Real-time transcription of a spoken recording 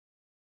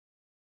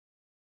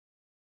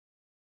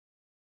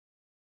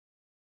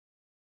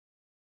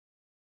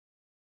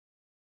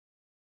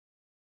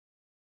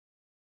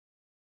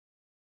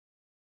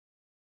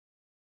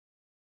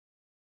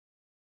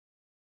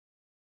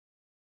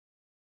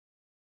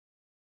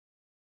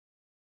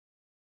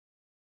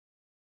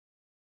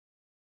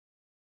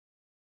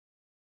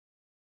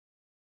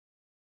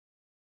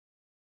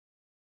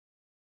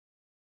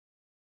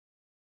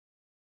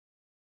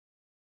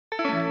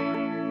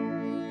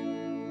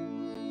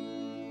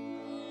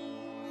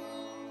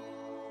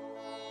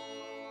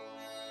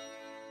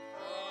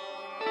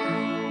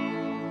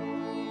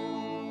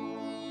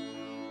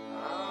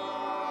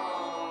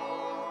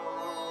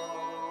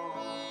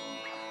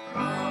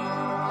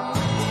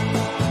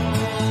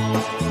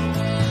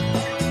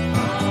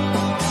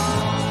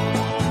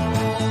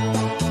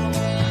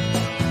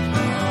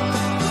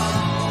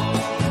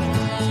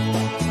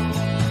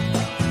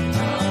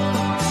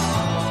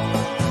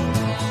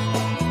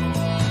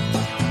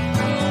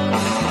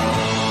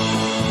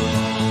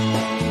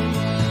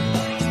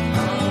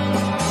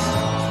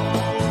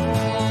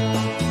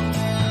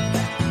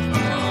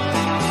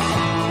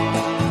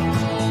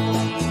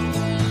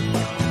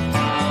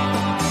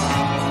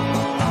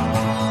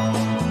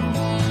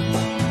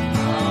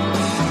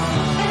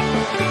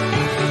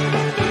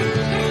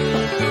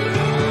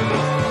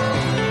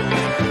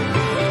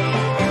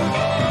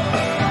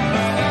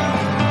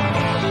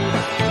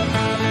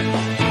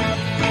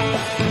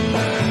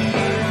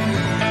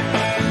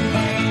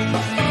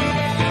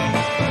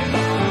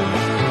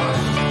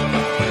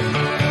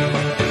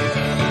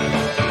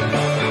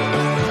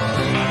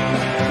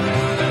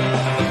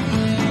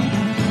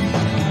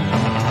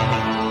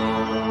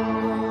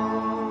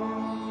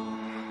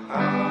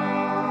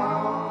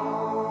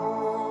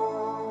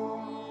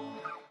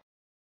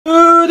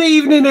Good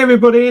evening,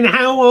 everybody, and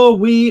how are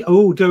we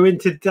all doing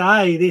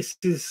today? This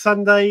is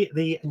Sunday,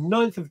 the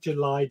 9th of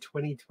July,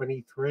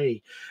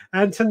 2023.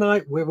 And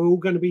tonight we're all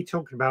going to be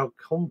talking about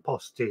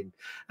composting.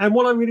 And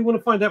what I really want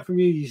to find out from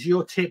you is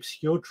your tips,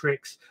 your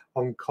tricks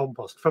on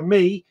compost. For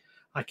me,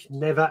 I can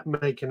never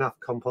make enough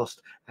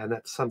compost, and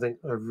that's something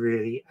I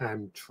really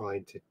am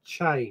trying to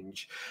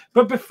change.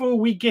 But before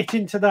we get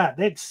into that,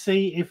 let's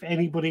see if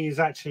anybody is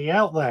actually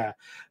out there.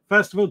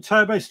 First of all,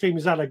 Turbo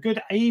Streamers out there.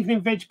 Good evening,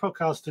 veg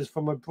podcasters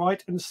from a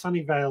bright and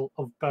sunny vale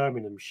of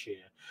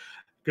Birminghamshire.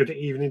 Good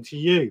evening to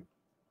you.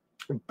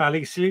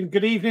 Ballysoon,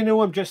 good evening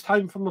all. I'm just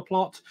home from the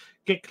plot.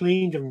 Get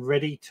cleaned and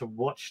ready to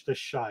watch the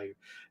show.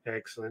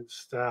 Excellent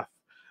stuff.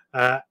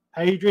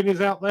 Adrian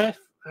is out there.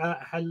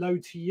 Hello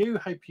to you.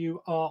 Hope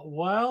you are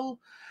well.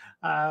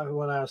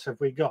 What else have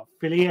we got?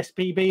 Philly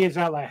SPB is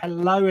out there.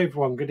 Hello,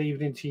 everyone. Good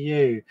evening to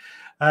you.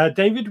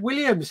 David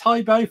Williams.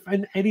 Hi, both.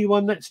 And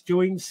anyone that's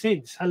joined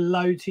since.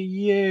 Hello to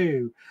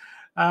you.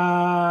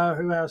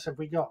 Who else have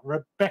we got?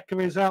 Rebecca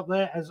is out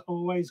there. As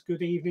always,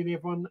 good evening,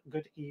 everyone.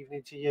 Good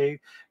evening to you.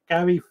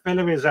 Gary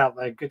Filler is out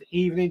there. Good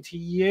evening to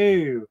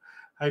you.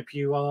 Hope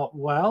you are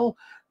well.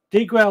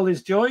 Digwell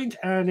is joined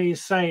and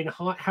is saying,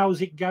 hi, how's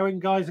it going,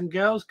 guys and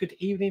girls? Good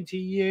evening to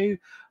you.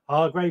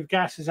 Hargrave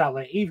Gas is out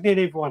there. Evening,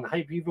 everyone.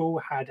 Hope you've all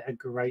had a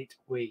great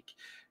week.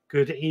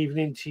 Good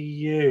evening to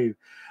you.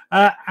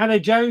 Anna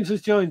Jones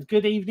has joined.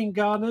 Good evening,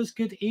 gardeners.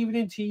 Good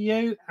evening to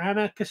you.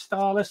 Anna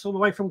Costalis, all the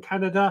way from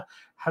Canada.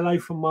 Hello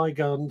from my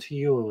garden to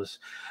yours.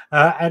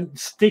 And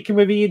sticking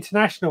with the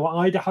international,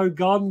 Idaho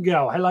Garden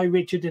Girl. Hello,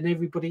 Richard, and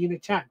everybody in the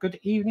chat. Good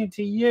evening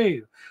to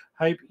you.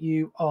 Hope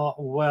you are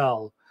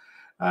well.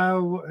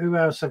 Who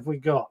else have we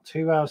got?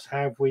 Who else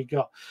have we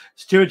got?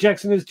 Stuart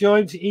Jackson has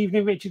joined.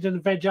 Evening, Richard and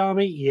the Veg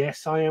Army.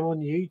 Yes, I am on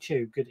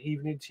YouTube. Good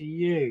evening to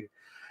you.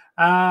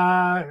 Who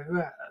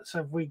else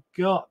have we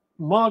got?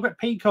 Margaret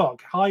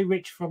Peacock. Hi,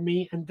 Rich, from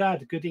me and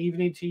Dad. Good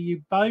evening to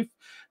you both.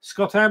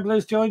 Scott Ambler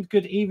has joined.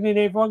 Good evening,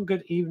 everyone.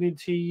 Good evening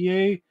to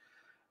you.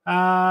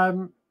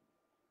 And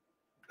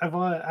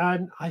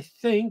I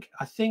think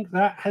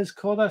that has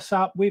caught us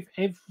up with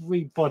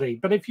everybody.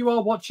 But if you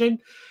are watching,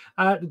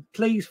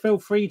 please feel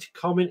free to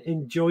comment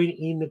and join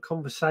in the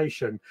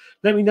conversation.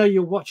 Let me know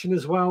you're watching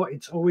as well.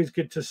 It's always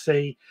good to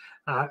see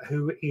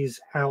who is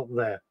out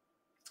there.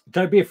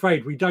 Don't be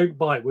afraid. We don't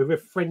bite. We're a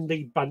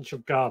friendly bunch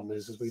of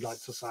gardeners, as we like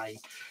to say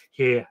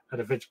here at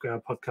a Veg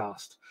Grower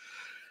Podcast.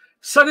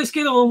 So let's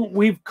get on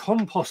with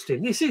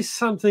composting. This is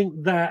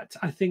something that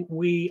I think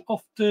we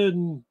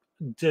often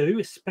do,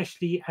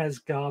 especially as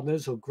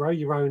gardeners or grow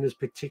your owners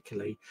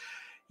particularly.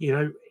 You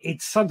know,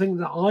 it's something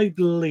that I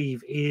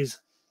believe is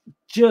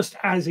just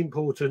as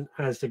important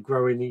as the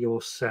growing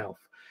yourself,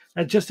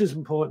 and just as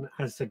important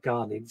as the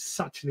gardening. It's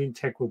such an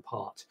integral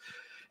part.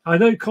 I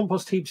know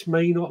compost heaps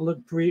may not look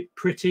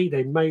pretty,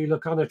 they may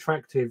look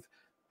unattractive,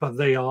 but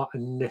they are a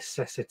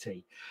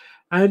necessity.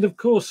 And of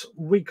course,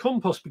 we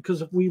compost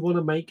because we want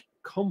to make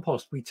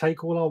compost. We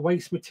take all our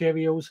waste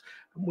materials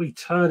and we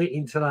turn it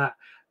into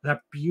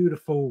that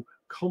beautiful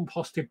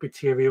composted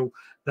material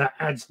that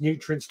adds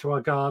nutrients to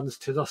our gardens,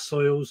 to the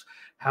soils,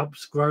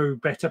 helps grow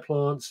better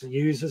plants,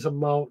 uses a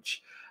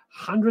mulch,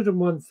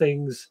 101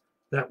 things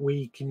that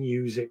we can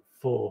use it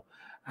for.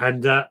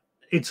 And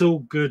it's all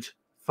good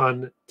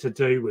fun to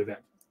do with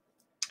it.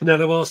 Now,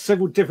 there are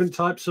several different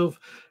types of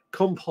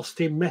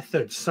composting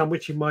methods, some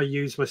which you might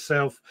use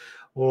myself,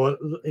 or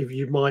if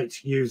you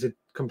might use a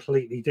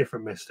completely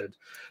different method.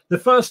 The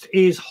first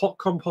is hot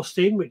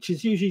composting, which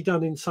is usually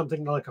done in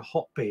something like a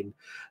hot bin.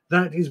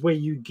 That is where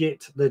you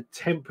get the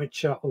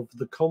temperature of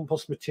the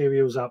compost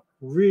materials up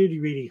really,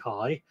 really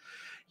high.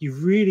 You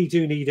really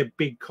do need a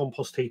big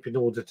compost heap in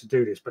order to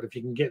do this, but if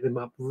you can get them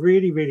up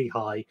really, really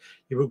high,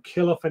 you will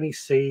kill off any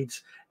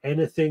seeds,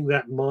 anything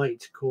that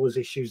might cause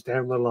issues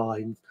down the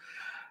line,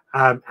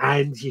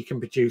 and you can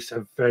produce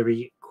a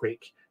very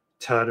quick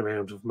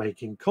turnaround of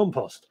making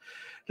compost.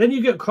 Then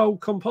you get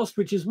cold compost,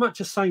 which is much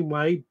the same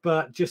way,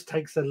 but just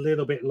takes a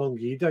little bit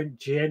longer. You don't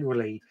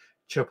generally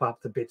chop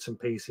up the bits and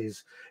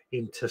pieces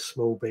into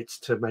small bits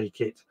to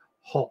make it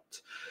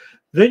hot.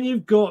 Then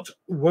you've got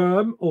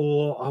worm,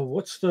 or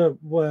what's the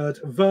word,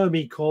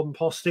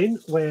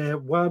 vermicomposting, where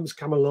worms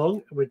come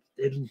along,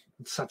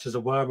 such as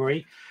a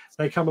wormery.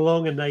 They come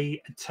along and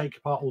they take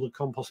apart all the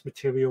compost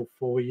material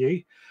for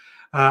you.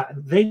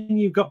 Then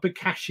you've got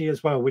bokashi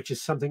as well, which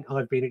is something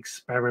I've been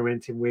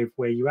experimenting with,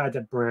 where you add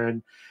a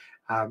bran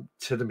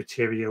to the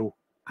material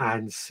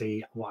and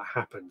see what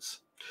happens.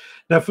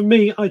 Now, for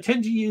me, I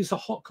tend to use the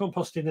hot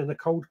composting and the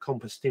cold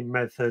composting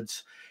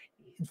methods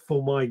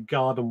for my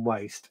garden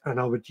waste, and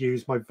I would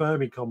use my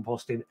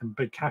vermicomposting and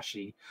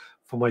bokashi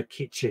for my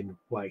kitchen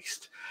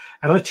waste.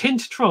 And I tend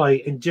to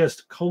try and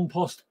just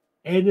compost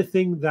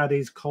anything that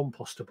is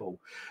compostable.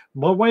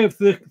 My way of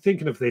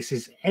thinking of this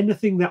is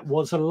anything that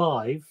was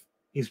alive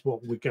is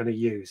what we're going to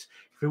use.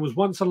 If it was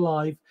once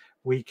alive,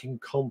 we can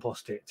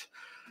compost it.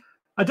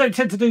 I don't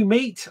tend to do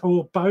meat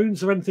or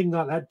bones or anything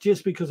like that,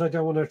 just because I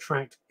don't want to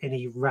attract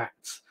any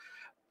rats.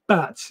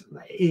 But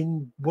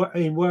in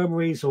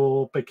wormeries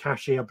or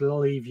bokashi, I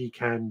believe you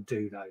can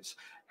do those.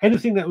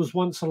 Anything that was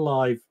once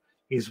alive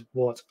is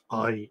what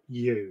I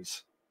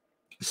use.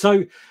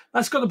 So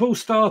that's got the ball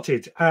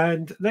started,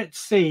 and let's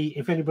see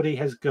if anybody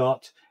has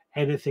got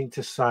anything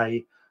to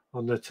say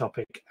on the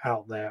topic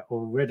out there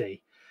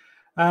already.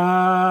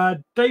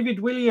 David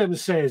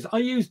Williams says, I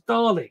use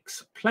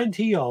Daleks,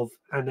 plenty of,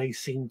 and they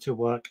seem to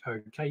work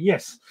okay.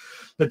 Yes,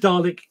 the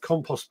Dalek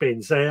compost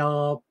bins, they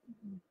are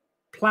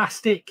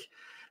plastic,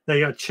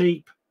 they are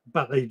cheap,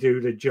 but they do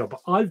the job.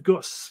 I've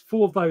got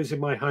 4 of those in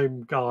my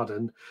home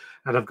garden,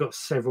 and I've got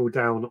several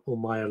down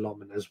on my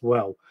allotment as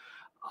well.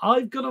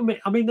 I've got to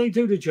admit, I mean, they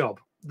do the job.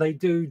 They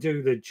do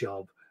the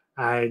job,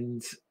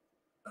 and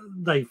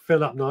they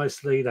fill up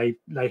nicely.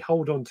 They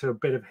hold on to a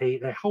bit of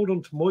heat. They hold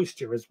on to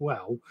moisture as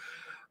well.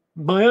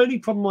 My only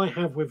problem I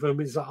have with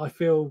them is that I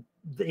feel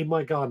that in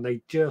my garden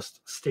they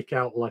just stick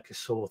out like a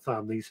sore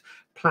thumb. These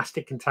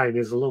plastic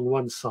containers along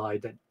one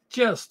side that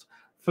just,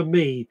 for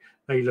me,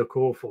 they look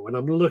awful. And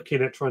I'm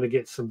looking at trying to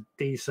get some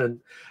decent,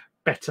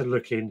 better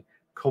looking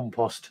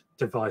compost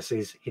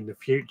devices in the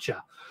future.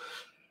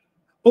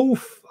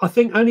 I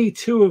think only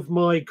 2 of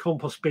my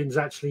compost bins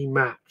actually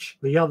match.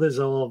 The others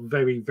are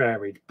very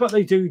varied, but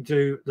they do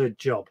the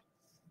job.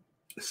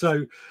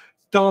 So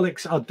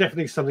Daleks are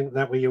definitely something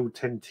that we all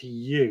tend to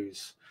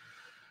use.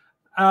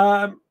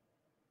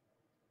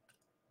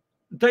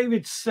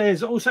 David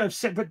says, also have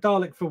separate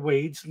Dalek for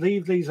weeds.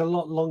 Leave these a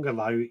lot longer,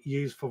 though,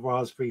 used for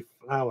raspberry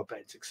flower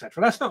beds,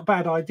 etc. That's not a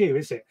bad idea,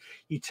 is it?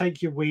 You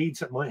take your weeds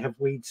that might have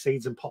weed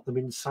seeds and pop them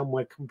in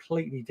somewhere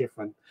completely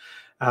different.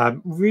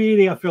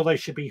 Really, I feel they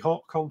should be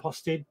hot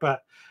composted,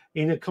 but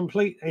in a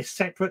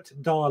separate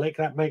Dalek,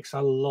 that makes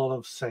a lot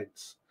of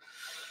sense.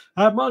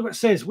 Margaret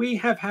says, we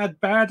have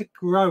had bad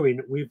growing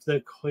with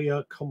the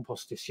Koya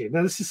compost this year.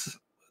 Now, this is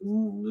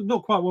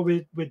not quite what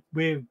we've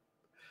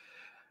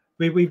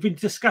been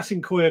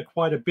discussing Koya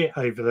quite a bit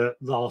over the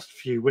last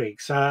few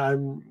weeks.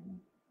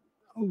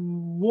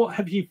 What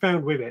have you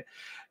found with it?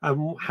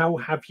 How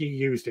have you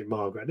used it,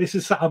 Margaret?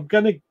 I'm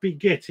going to be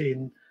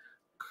getting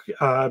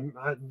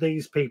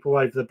these people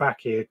over the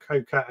back here,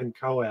 Coca and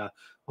Koya,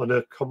 on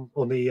the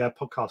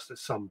podcast at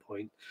some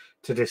point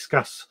to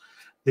discuss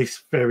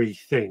this very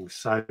thing.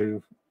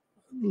 So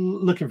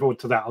looking forward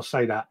to that. I'll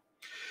say that.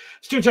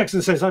 Stuart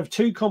Jackson says, I have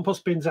 2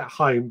 compost bins at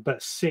home,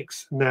 but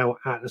 6 now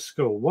at the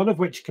school, one of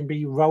which can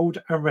be rolled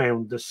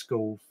around the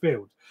school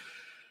field.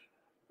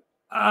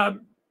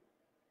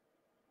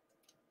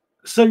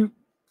 So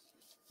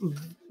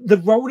the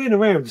rolling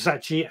around is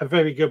actually a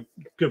very good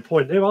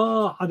point. There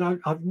are, and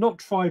I've not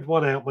tried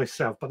one out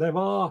myself, but there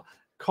are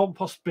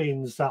compost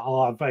bins that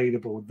are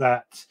available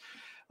that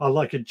are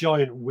like a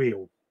giant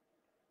wheel.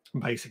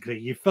 Basically,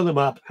 you fill them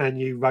up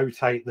and you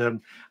rotate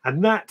them,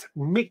 and that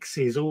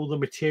mixes all the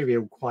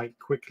material quite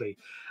quickly.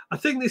 I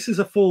think this is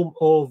a form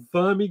of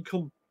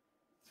vermicomposting.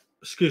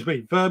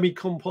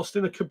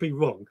 I could be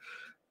wrong,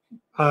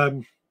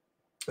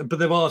 but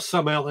there are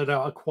some out there that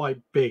are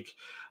quite big.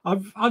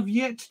 I've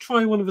yet to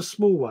try one of the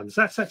small ones.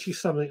 That's actually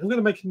something I'm going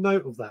to make a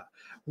note of, that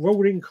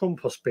rolling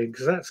compost bin,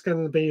 because that's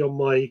going to be on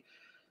my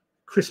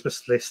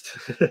Christmas list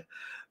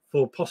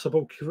for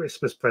possible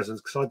Christmas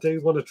presents, because I do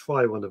want to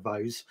try one of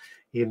those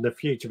in the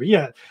future. But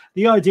yeah,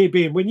 the idea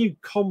being, when you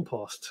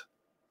compost,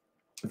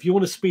 if you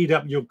want to speed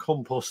up your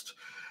compost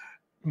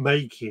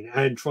making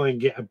and try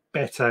and get a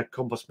better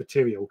compost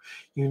material,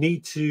 you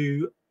need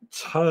to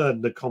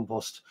turn the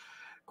compost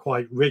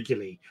quite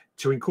regularly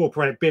to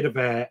incorporate a bit of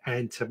air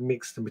and to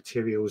mix the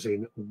materials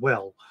in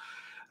well.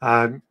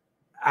 And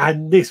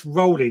this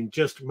rolling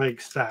just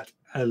makes that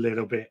a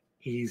little bit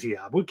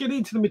easier. We'll get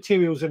into the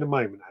materials in a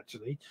moment,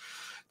 actually.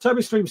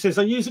 Toby Stream says,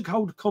 I use a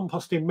cold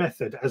composting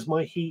method as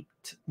my heat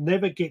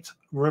never gets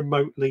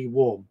remotely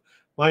warm.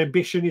 My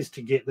ambition is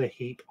to get the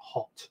heap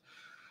hot.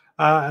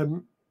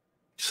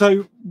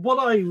 So what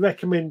I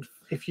recommend,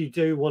 if you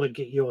do want to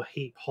get your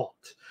heap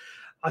hot,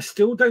 I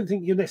still don't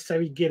think you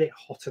necessarily get it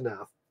hot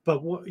enough.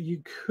 But what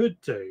you could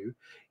do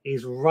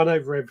is run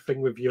over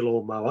everything with your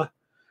lawnmower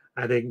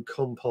and then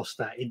compost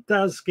that. It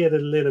does get a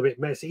little bit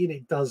messy, and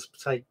it does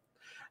take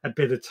a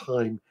bit of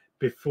time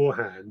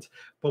beforehand,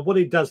 but what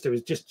it does do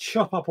is just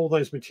chop up all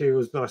those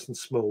materials nice and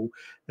small.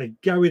 They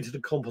go into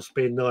the compost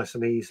bin nice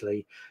and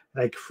easily.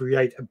 They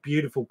create a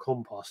beautiful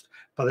compost,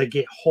 but they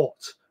get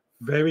hot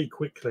very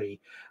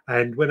quickly,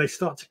 and when they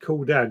start to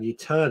cool down, you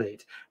turn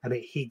it and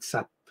it heats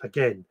up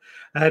again,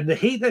 and the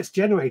heat that's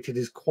generated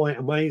is quite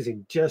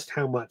amazing, just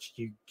how much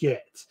you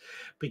get,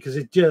 because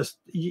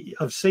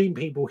I've seen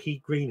people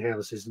heat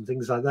greenhouses and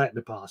things like that in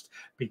the past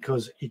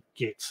because it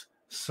gets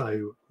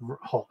so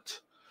hot.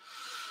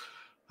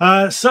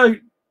 So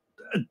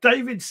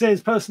David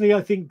says, personally,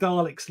 I think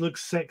Daleks look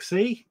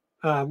sexy.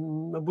 Well,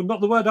 not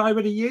the word I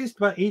already used,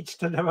 but each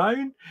to their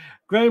own.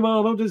 Graham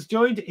Arnold has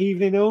joined.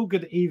 Evening all.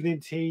 Good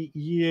evening to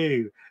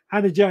you.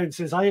 Hannah Jones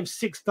says, I have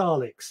 6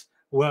 Daleks.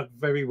 Work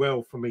very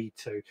well for me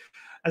too.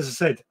 As I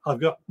said,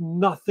 I've got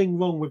nothing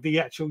wrong with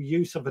the actual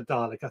use of a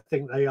Dalek. I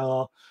think they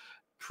are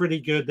pretty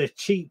good. They're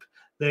cheap.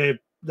 They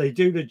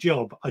do the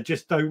job. I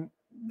just don't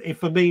if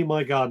for me,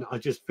 my garden, I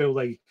just feel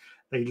they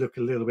look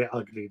a little bit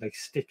ugly. They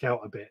stick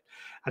out a bit,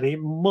 and it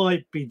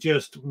might be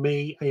just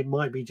me. It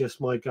might be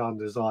just my garden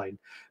design,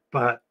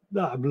 but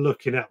I'm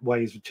looking at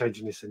ways of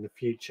changing this in the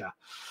future.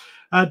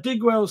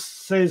 Digwell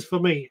says, for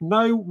me,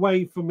 no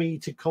way for me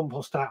to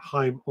compost at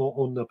home or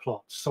on the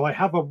plot. So I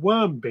have a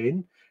worm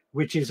bin,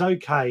 which is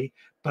okay,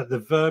 but the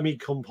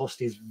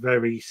vermicompost is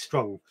very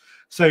strong.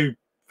 So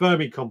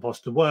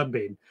vermicompost, the worm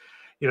bin,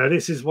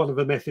 this is one of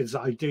the methods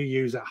that I do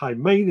use at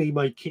home, mainly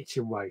my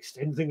kitchen waste,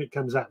 anything that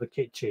comes out of the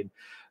kitchen.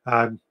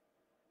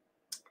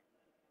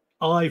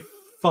 I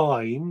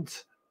find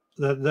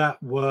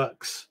that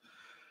works.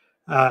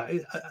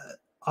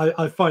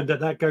 I find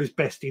that goes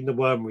best in the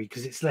wormery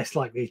because it's less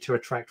likely to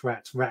attract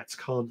rats. Rats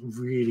can't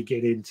really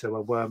get into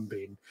a worm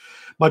bin.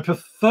 My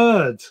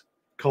preferred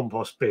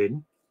compost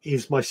bin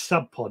is my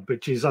sub pod,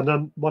 which is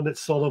one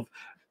that's sort of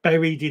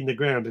buried in the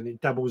ground and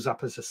it doubles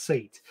up as a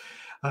seat.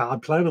 I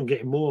plan on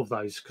getting more of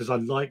those because I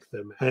like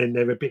them and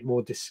they're a bit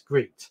more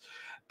discreet.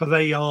 But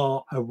they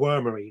are a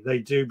wormery. They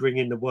do bring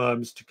in the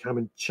worms to come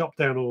and chop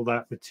down all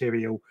that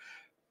material.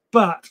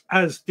 But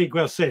as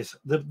Digwell says,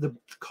 the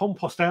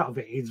compost out of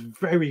it is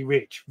very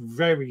rich,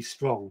 very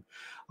strong.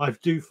 I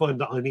do find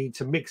that I need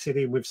to mix it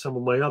in with some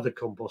of my other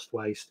compost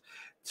waste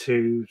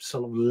to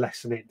sort of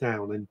lessen it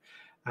down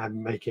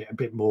and make it a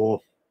bit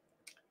more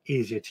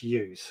easier to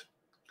use.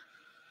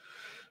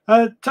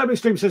 Toby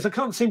Stream says, I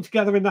can't seem to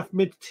gather enough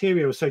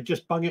material, so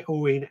just bung it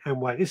all in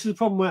and wait. This is a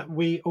problem that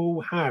we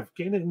all have.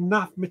 Getting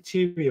enough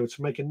material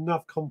to make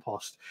enough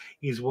compost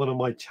is one of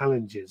my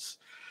challenges.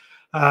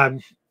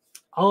 I've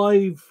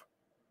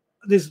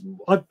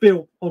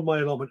built on my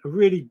allotment a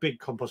really big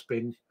compost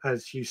bin,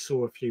 as you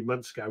saw a few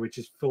months ago, which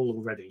is full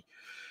already.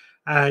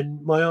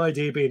 And my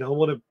idea being I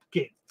want to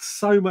get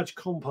so much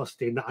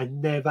compost in that I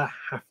never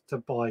have to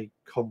buy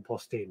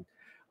compost in.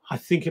 I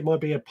think it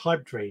might be a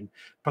pipe dream,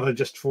 but I'm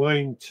just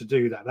trying to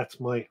do that. That's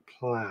my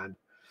plan.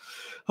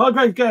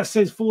 Hargrave Gas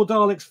says 4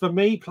 Daleks for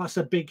me, plus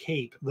a big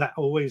heap. That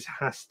always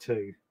has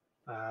to.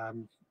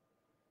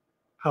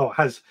 It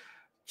has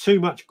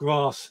too much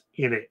grass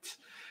in it.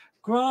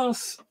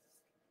 Grass.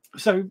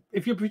 So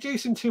if you're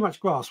producing too much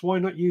grass, why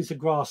not use the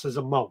grass as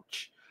a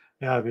mulch?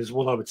 Is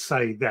what I would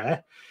say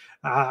there.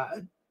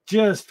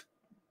 Just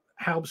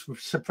helps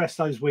suppress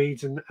those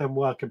weeds and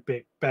work a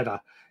bit better,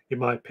 in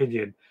my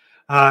opinion.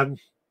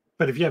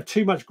 But if you have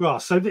too much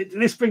grass, so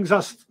this brings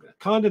us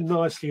kind of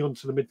nicely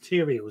onto the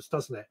materials,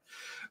 doesn't it?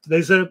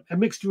 There's a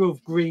mixture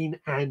of green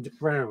and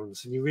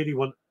browns, and you really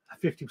want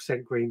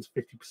 50% greens,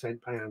 50%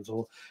 browns,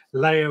 or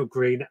layer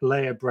green,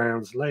 layer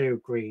browns, layer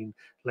green,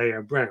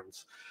 layer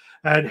browns.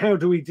 And how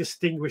do we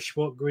distinguish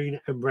what green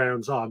and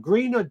browns are?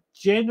 Green are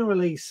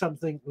generally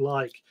something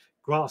like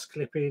grass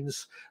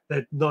clippings,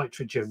 they're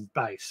nitrogen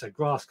based. So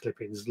grass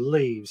clippings,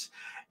 leaves,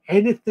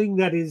 anything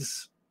that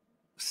is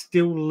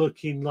still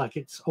looking like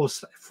it's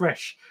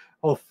fresh,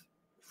 or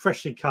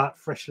freshly cut,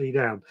 freshly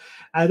down.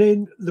 And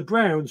then the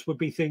browns would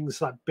be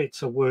things like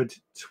bits of wood,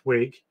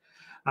 twig,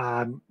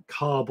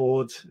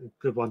 cardboard,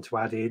 good one to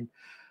add in.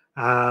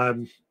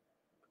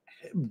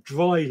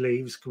 Dry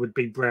leaves would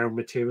be brown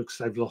material because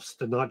they've lost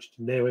the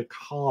nitrogen, they're a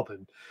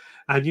carbon.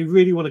 And you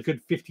really want a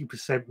good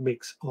 50%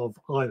 mix of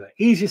either.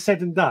 Easier said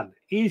than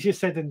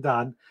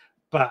done,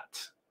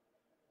 but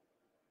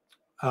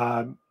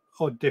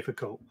or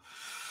difficult.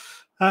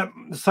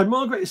 So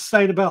Margaret is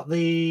saying about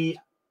the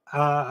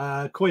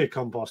Koya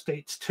compost.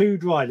 It's too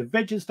dry. The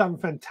veg is done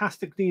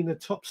fantastically in the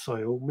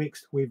topsoil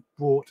mixed with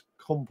brought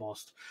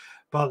compost,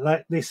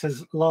 but this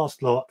has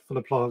last lot for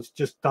the plants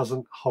just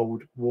doesn't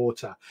hold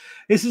water.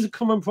 This is a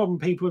common problem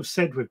people have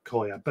said with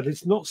Koya, but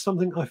it's not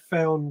something I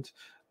found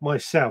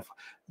myself.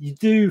 You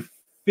do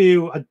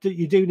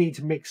need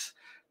to mix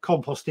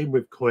compost in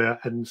with Koya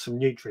and some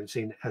nutrients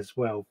in as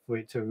well for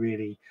it to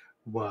really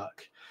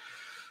work.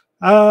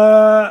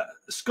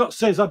 Scott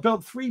says, I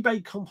built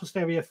 3-bay compost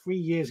area 3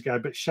 years ago,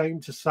 but shame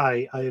to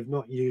say I have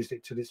not used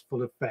it to its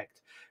full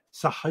effect.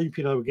 So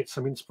hoping I will get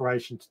some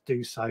inspiration to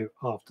do so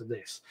after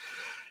this.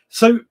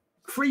 So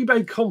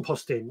 3-bay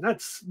composting,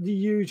 that's the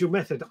usual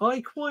method.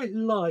 I quite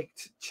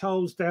liked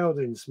Charles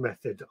Dowding's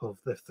method of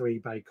the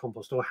 3-bay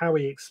compost, or how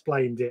he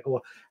explained it,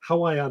 or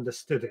how I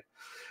understood it,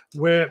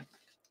 where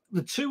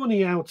the two on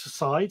the outer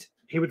side,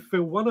 he would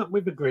fill one up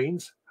with the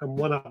greens and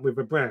one up with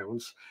the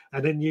browns,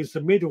 and then use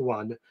the middle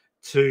one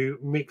to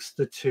mix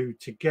the two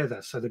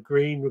together. So the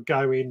green would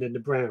go in and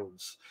the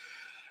browns,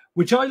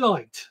 which I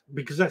liked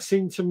because that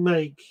seemed to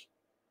make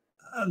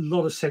a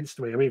lot of sense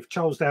to me. I mean, if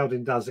Charles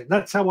Dowding does it,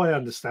 that's how I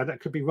understand it. I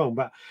could be wrong,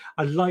 but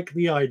I like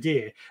the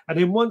idea. And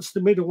then once the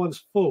middle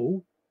one's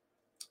full,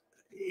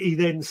 he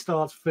then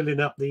starts filling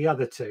up the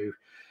other two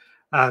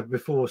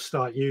before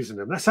start using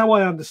them. That's how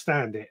I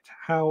understand it.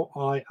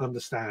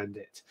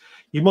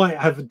 You might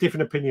have a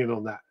different opinion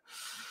on that.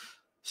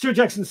 Stuart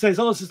Jackson says,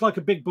 ours is like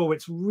a big ball.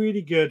 It's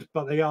really good,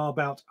 but they are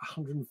about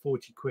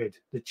 140 quid.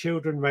 The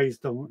children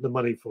raised the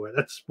money for it.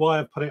 That's why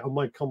I put it on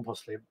my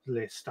compost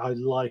list. I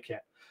like it.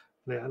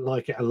 I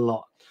like it a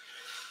lot.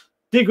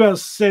 Digwell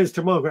says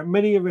to Margaret,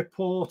 many are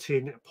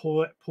reporting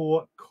poor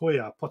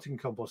coir potting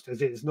compost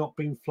as it has not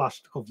been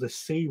flushed of the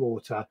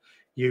seawater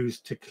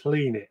used to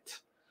clean it.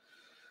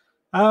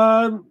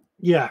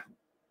 Yeah.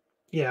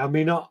 I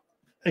mean,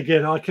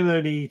 again, I can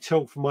only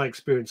talk from my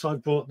experience.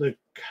 I've bought the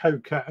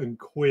Coca and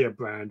Coir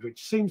brand,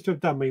 which seems to have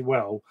done me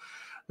well.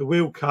 The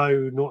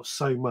Wilco, not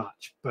so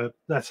much, but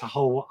that's a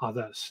whole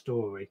other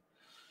story.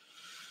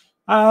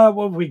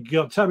 What have we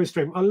got? Turbo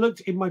Stream. I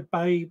looked in my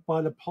bay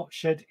by the pot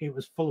shed. It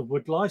was full of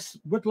woodlice.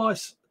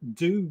 Woodlice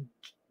do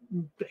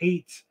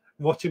eat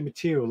rotting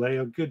material. They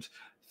are a good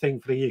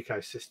thing for the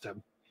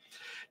ecosystem.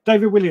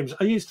 David Williams.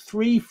 I used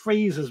 3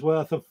 freezers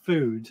worth of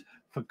food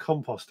for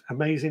compost.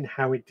 Amazing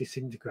how it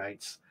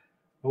disintegrates.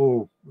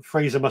 Oh, the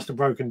freezer must have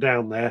broken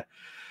down there.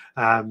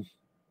 But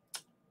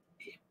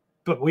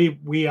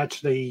we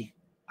actually,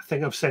 I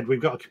think I've said, we've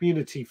got a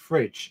community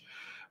fridge,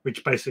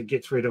 which basically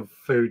gets rid of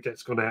food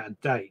that's gone out of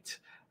date.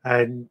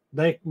 And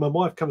my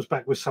wife comes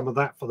back with some of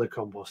that for the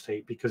compost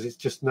heap because it's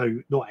just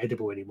not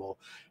edible anymore.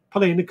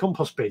 Put it in the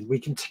compost bin. We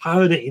can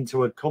turn it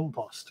into a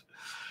compost.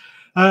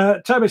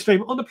 Turbo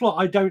Stream, on the plot,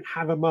 I don't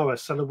have a mower,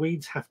 so the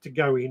weeds have to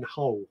go in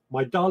whole.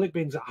 My Dalek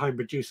bins at home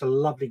produce a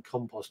lovely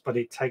compost, but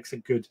it takes a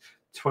good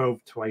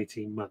 12 to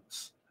 18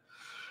 months.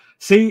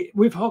 See,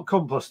 with hot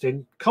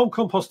composting, cold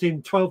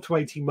composting, 12 to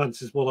 18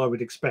 months is what I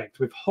would expect.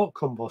 With hot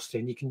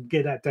composting, you can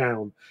get that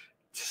down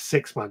to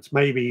 6 months,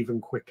 maybe even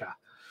quicker.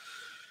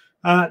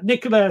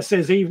 Nicola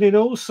says, evening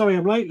all. Sorry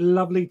I'm late.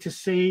 Lovely to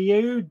see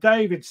you.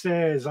 David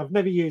says, I've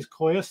never used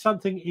coir.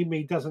 Something in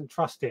me doesn't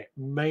trust it.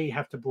 May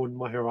have to broaden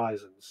my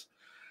horizons.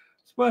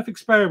 It's worth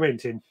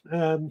experimenting.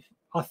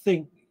 I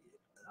think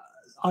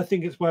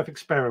it's worth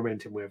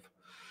experimenting with.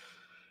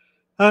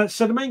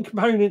 So the main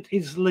component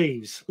is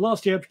leaves.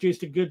 Last year I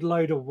produced a good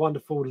load of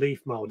wonderful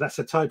leaf mold. That's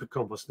a type of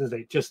compost, isn't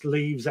it? Just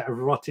leaves that have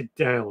rotted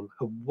down.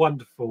 A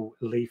wonderful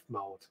leaf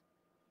mold.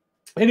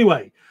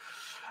 Anyway,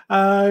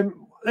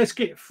 let's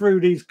get through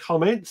these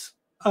comments.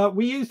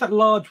 We used that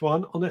large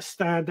one on a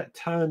stand that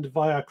turned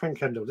via crank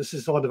handle. This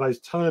is one of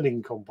those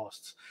turning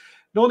composts.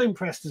 Not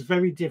impressed, is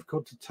very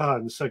difficult to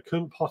turn, so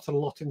couldn't pot a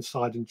lot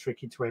inside and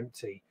tricky to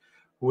empty.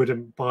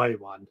 Wouldn't buy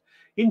one.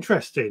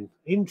 Interesting.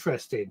 As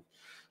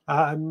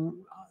I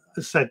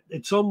said,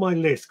 it's on my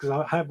list because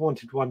I have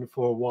wanted one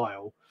for a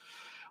while.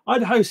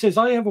 Idaho says,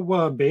 I have a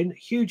worm bin,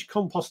 huge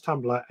compost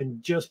tumbler,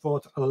 and just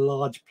bought a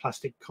large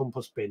plastic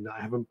compost bin that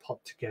I haven't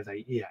put together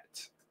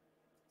yet.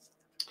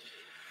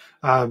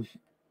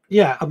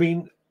 Yeah, I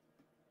mean,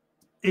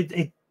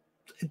 the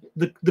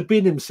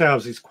bin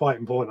themselves is quite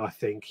important, I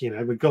think. You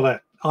know, we've got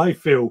to, I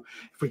feel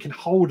if we can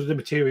hold the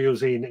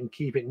materials in and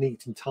keep it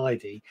neat and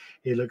tidy,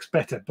 it looks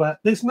better. But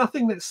there's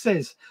nothing that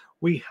says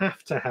we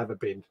have to have a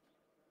bin.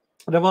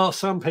 There are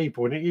some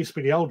people, and it used to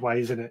be the old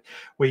way, isn't it,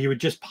 where you would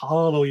just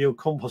pile all your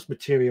compost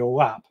material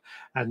up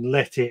and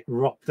let it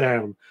rot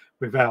down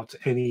without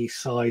any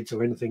sides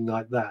or anything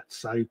like that.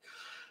 So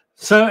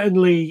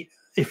certainly,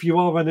 if you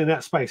are running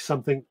that space,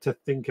 something to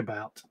think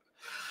about.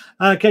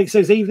 Kate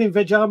says, evening,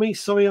 Veg Army.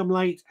 Sorry I'm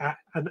late at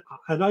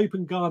an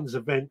open gardens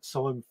event,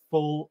 so I'm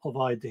full of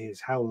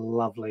ideas. How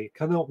lovely.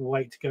 Cannot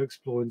wait to go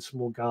exploring some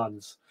more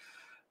gardens.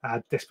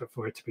 Desperate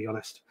for it, to be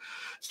honest.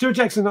 Stuart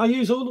Jackson, I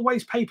use all the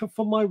waste paper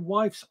from my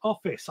wife's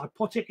office. I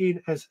put it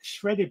in as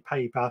shredded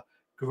paper.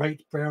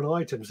 Great brown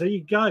items. There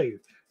you go.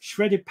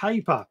 Shredded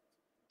paper.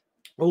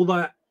 All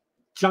that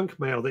junk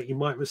mail that you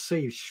might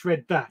receive,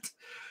 shred that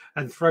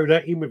and throw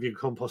that in with your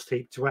compost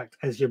heap to act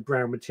as your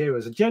brown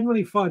materials. I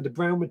generally find the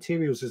brown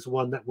materials is the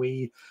one that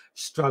we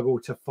struggle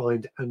to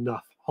find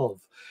enough of.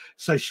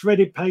 So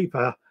shredded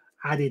paper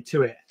added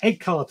to it.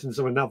 Egg cartons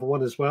are another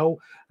one as well,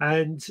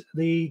 and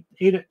the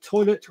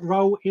toilet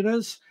roll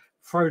inners,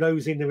 throw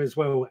those in there as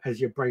well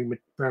as your brown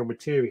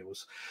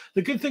materials.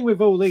 The good thing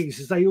with all these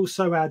is they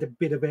also add a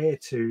bit of air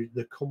to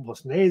the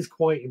compost, and air is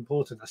quite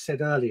important. I said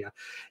earlier,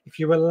 if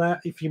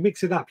you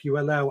mix it up, you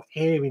allow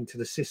air into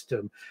the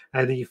system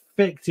and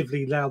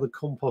effectively allow the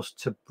compost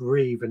to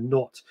breathe and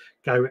not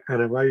go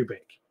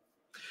anaerobic.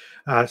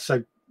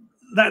 So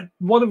that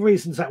one of the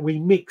reasons that we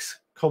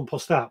mix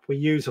compost up, we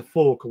use a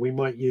fork or we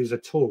might use a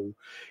tool,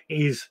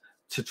 is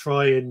to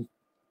try and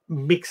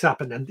mix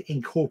up and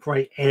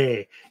incorporate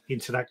air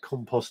into that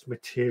compost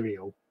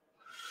material.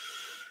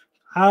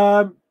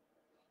 Stuart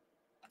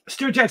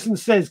Jackson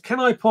says, can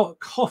I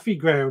put coffee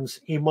grounds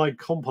in my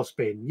compost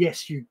bin?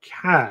 Yes, you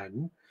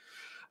can.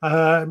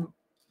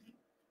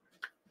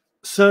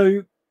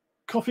 So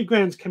coffee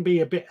grounds can be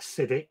a bit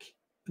acidic,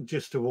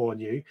 just to warn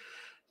you.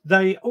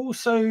 They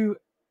also,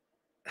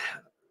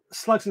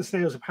 slugs and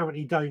snails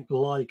apparently don't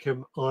like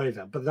them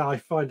either, but I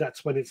find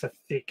that's when it's a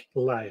thick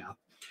layer.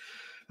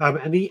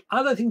 And the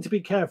other thing to be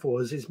careful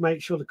is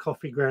make sure the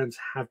coffee grounds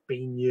have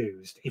been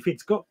used. If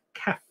it's got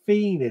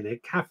caffeine in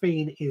it,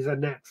 caffeine is a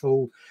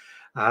natural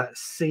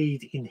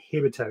seed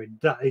inhibitor.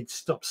 It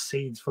stops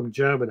seeds from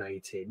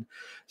germinating.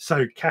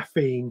 So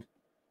caffeine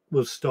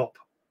will stop.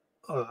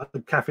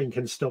 Caffeine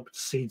can stop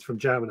seeds from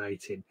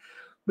germinating,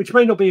 which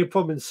may not be a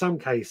problem in some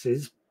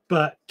cases,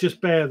 but just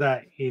bear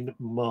that in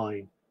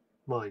mind.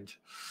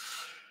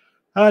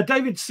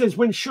 David says,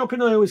 when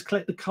shopping, I always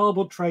collect the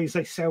cardboard trays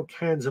they sell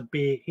cans of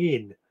beer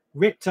in.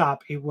 Ripped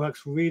up, it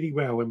works really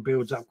well and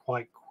builds up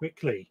quite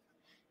quickly.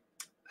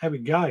 There we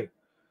go.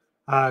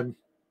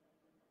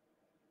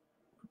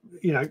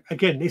 You know,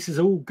 again, this is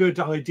all good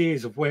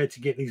ideas of where to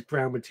get these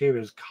brown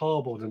materials,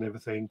 cardboard and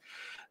everything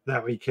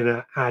that we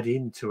can add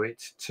into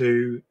it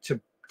to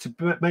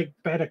make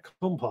better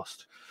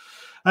compost.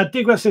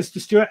 Digwell says to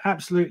Stuart,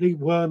 absolutely,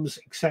 worms,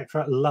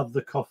 etc. Love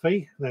the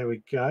coffee. There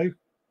we go.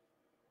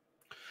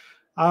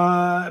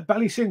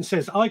 Bally Sin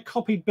says, I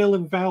copied Bill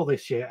and Val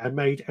this year and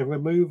made a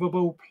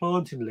removable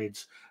planting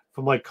lids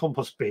for my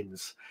compost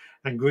bins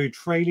and grew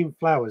trailing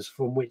flowers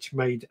from which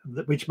made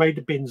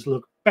the bins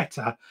look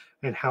better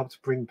and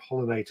helped bring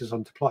pollinators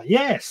onto plant.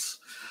 Yes,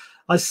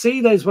 I see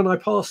those when I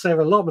pass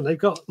their allotment. They've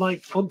got,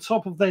 like, on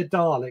top of their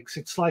Daleks,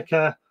 it's like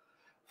a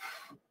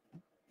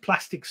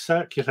plastic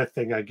circular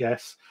thing, I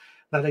guess,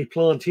 that they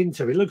plant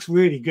into. It looks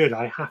really good,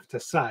 I have to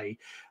say,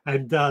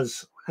 and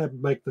does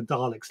make the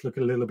Daleks look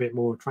a little bit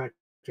more attractive.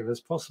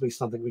 As possibly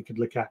something we could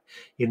look at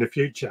in the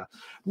future.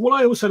 What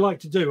I also like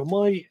to do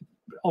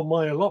on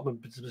my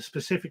allotment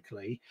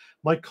specifically,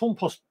 my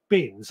compost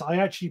bins, I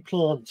actually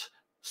plant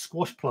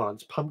squash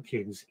plants,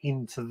 pumpkins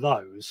into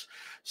those,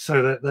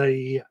 so that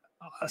they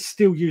are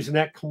still using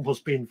that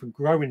compost bin for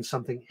growing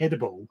something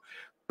edible,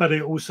 but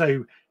it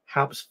also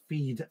helps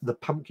feed the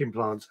pumpkin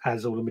plants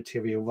as all the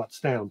material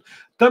rots down.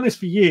 Done this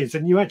for years,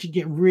 and you actually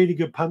get really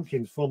good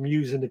pumpkins from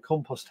using the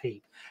compost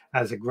heap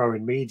as a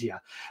growing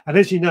media. And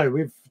as you know,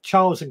 with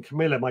Charles and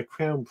Camilla, my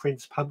Crown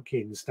Prince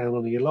pumpkins down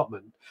on the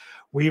allotment,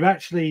 we've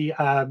actually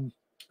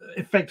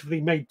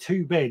effectively made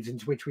 2 beds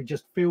into which we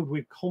just filled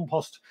with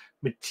compost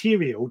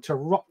material to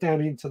rot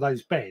down into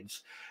those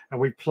beds, and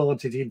we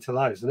planted into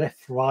those, and they're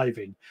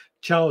thriving.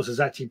 Charles has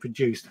actually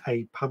produced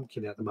a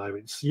pumpkin at the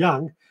moment. It's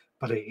young,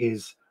 but it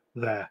is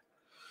there.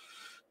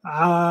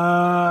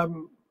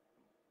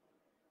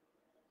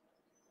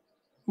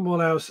 What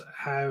else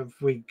have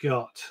we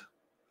got?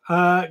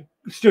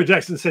 Stuart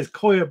Jackson says,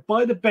 Koya,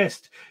 buy the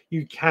best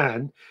you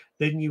can,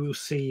 then you will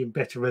see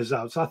better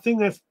results. I think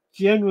that's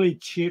generally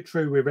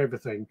true with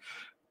everything,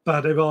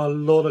 but there are a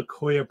lot of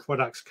Koya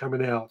products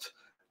coming out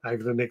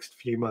over the next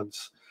few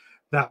months.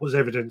 That was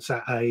evidence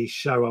at a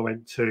show I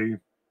went to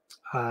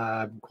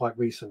quite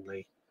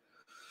recently.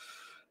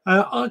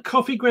 Are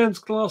coffee grounds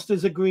classed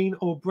as a green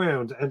or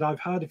brown? And I've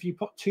heard if you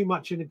put too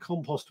much in a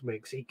compost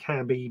mix, it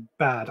can be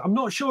bad. I'm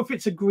not sure if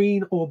it's a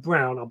green or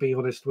brown, I'll be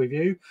honest with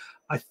you.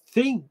 I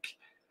think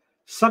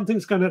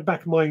something's going at the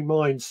back of my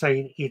mind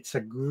saying it's a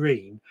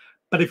green.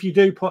 But if you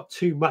do put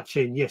too much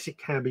in, yes, it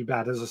can be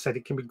bad. As I said,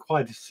 it can be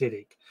quite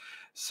acidic.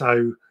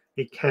 So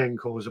it can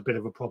cause a bit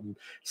of a problem.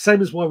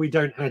 Same as why we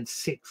don't add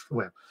citrus.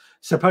 Well,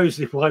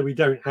 supposedly why we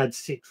don't add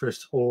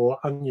citrus or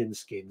onion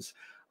skins.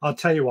 I'll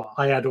tell you what,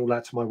 I add all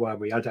that to my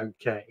wormy. I don't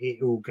care.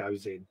 It all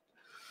goes in.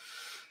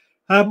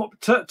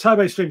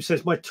 Turbo Stream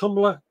says, my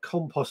tumbler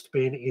compost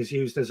bin is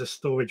used as a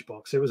storage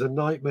box. It was a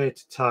nightmare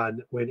to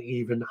turn when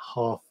even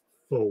half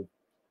full.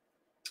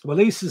 Well,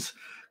 this is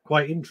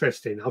quite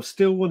interesting. I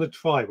still want to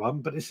try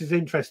one, but this is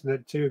interesting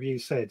that 2 of you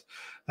said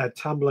that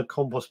tumbler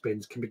compost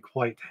bins can be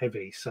quite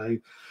heavy. So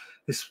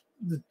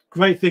the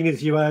great thing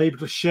is you are able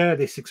to share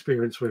this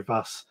experience with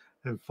us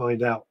and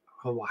find out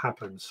what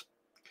happens.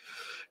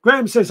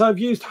 Graham says, I've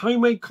used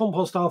homemade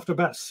compost after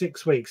about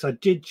 6 weeks. I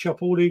did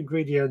chop all the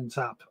ingredients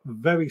up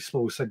very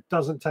small, so it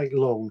doesn't take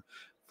long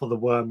for the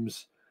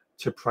worms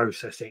to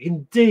process it.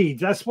 Indeed,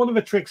 that's one of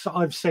the tricks that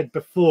I've said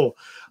before.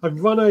 I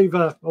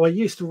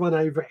used to run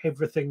over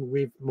everything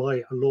with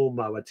my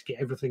lawnmower to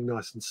get everything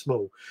nice and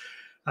small,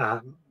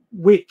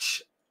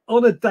 which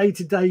on a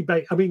day-to-day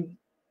basis, I mean,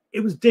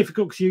 it was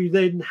difficult because you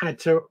then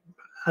had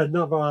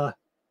another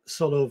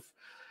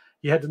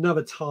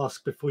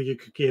task before you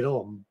could get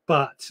on.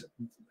 But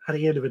at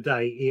the end of the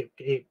day,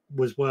 it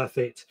was worth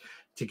it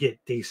to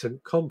get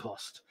decent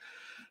compost.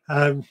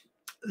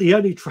 The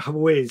only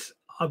trouble is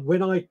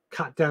when I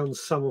cut down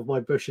some of my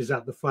bushes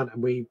out the front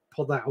and we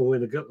put that all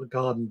in the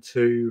garden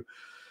to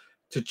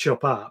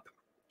chop up,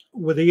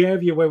 well, the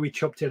area where we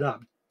chopped it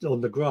up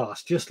on the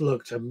grass just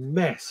looked a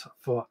mess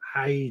for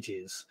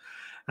ages.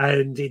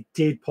 And it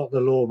did put the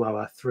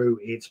lawnmower through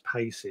its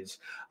paces.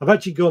 I've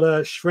actually got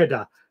a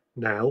shredder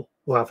now.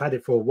 Well, I've had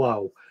it for a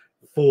while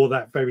for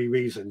that very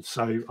reason.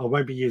 So I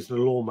won't be using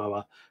the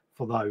lawnmower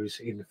for those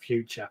in the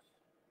future.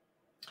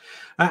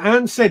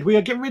 Anne said, we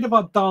are getting rid of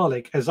our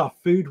Dalek as our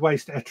food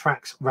waste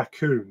attracts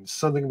raccoons,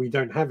 something we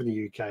don't have in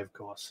the UK, of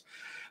course.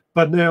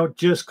 But now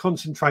just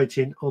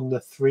concentrating on the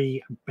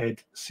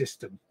 3-bed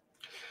system.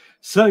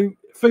 So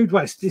food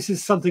waste, this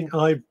is something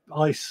I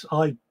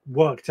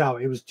worked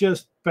out. It was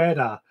just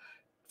better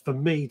for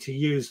me to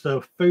use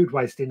the food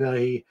waste in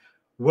a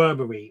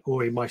wormery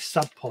or in my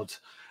sub pod,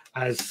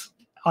 as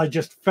I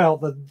just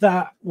felt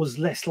that was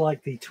less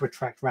likely to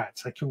attract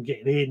rats. I couldn't get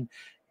it in.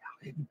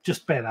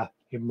 Just better,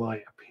 in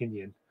my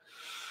opinion.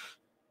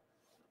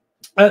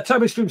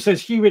 Turbo Stream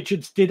says, Hugh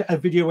Richards did a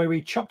video where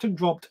he chopped and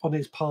dropped on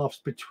his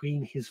paths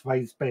between his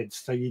raised beds,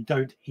 so you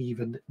don't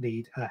even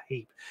need a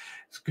heap.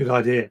 It's a good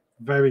idea.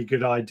 Very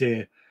good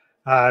idea.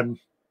 Um,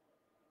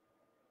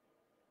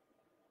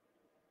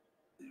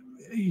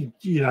 you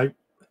know,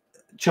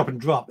 chop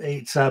and drop.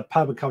 It's a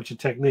permaculture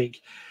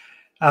technique.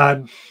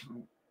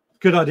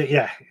 Good idea.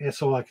 Yeah,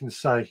 that's all I can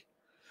say.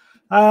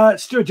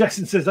 Stuart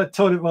Jackson says that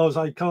toilet rolls,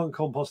 I can't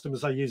compost them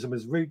as I use them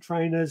as root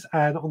trainers.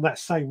 And on that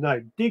same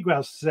note,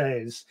 Digwell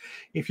says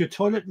if your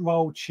toilet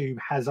roll tube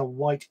has a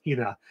white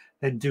inner,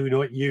 then do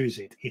not use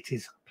it. It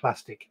is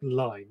plastic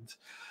lined.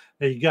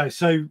 There you go.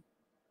 So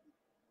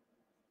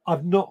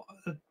I've not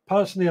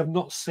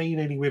seen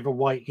any with a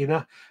white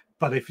inner,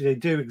 but if they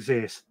do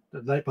exist,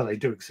 they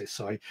do exist.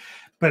 Sorry,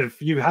 but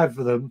if you have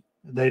them,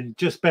 then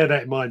just bear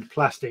that in mind.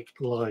 Plastic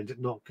lined,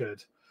 not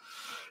good.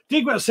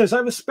 Digwell says, I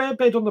have a spare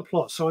bed on the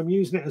plot, so I'm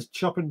using it as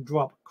crop and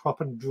drop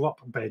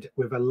bed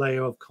with a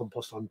layer of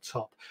compost on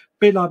top.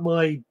 Bit like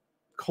my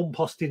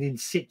composting in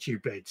situ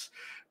beds,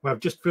 where I've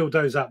just filled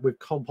those up with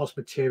compost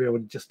material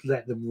and just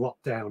let them rot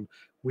down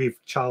with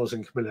Charles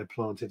and Camilla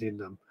planted in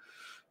them.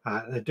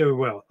 They're doing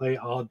well. They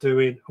are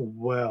doing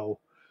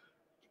well.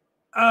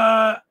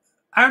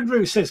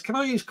 Andrew says, can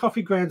I use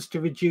coffee grounds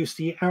to reduce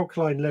the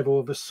alkaline level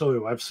of the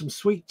soil? I have some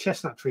sweet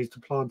chestnut trees to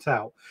plant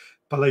out,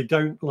 but they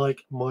don't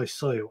like my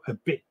soil, a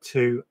bit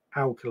too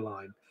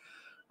alkaline.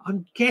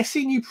 I'm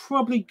guessing you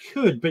probably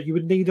could, but you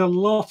would need a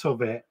lot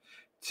of it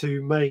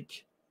to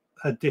make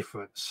a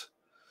difference.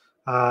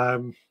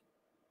 Yeah,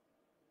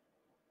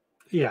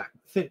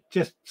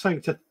 just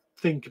something to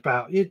think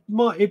about. It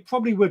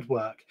probably would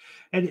work,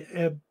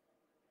 and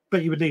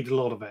but you would need a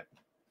lot of it.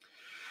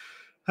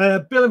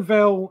 Bill and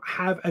Vel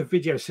have a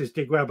video, says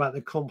Digwell, about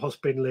the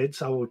compost bin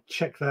lids. I will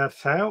check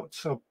that out.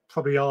 I'll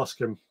probably ask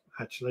them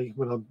actually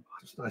when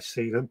I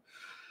see them.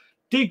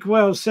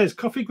 Digwell says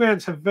coffee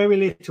grounds have very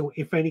little,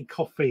 if any,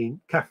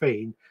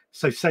 caffeine,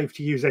 so safe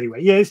to use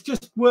anyway. Yeah, it's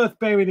just worth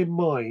bearing in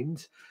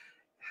mind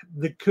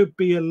there could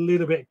be a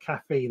little bit of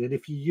caffeine, and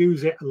if you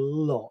use it a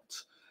lot,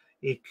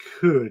 it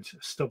could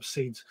stop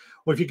seeds.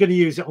 Or if you're going to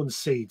use it on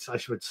seeds, I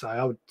should say,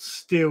 I would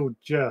still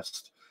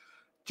just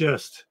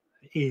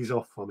ease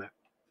off from it.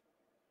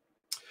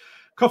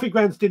 Coffee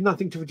grounds did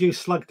nothing to reduce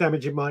slug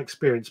damage in my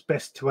experience.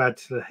 Best to add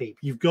to the heap.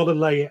 You've got to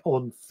lay it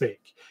on thick.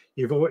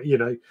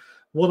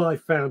 What I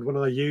found when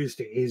I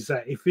used it is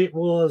that if it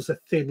was a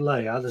thin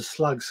layer, the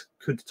slugs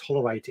could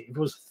tolerate it. If it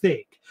was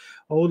thick,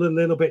 all the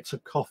little bits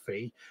of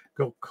coffee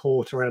got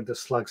caught around the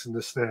slugs and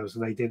the snails,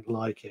 and they didn't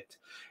like it.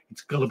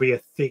 It's got to be a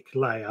thick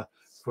layer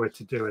for it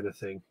to do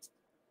anything.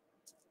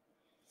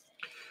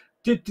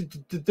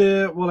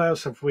 What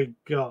else have we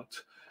got?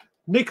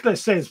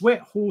 Nicholas says, wet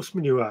horse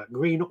manure,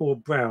 green or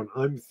brown?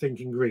 I'm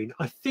thinking green.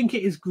 I think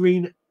it is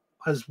green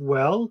as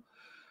well.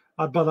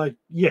 But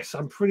yes,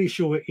 I'm pretty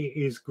sure it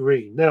is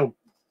green. Now,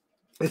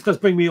 this does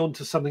bring me on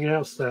to something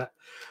else that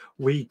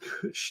we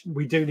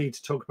do need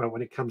to talk about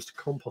when it comes to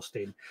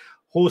composting.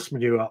 Horse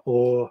manure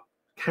or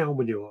cow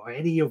manure or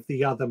any of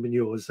the other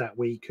manures that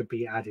we could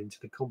be adding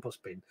to the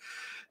compost bin.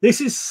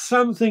 This is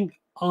something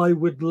I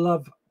would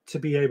love to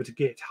be able to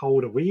get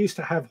hold of. We used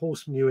to have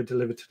horse manure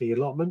delivered to the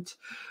allotment.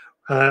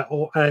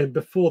 And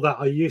before that,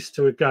 I used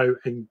to go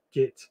and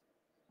get,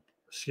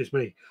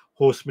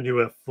 horse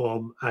manure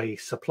from a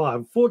supplier.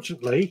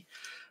 Unfortunately,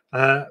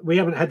 we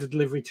haven't had a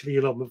delivery to the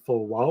allotment for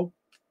a while.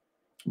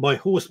 My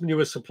horse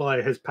manure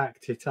supplier has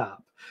packed it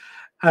up,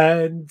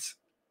 and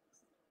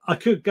I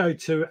could go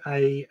to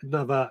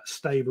another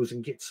stables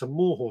and get some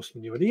more horse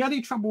manure. The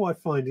only trouble I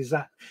find is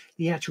that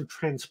the actual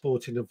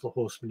transporting of the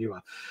horse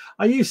manure.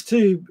 I used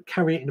to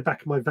carry it in the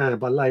back of my van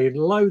by laying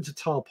loads of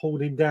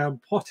tarpaulin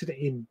down, potted it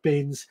in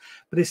bins,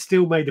 but it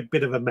still made a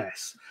bit of a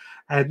mess.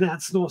 And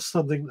that's not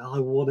something that I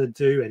want to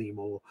do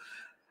anymore.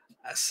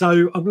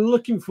 So I'm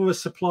looking for a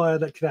supplier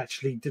that could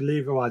actually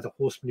deliver either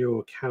horse manure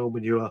or cow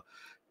manure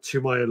to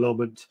my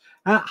allotment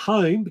at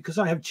home. Because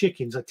I have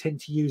chickens, I tend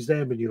to use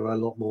their manure a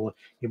lot more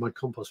in my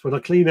compost. When I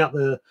clean out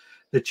the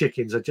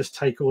chickens, I just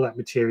take all that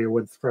material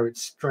and throw it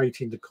straight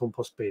into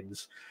compost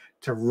bins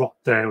to rot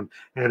down,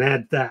 and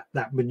add that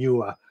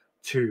manure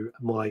to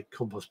my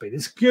compost bin.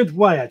 It's a good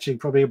way actually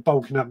probably of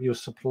bulking up your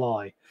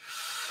supply.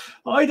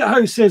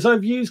 Idaho says,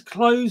 I've used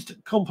closed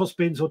compost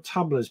bins or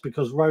tumblers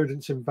because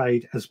rodents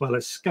invade as well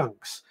as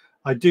skunks.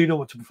 I do not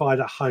want to provide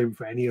a home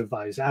for any of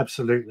those.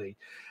 Absolutely.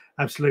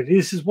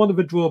 This is one of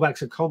the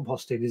drawbacks of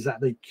composting, is that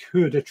they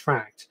could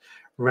attract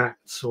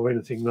rats or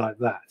anything like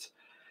that.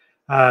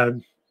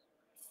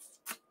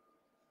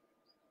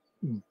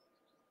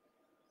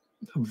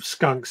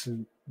 Skunks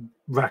and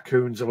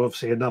raccoons are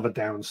obviously another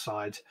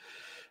downside.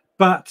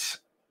 But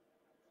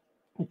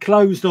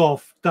closed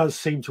off does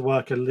seem to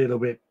work a little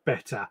bit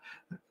better.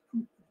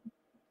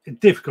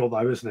 Difficult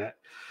though, isn't it?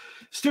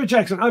 Stuart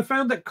Jackson, I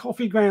found that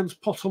coffee grounds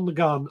pot on the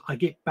gun. I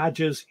get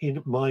badgers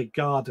in my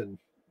garden.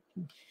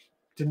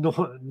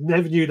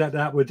 Never knew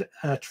that would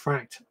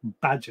attract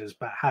badgers,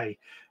 but hey,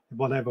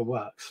 whatever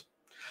works.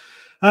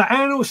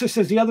 Anne also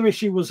says the other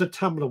issue was a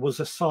tumbler was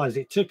the size.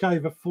 It took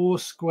over 4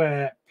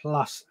 square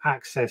plus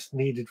access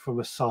needed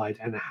from a side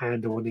and a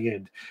handle on the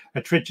end.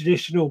 A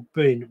traditional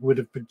bin would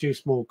have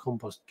produced more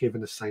compost given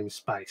the same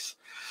space.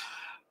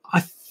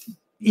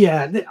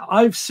 Yeah,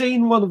 I've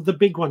seen one of the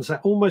big ones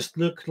that almost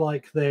look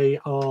like they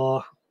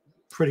are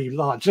pretty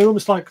large. They're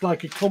almost like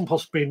a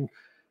compost bin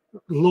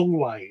long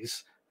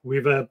ways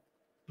with a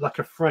like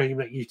a frame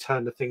that you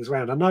turn the things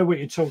around. I know what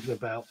you're talking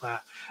about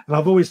that, and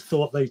I've always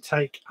thought they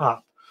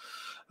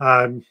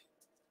um,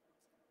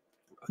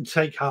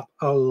 take up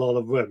a lot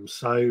of room.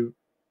 So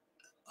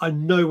I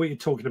know what you're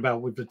talking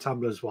about with the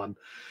tumblers one,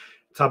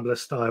 tumbler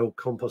style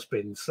compost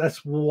bins.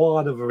 That's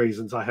one of the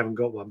reasons I haven't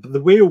got one. But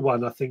the wheel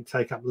one, I think,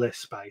 take up less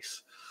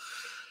space.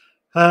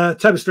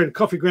 Tablestone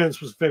coffee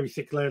grounds was very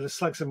thick layer. The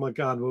slugs in my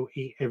garden will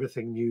eat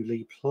everything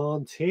newly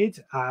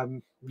planted.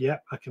 Yeah,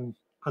 I can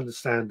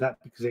understand that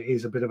because it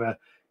is a bit of a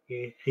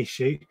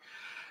issue.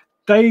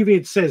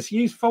 David says,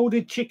 use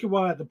folded chicken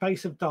wire at the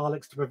base of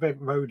Daleks to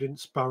prevent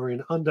rodents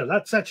burrowing under.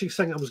 That's actually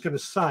something I was going to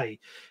say.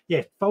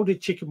 Yeah,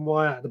 folded chicken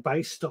wire at the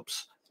base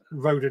stops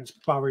rodents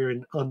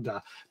burrowing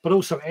under. But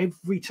also,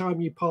 every time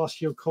you pass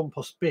your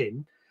compost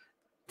bin,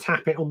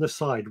 tap it on the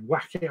side,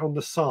 whack it on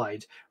the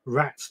side.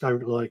 Rats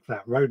don't like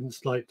that.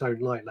 Rodents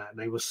don't like that, and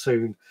they will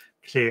soon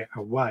clear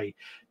away.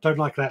 Don't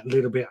like that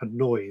little bit of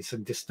noise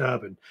and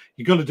disturbing.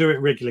 You've got to do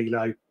it regularly,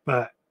 though.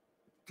 But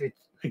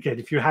again,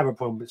 if you have a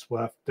problem, it's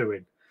worth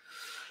doing.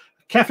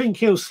 Caffeine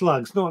kills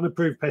slugs, not an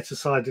approved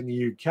pesticide in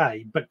the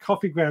UK, but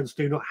coffee grounds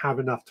do not have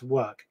enough to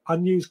work.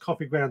 Unused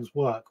coffee grounds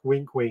work.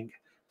 Wink, wink,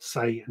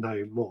 say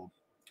no more.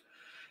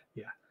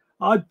 Yeah.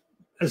 As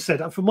I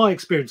said, from my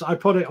experience, I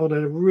put it on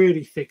a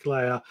really thick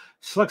layer.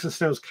 Slugs and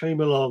snails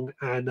came along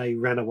and they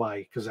ran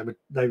away because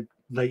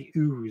they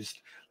oozed.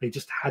 They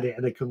just had it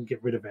and they couldn't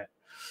get rid of it.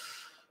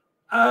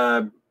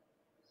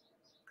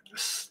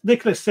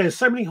 Nicholas says,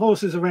 so many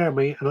horses around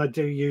me and I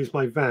do use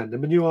my van. The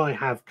manure I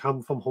have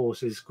come from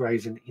horses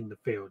grazing in the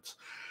fields.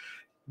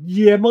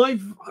 Yeah, my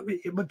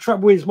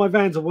trouble is my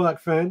van's a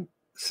work van,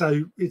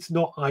 so it's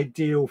not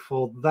ideal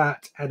for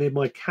that. And in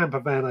my camper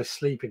van I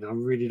sleep in, I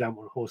really don't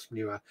want horse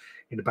manure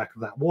in the back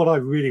of that. What I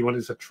really want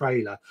is a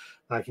trailer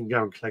that I can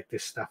go and collect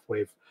this stuff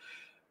with.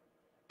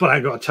 But I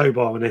ain't got a tow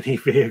bar on any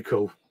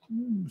vehicle.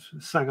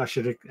 Something I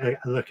should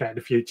look at in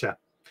the future.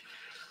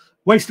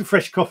 Waste of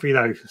fresh coffee,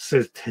 though,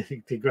 says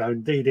Tigro.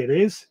 Indeed, it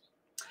is.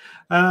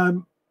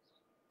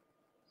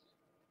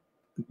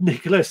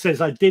 Nicholas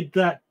says, I did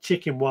that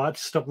chicken wire to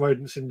stop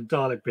rodents in the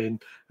Dalek bin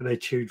and they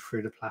chewed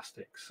through the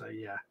plastic. So,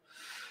 yeah.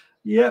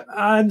 Yeah.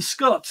 And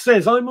Scott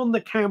says, I'm on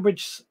the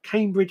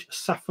Cambridge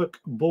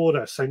Suffolk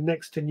border, so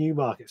next to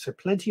Newmarket. So,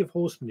 plenty of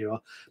horse manure.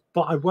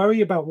 But I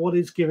worry about what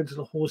is given to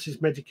the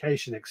horses,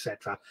 medication,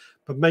 etc.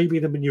 But maybe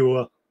the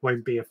manure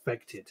won't be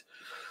affected.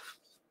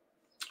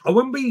 I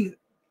wouldn't be,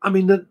 I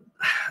mean,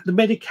 the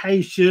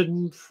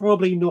medication,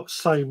 probably not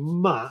so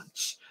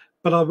much,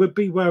 but I would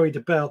be worried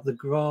about the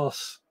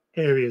grass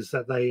areas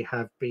that they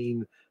have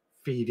been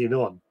feeding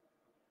on.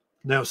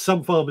 Now,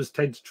 some farmers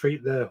tend to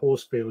treat their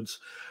horse fields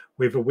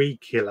with a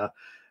weed killer,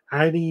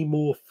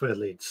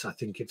 anemorphalids, I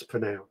think it's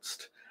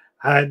pronounced,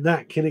 and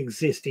that can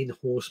exist in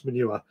horse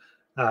manure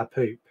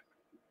poop.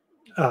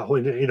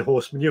 In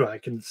horse manure,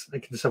 it can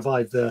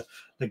survive the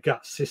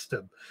gut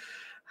system,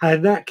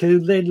 and that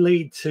can then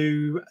lead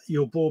to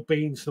your broad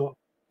beans not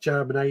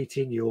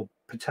germinating, your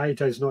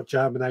potatoes not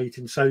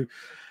germinating. So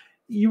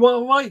you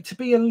are right to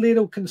be a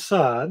little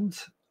concerned,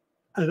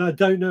 and I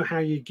don't know how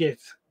you get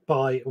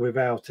by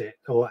without it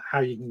or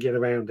how you can get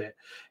around it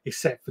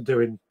except for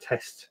doing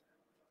tests.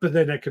 But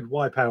then it could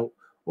wipe out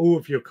all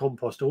of your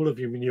compost, all of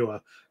your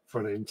manure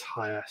for an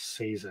entire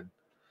season.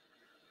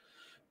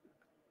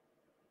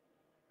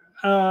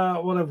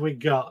 What have we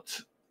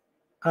got?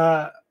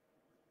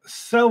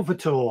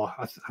 Salvatore,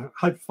 I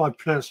hope I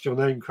pronounced your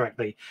name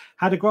correctly,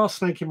 had a grass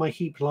snake in my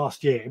heap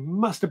last year. It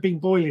must have been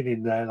boiling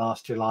in there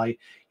last July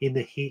in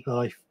the heat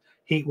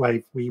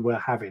wave we were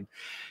having.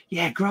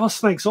 Yeah, grass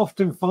snakes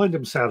often find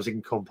themselves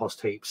in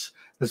compost heaps.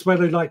 That's where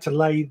they like to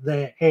lay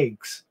their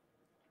eggs.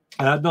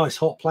 A nice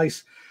hot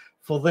place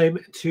for them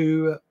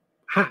to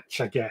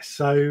hatch, I guess.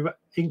 So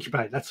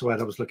incubate, that's the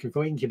word I was looking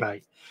for,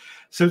 incubate.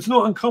 So it's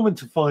not uncommon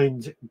to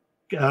find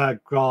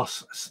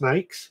grass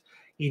snakes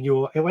in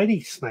or any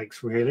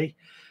snakes really.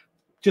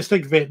 Just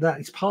think of it that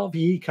it's part of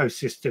the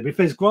ecosystem. If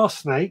there's grass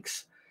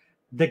snakes,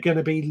 they're going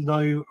to be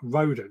no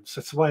rodents.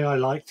 That's the way I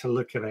like to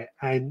look at it,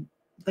 and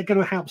they're going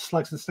to help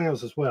slugs and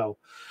snails as well.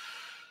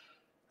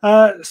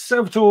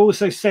 Salvatore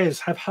also says,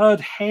 have heard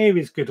hair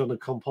is good on a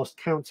compost,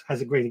 counts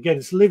as a green. Again,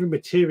 it's living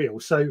material,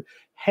 so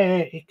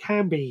hair, it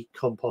can be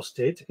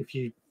composted if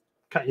you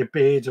cut your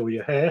beard or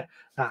your hair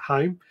at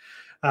home.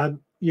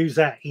 Use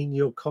that in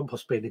your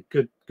compost bin.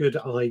 A good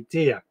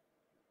idea.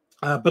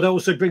 But it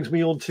also brings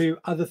me on to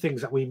other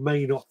things that we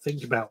may not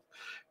think about.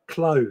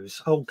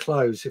 Clothes, old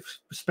clothes,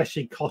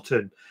 especially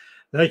cotton,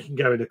 they can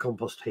go in a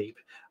compost heap.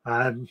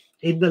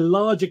 In the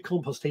larger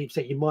compost heaps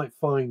that you might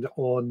find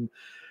on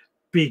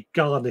big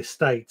garden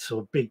estates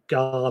or big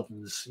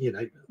gardens,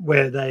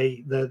 where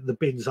the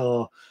bins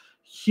are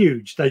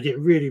huge, they get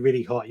really,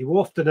 really hot. You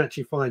often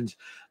actually find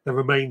the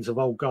remains of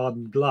old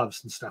garden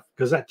gloves and stuff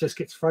because that just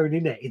gets thrown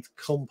in there. It's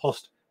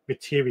compost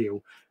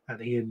material at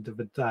the end of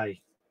the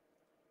day.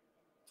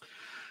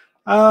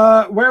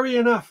 Wary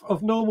enough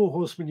of normal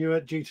horse manure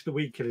due to the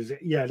weed killers.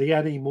 Yeah, the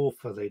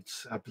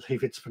anamorphalids, I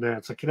believe it's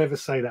pronounced. I can never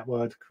say that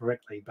word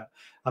correctly, but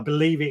I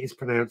believe it is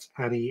pronounced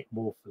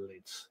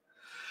anamorphalids.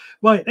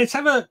 Right, let's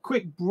have a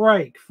quick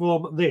break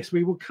from this.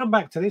 We will come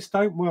back to this,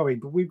 don't worry,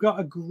 but we've got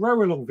a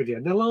grow along video.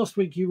 Now, last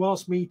week you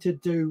asked me to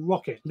do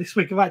rocket. This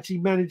week I've actually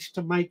managed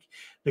to make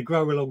the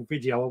grow along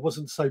video. I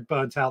wasn't so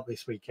burnt out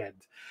this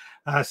weekend.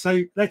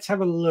 So let's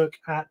have a look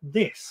at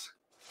this.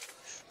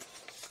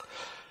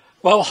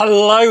 Well,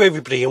 hello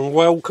everybody and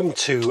welcome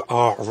to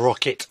our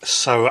rocket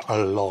sow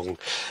along.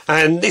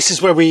 And this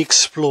is where we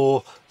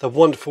explore the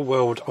wonderful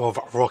world of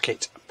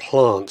rocket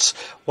plants,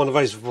 one of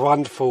those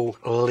wonderful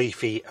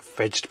leafy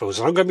vegetables.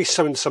 And I'm going to be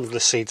sowing some of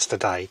the seeds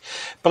today,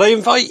 but I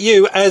invite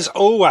you, as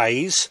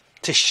always,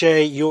 to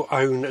share your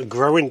own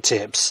growing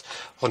tips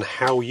on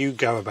how you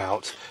go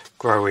about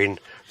growing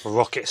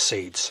rocket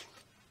seeds.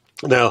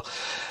 Now,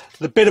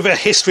 the bit of a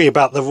history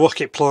about the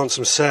rocket plants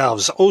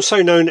themselves,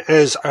 also known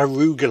as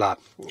arugula.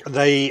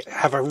 They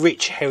have a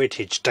rich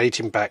heritage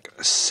dating back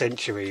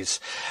centuries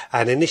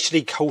and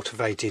initially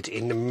cultivated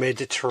in the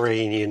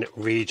Mediterranean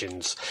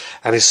regions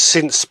and has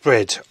since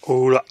spread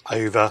all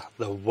over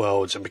the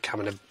world and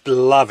becoming a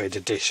beloved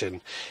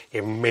addition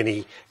in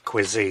many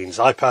cuisines.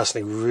 I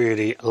personally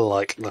really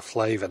like the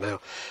flavour. Now,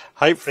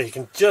 hopefully you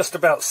can just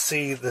about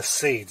see the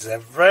seeds. They're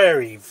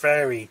very,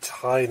 very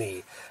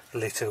tiny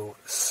little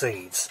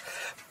seeds.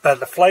 But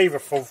the flavour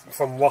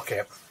from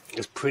rocket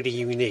is pretty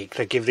unique.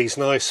 They give these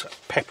nice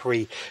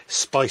peppery,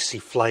 spicy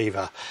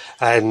flavour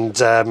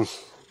and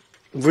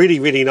really,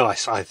 really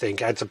nice, I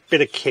think. Adds a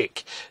bit of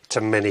kick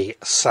to many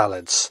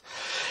salads.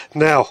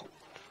 Now,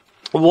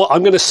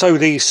 I'm going to sow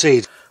these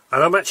seeds.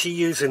 And I'm actually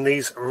using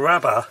these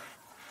rubber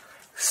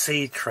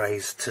seed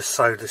trays to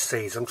sow the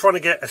seeds. I'm trying to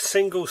get a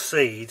single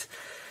seed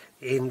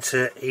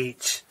into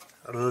each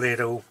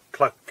little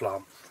plug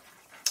plant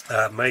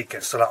maker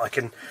so that I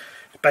can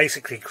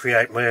basically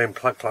create my own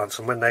plug plants,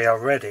 and when they are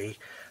ready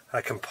I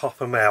can pop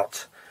them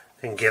out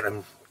and get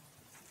them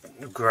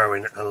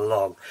growing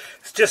along.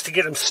 It's just to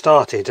get them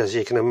started, as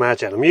you can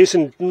imagine. I'm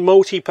using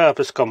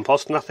multi-purpose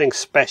compost, nothing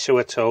special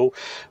at all.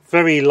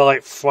 Very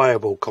light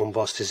friable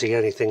compost is the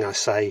only thing I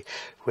say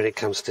when it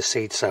comes to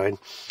seed sowing.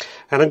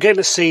 And I'm getting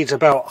the seeds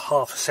about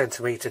 1/2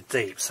 centimetre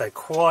deep, so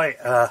quite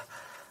a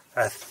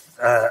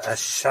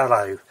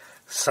shallow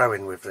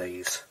sowing with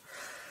these.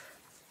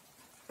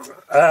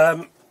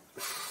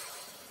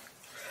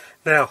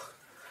 Now,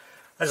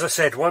 as I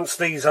said, once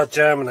these are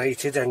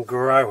germinated and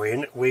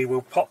growing, we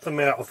will pop them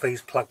out of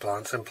these plug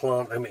plants and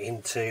plant them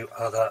into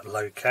other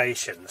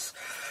locations.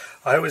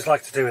 I always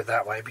like to do it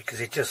that way because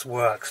it just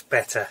works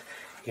better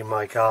in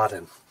my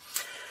garden.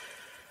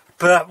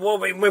 But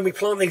when we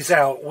plant these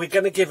out, we're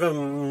going to give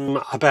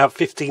them about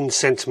 15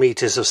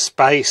 centimetres of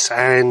space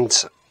and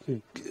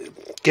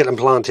get them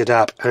planted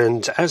up,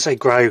 and as they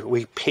grow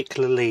we pick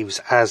the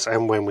leaves as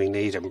and when we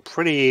need them.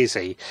 Pretty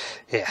easy,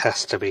 it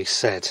has to be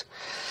said.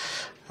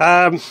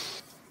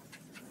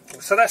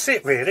 So that's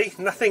it really,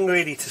 nothing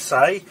really to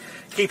say.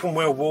 Keep them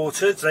well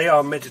watered. They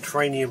are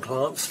Mediterranean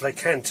plants, they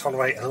can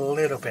tolerate a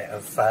little bit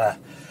of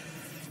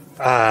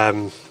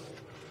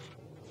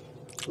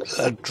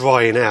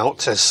drying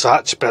out as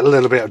such, but a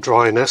little bit of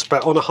dryness,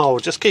 but on a whole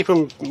just keep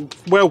them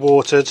well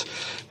watered,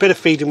 bit of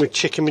feeding with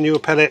chicken manure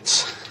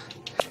pellets,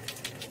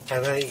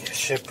 and they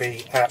should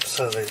be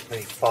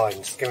absolutely fine.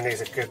 Just giving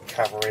these a good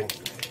covering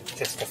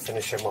just to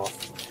finish them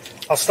off.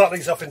 I'll start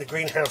these off in the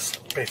greenhouse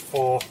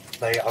before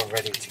they are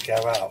ready to go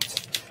out.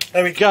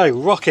 There we go,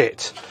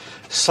 rocket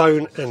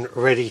sown and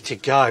ready to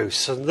go.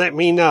 So let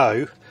me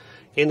know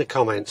in the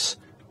comments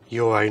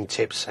your own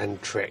tips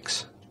and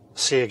tricks.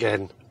 See you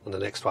again on the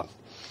next one.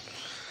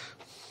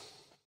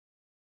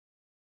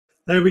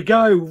 There we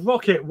go,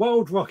 rocket,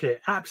 wild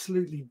rocket,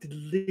 absolutely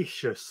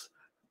delicious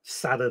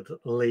salad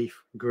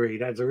leaf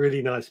green. Adds a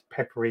really nice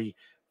peppery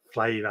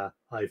flavour,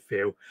 I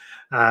feel.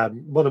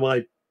 One of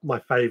my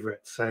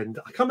favourites, and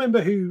I can't remember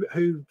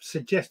who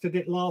suggested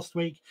it last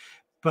week,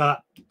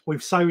 but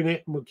we've sown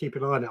it and we'll keep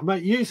an eye on it.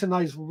 I'm using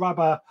those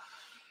rubber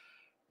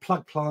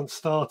plug plant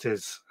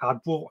starters. I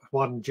bought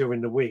one during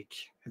the week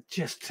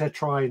just to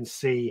try and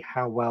see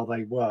how well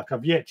they work.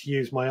 I've yet to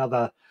use my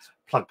other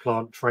plug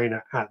plant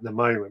trainer at the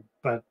moment,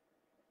 but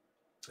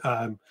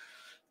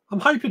I'm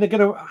hoping they're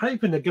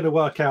going to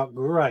work out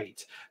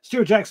great.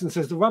 Stuart Jackson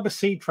says the rubber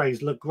seed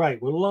trays look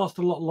great. Will last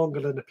a lot longer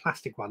than the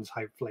plastic ones,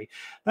 hopefully.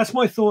 That's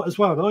my thought as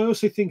well. And I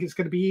also think it's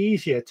going to be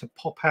easier to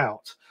pop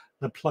out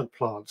the plug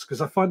plants,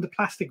 because I find the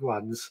plastic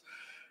ones,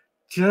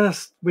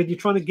 just when you're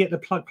trying to get the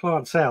plug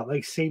plants out,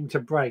 they seem to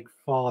break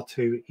far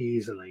too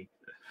easily.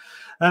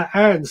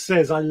 Aaron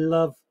says, I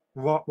love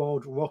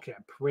wild rocket,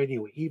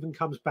 perennial. It even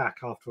comes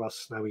back after our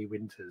snowy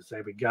winters.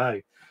 There we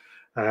go.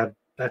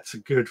 That's a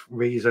good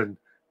reason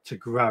to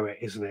grow it,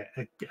 isn't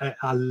it?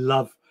 I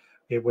love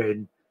it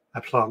when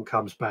a plant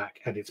comes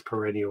back and it's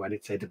perennial and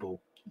it's edible.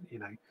 You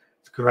know,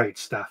 it's great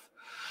stuff.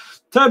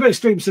 Turbo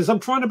Stream says, I'm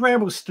trying to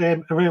bramble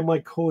stem around my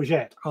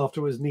courgette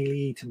after it was nearly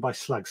eaten by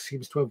slugs.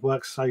 Seems to have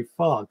worked so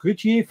far.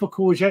 Good year for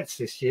courgettes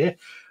this year.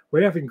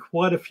 We're having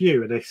quite a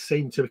few, and they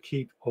seem to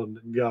keep on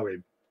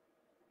going.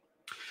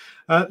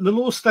 The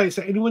law states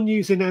that anyone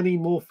using any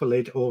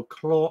morpholid or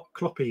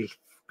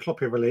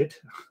clopyralid,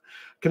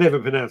 can never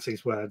pronounce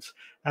these words,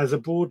 as a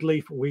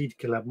broadleaf weed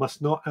killer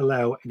must not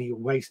allow any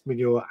waste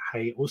manure,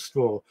 hay or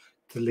straw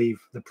to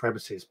leave the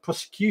premises.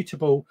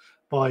 Prosecutable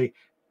by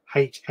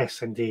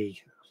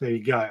HS&E. There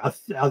you go. I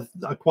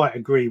quite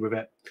agree with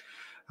it.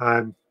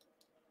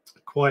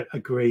 Quite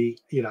agree.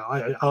 You know,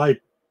 I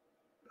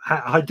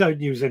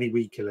don't use any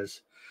weed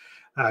killers.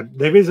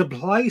 There is a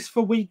place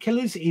for weed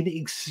killers in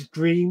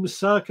extreme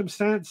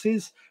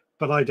circumstances,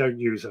 but I don't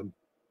use them.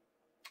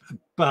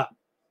 But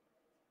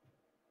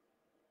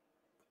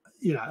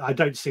you know, I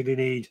don't see the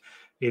need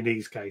in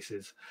these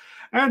cases.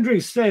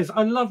 Andrew says,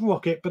 I love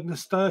rocket, but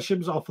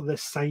nasturtiums offer the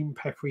same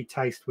peppery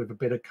taste with a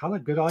bit of colour.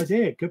 Good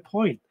idea. Good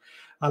point.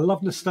 I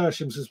love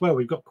nasturtiums as well.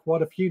 We've got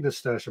quite a few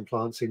nasturtium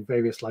plants in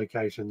various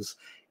locations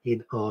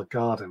in our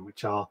garden,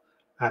 which are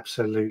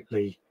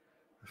absolutely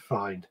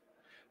fine.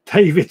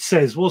 David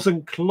says,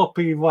 wasn't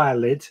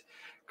clopyralid,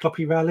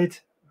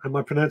 am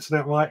I pronouncing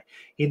that right?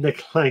 In the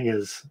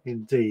clangers,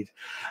 indeed.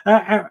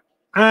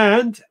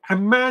 And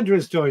Amanda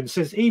has joined,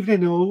 says,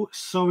 evening all,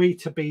 sorry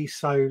to be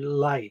so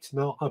late.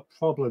 Not a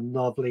problem,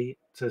 lovely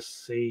to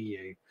see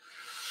you.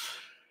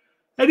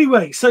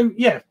 Anyway, so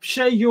yeah,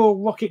 share your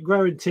rocket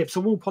growing tips,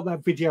 and we'll put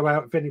that video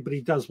out if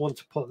anybody does want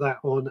to put that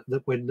on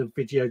when the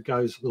video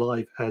goes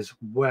live as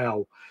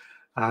well.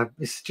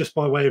 This is just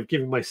my way of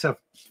giving myself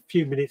a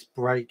few minutes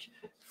break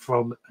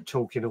from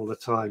talking all the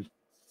time,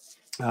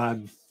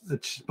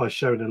 by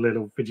showing a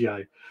little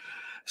video.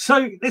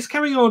 So let's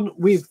carry on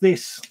with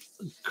this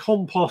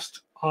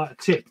compost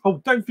tip.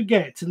 Oh, don't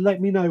forget to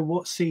let me know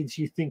what seeds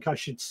you think I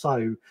should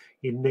sow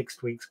in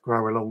next week's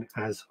grow along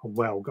as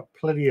well. Got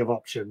plenty of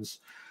options,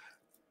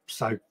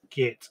 so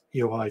get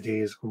your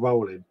ideas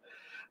rolling.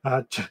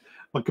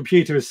 My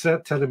computer is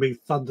telling me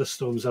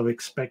thunderstorms are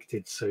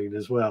expected soon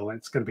as well.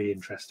 It's going to be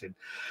interesting.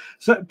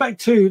 So back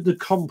to the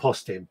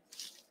composting.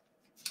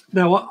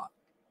 Now,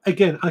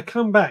 again, I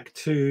come back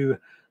to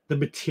the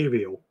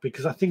material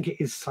because I think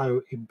it is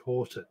so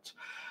important.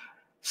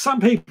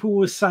 Some people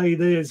will say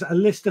there's a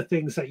list of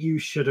things that you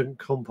shouldn't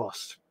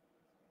compost.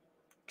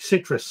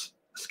 Citrus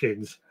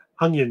skins,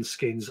 onion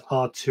skins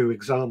are two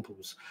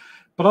examples.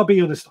 But I'll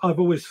be honest, I've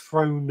always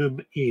thrown them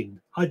in.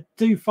 I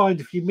do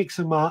find if you mix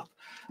them up,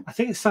 I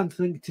think it's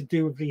something to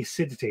do with the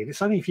acidity. And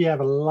it's only if you have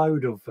a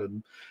load of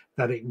them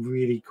that it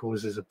really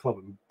causes a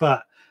problem.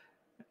 But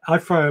I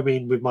throw them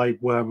in with my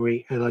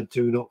wormery and I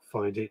do not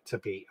find it to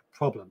be a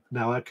problem.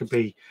 Now, that could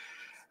be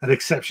an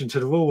exception to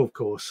the rule, of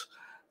course.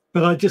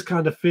 But I just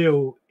kind of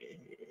feel,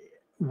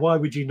 why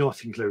would you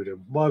not include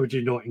them? Why would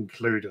you not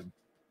include them?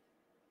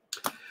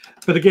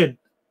 But again,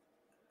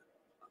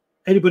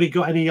 anybody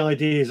got any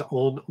ideas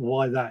on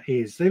why that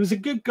is? There was a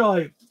good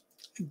guy,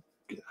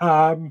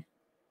 I'm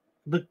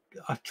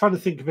trying to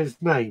think of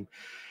his name.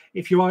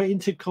 If you are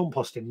into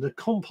composting, the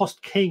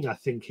Compost King, I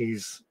think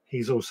he's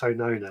also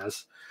known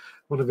as,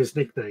 one of his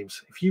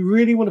nicknames. If you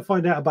really want to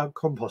find out about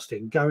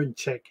composting, go and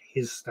check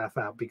his stuff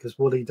out, because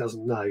what he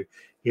doesn't know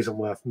isn't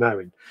worth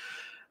knowing.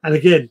 And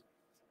again,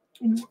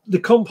 the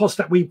compost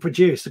that we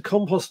produce, the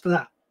compost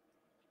that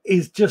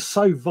is just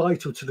so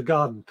vital to the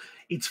garden,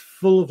 it's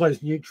full of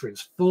those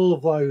nutrients, full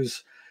of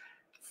those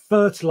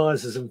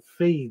fertilizers and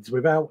feeds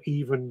without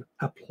even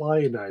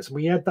applying those. And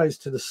we add those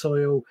to the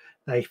soil,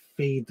 they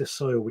feed the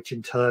soil, which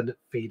in turn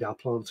feed our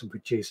plants and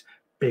produce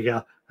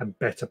bigger and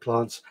better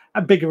plants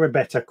and bigger and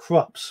better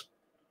crops.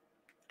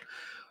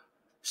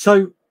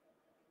 So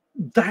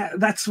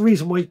that's the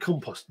reason why we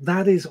compost.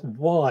 That is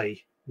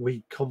why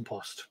we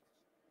compost.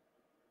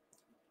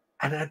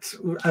 And that's,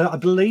 I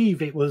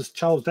believe it was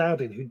Charles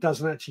Dowding, who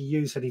doesn't actually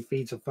use any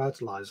feeds or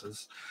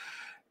fertilizers.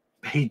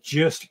 He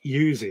just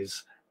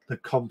uses the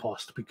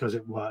compost because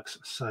it works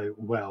so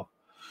well.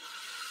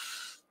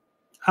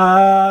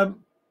 There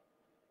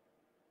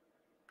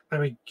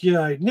we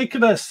go.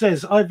 Nicholas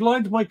says, I've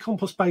lined my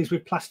compost bays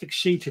with plastic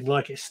sheeting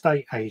like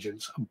estate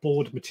agents and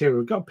board material.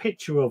 We've got a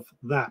picture of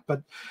that.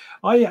 But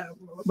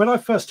when I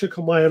first took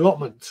on my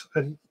allotment,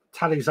 and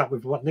tallies up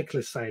with what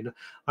Nicholas is saying,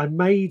 I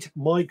made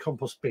my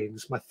compost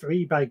bins, my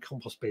 3-bay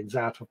compost bins,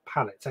 out of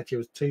pallets. Actually, it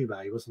was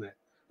 2-bay, wasn't it?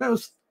 That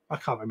was, I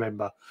can't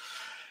remember.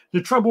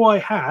 The trouble I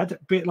had, a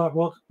bit like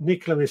what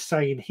Nicola is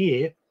saying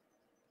here,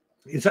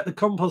 is that the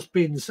compost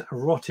bins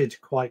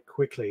rotted quite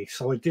quickly.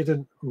 So I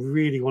didn't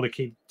really want to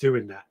keep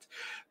doing that.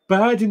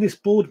 But adding this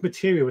board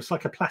material, it's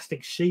like a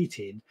plastic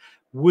sheeting,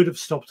 would have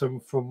stopped them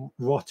from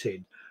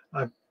rotting.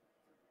 I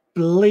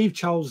believe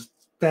Charles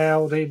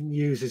Dowding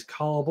uses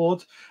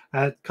cardboard.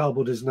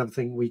 Cardboard is another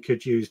thing we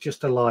could use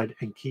just to line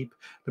and keep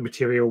the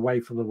material away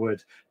from the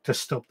wood to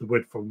stop the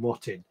wood from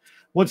rotting.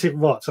 Once it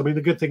rots, I mean,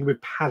 the good thing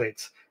with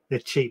pallets, they're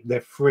cheap,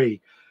 they're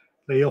free.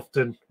 They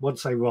often,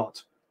 once they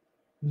rot,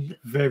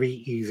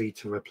 very easy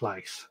to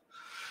replace.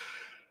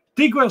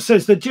 Digwell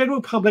says the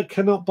general public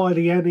cannot buy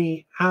the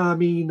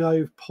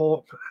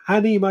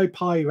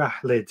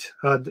animopyralid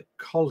and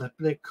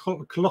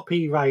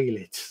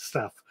clopyralid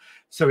stuff.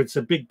 So it's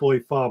the big boy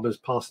farmers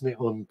passing it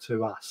on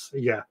to us.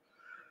 Yeah,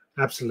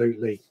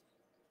 absolutely.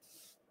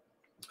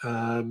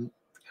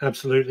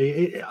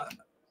 Absolutely.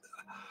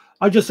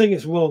 I just think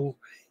it's wrong.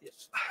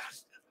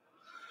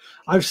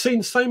 I've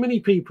seen so many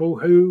people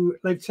who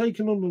they've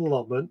taken on an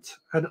allotment,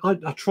 and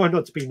I try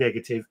not to be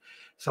negative,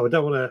 so I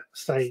don't want to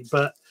say,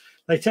 but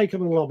they take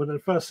on an allotment, and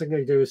the first thing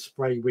they do is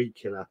spray weed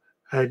killer.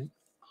 And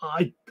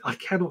I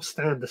cannot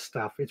stand the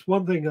stuff. It's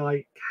one thing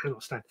I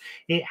cannot stand.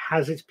 It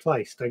has its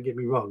place, don't get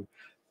me wrong,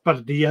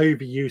 but the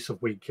overuse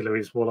of weed killer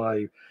is what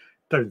I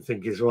don't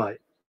think is right.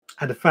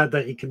 And the fact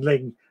that it can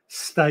then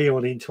stay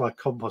on into our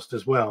compost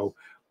as well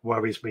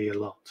worries me a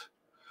lot.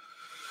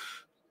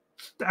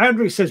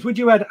 Andrew says, would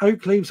you add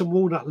oak leaves and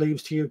walnut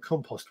leaves to your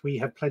compost? We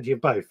have plenty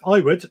of both. I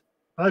would.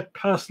 I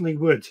personally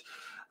would.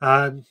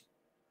 I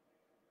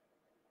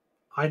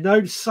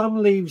know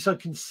some leaves are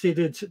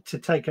considered to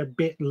take a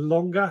bit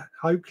longer.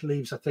 Oak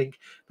leaves, I think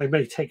they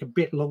may take a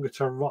bit longer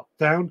to rot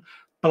down,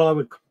 but I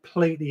would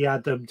completely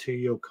add them to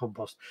your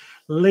compost.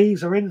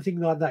 Leaves or anything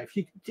like that, if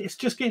you, it's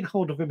just getting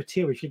hold of a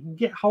material. If you can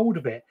get hold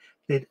of it,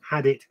 then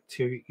add it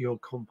to your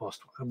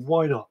compost. And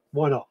why not?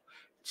 Why not?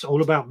 It's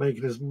all about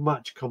making as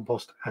much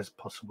compost as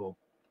possible.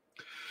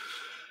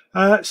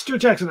 Stuart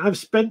Jackson, I've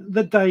spent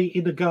the day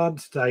in the garden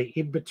today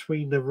in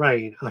between the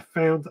rain. I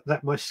found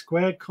that my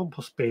square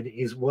compost bin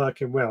is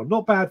working well.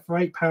 Not bad for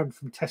 £8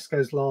 from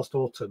Tesco's last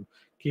autumn.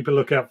 Keep a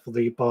lookout for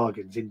the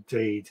bargains,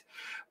 indeed.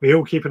 We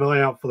all keep an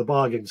eye out for the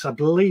bargains. I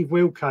believe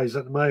Wilco's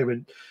at the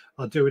moment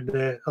are doing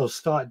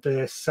started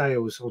their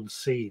sales on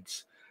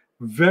seeds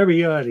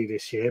very early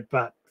this year,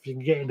 but if you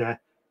can get in there,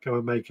 go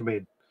and make them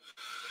in.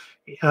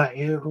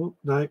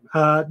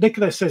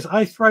 Nicholas says,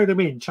 I throw them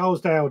in.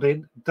 Charles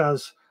Dowding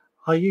does.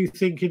 Are you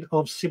thinking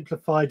of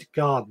Simplified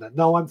Gardener?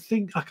 No, I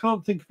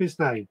can't think of his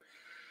name.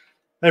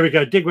 There we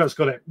go. Digwell's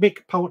got it.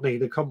 Mick Pulteney,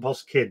 the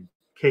compost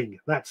king.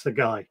 That's the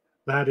guy.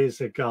 That is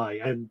the guy.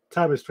 And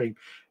Tower Stream,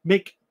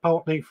 Mick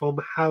Pulteney from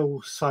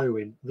How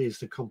Sowing is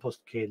the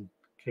compost king.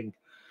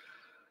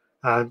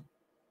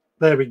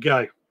 There we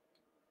go.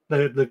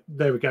 There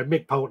we go.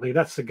 Mick Pulteney.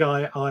 That's the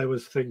guy I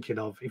was thinking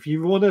of. If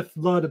you want to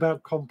learn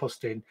about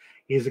composting,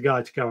 he's a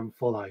guy to go and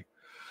follow.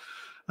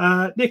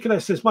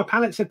 Nicholas says, my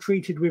pallets are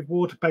treated with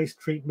water-based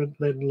treatment,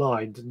 then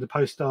lined, and the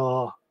posts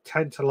are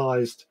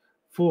tantalized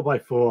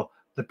 4x4.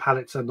 The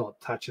pallets are not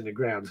touching the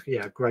ground.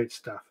 Yeah, great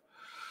stuff.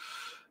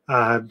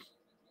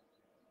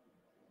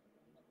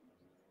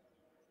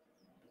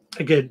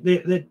 Again,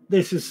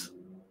 this is,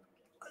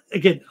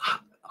 again,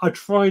 I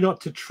try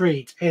not to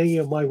treat any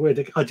of my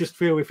wood. I just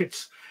feel if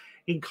it's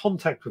in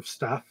contact with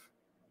stuff,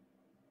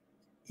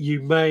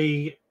 you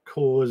may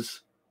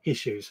cause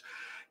issues.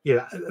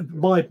 Yeah,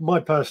 my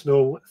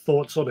personal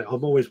thoughts on it,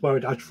 I'm always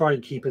worried. I try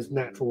and keep as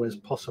natural as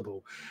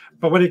possible.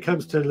 But when it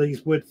comes to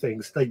these wood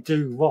things, they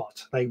do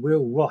rot. They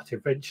will rot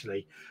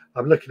eventually.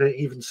 I'm looking at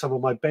even some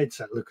of my beds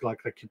that look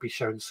like they could be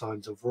showing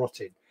signs of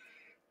rotting.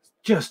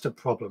 Just a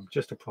problem,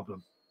 just a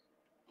problem.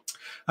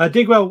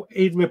 Digwell,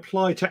 in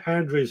reply to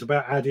Andrews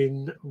about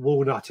adding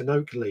walnut and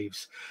oak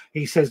leaves,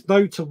 he says,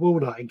 no to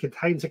walnut. It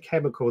contains a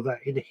chemical that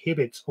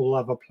inhibits all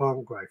other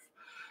plant growth.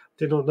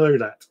 Did not know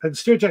that. And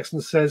Stuart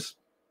Jackson says,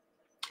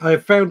 I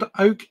have found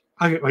oak,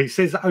 he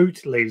says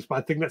oat leaves, but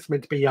I think that's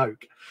meant to be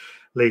oak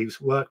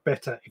leaves, work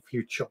better if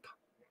you chop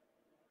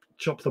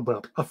them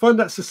up. I find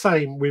that's the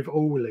same with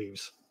all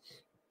leaves.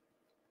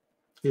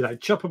 You know,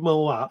 chop them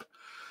all up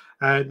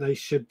and they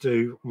should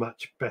do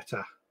much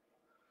better.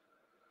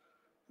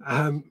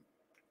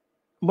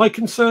 My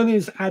concern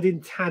is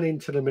adding tannin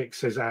to the mix,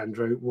 says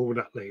Andrew,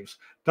 walnut leaves.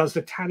 Does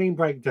the tannin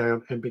break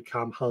down and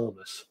become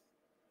harmless?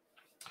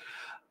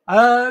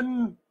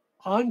 I'm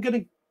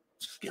going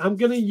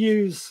to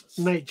use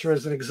nature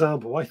as an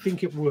example. I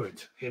think it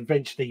would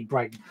eventually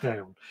break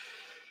down.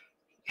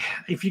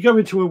 If you go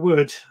into a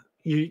wood,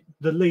 the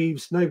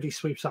leaves, nobody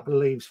sweeps up the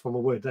leaves from a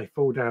wood. They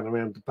fall down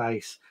around the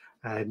base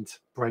and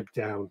break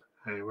down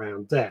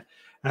around there.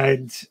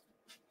 And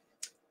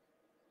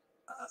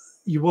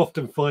you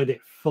often find it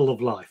full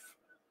of life,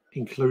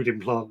 including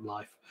plant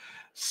life.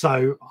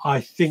 So I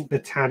think the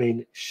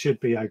tannin should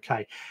be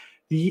okay.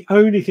 The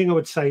only thing I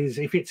would say is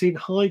if it's in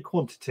high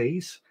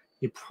quantities,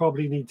 you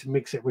probably need to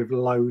mix it with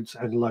loads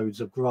and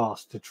loads of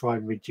grass to try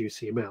and reduce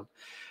the amount.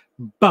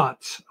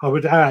 But I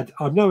would add,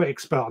 I'm no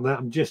expert on that.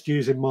 I'm just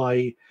using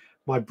my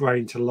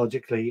brain to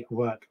logically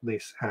work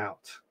this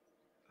out.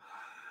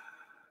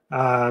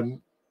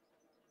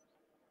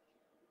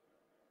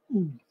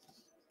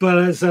 But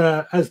as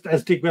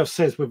Digwell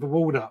says with the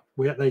walnut,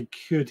 they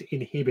could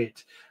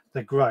inhibit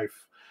the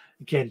growth.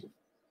 Again,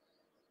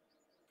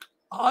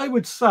 I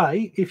would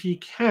say if you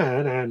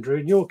can, Andrew,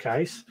 in your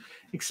case,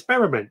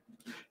 experiment.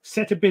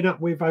 Set a bin up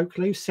with oak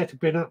leaves, set a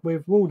bin up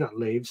with walnut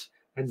leaves,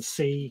 and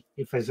see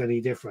if there's any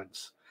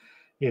difference.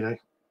 You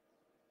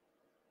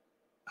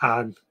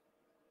know,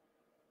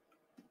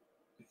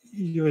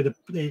 you're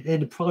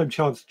in a prime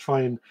chance to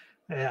try and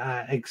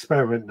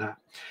experiment that.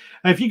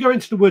 And if you go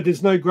into the wood,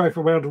 there's no growth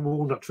around a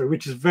walnut tree,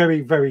 which is very,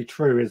 very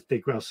true, as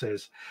Digwell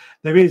says.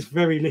 There is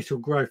very little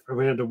growth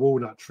around a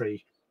walnut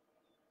tree.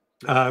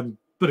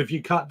 But if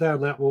you cut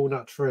down that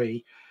walnut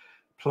tree,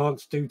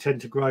 plants do tend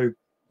to grow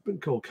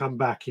or come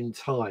back in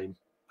time.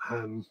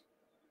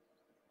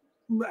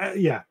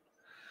 Yeah.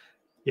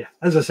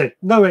 As I said,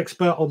 no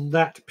expert on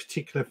that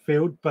particular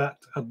field, but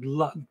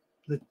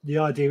the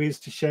idea is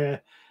to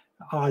share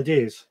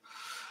ideas.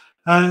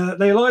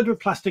 They aligned with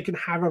plastic and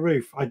have a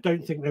roof. I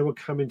don't think they will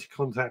come into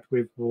contact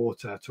with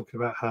water.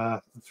 Talking about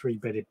her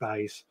 3-bedded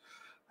bays.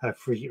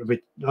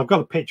 I've got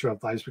a picture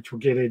of those, which we'll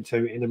get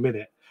into in a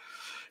minute.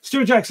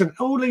 Stuart Jackson,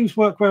 all leaves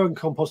work well in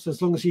compost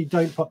as long as you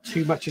don't put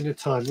too much in a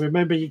time.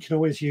 Remember, you can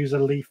always use a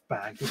leaf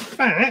bag. In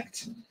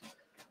fact,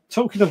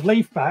 talking of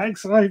leaf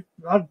bags, I'm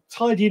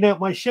tidying out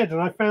my shed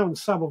and I found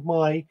some of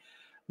my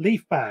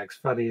leaf bags,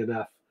 funny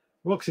enough.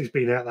 Roxy's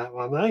been out that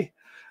one, eh?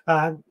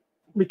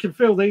 We can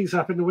fill these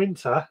up in the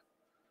winter.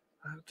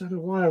 I don't know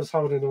why I was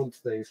holding on to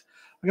these.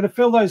 I'm going to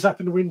fill those up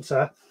in the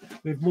winter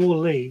with more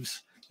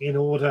leaves in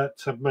order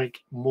to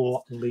make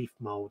more leaf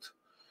mold.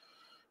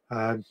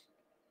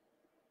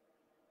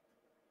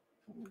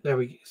 There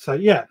we go. So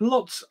yeah,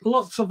 lots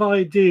of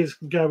ideas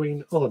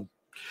going on.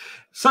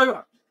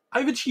 So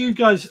over to you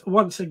guys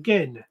once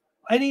again.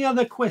 Any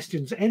other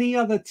questions? Any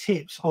other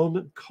tips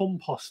on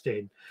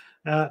composting?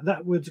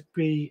 That would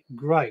be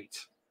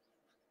great.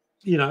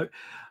 You know,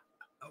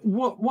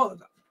 what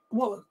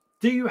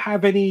do you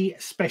have any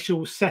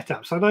special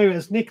setups? I know,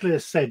 as Nicola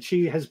said,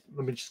 she's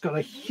got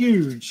a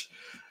huge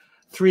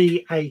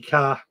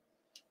 3-acre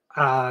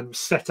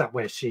setup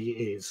where she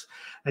is,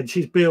 and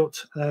she's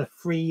built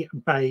 3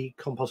 bay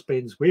compost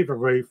bins with a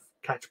roof,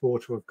 catch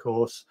water, of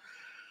course,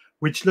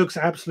 which looks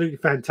absolutely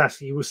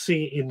fantastic. You will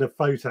see it in the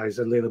photos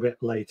a little bit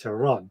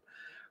later on.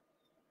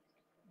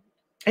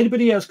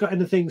 Anybody else got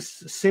anything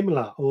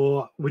similar,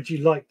 or would you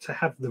like to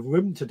have the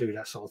room to do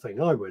that sort of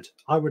thing?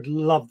 I would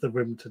love the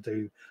room to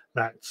do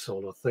that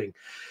sort of thing.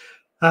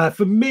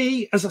 For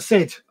me, as I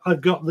said,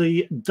 I've got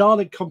the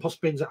Dalek compost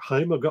bins at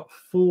home. I've got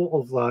 4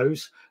 of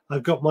those.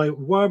 I've got my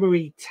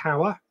wormery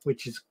tower,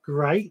 which is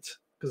great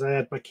because I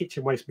add my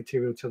kitchen waste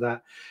material to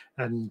that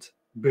and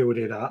build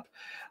it up.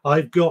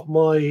 I've got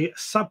my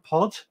sub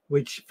pod,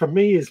 which for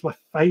me is my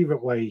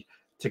favorite way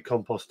to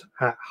compost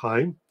at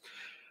home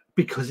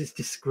because it's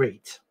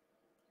discreet.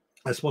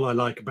 That's what I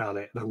like about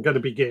it. And I'm going to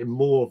be getting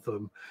more of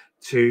them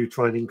to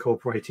try and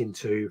incorporate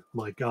into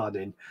my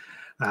garden.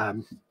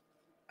 And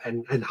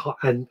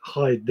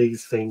hide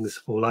these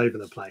things all over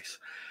the place.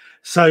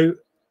 So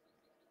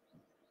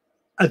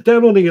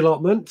down on the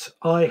allotment,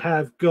 I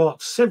have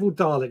got several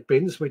Dalek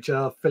bins, which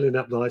are filling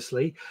up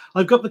nicely.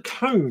 I've got the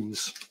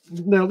cones.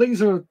 Now,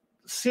 these are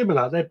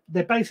similar.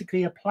 They're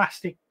basically a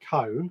plastic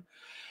cone.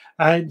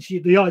 And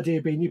the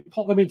idea being you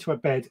pop them into a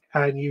bed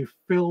and you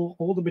fill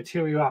all the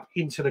material up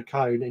into the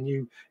cone and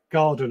you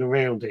garden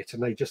around it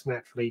and they just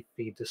naturally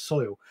feed the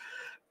soil.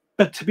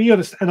 But to be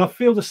honest, and I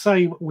feel the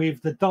same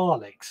with the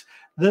Daleks,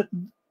 that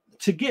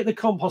to get the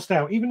compost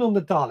out, even on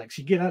the Daleks,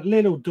 you get that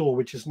little door,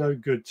 which is no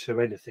good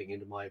to anything,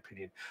 in my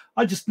opinion.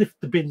 I just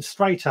lift the bin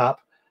straight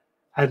up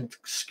and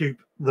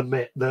scoop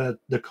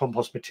the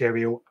compost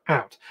material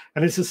out.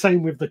 And it's the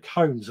same with the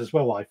cones as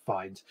well, I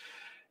find.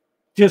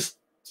 Just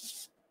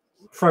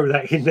throw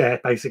that in there,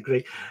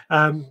 basically.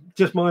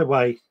 Just my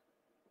way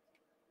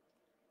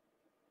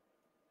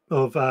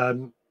of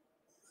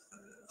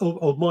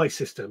my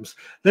systems.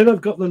 Then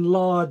I've got the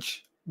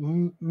large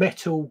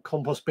metal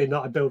compost bin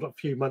that I built a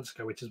few months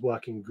ago, which is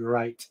working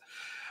great.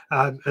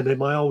 And then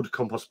my old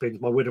compost bins,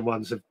 my wooden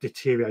ones, have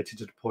deteriorated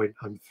to the point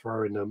I'm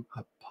throwing them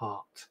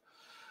apart.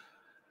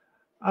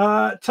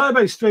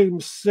 Turbo Stream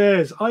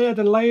says, I add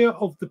a layer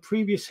of the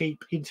previous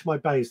heap into my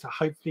bays to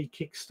hopefully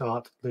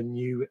kickstart the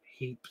new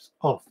heaps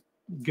off.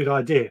 Good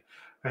idea.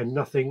 And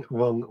nothing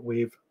wrong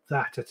with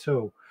that at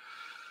all.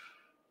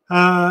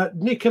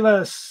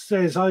 Nicola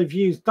says, I've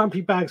used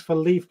dumpy bags for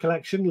leaf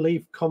collection,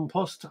 leaf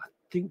compost. I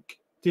think,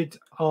 did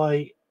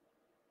I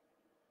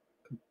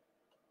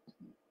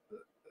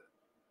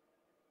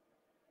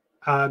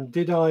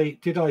already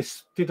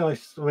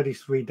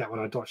read that one?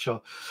 I'm not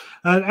sure.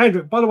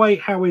 Andrew, by the way,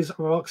 how is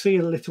Roxy?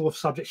 A little off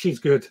subject. She's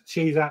good.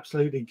 She's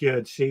absolutely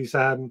good. She's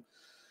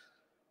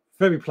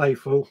very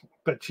playful,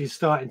 but she's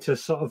starting to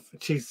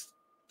she's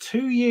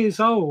 2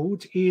 years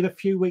old in a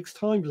few weeks'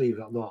 time, believe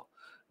it or not.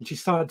 And she's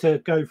starting to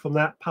go from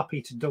that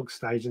puppy to dog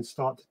stage and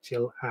start to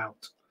chill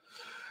out.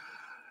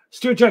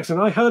 Stuart Jackson,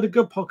 I heard a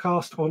good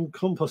podcast on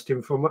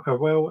composting from a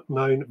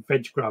well-known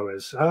veg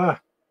growers.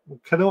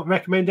 Cannot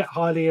recommend it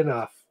highly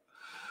enough.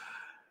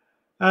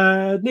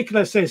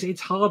 Nicola says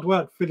it's hard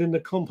work filling the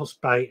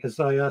compost bay as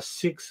they are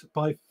 6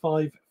 by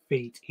 5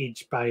 feet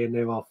each bay and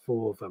there are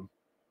 4 of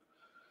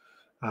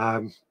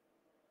them.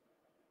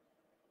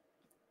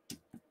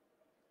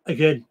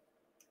 Again,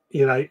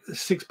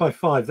 6 by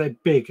 5, they're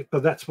big,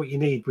 but that's what you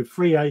need. With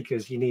 3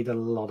 acres, you need a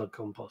lot of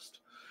compost.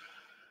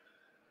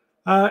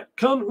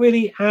 Can't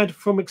really add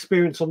from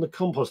experience on the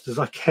compost as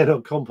I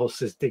cannot compost,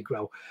 says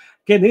Digwell.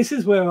 Again, this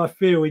is where I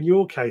feel in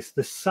your case,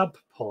 the sub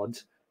pod,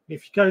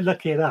 if you go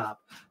look it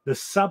up, the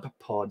sub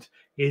pod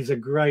is a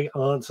great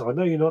answer. I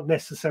know you're not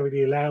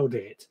necessarily allowed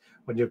it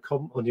on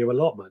your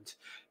allotment,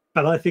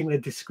 but I think they're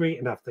discreet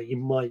enough that you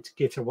might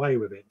get away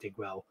with it,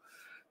 Digwell.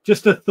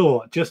 Just a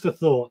thought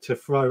to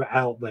throw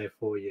out there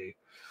for you.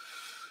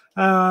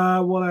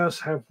 What else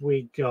have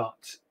we got?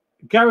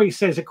 Gary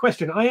says, a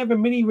question. I have a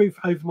mini roof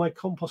over my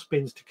compost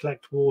bins to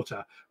collect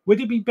water. Would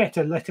it be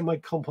better letting my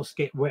compost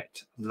get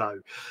wet, though?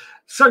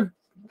 So,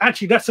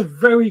 actually, that's a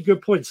very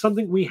good point.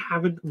 Something we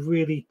haven't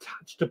really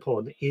touched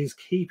upon is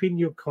keeping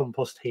your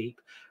compost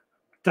heap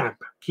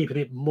damp, keeping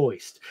it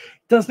moist.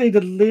 It does need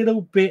a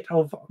little bit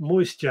of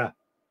moisture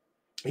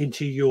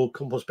into your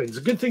compost bins.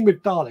 The good thing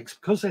with Daleks,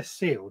 because they're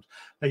sealed,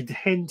 they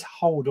tend to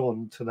hold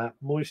on to that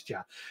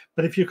moisture.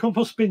 But if your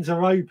compost bins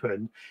are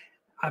open,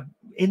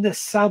 in the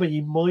summer,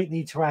 you might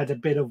need to add a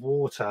bit of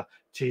water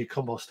to your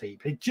compost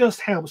heap. It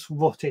just helps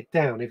rot it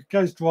down. If it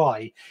goes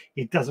dry,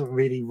 it doesn't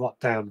really rot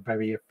down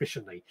very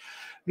efficiently.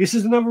 This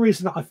is another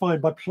reason that I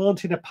find by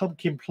planting a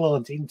pumpkin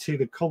plant into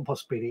the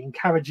compost bin, it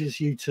encourages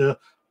you to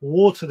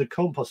water the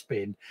compost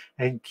bin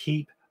and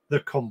keep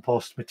the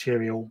compost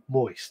material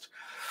moist.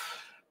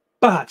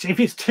 But if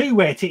it's too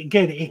wet, it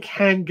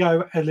can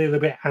go a little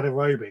bit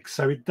anaerobic.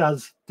 So it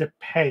does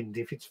depend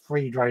if it's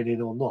free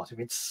draining or not. If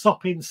it's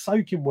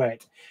soaking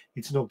wet,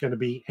 it's not going to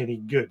be any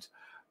good.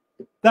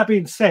 That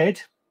being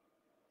said,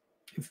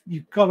 if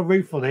you've got a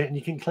roof on it and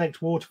you can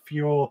collect water for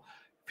your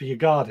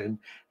garden,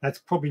 that's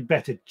probably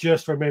better.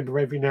 Just remember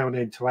every now and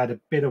then to add a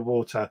bit of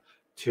water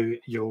to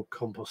your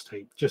compost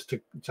heap, just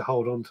to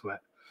hold on to it.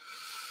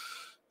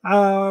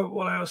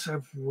 What else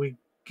have we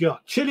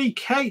got? Chili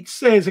Kate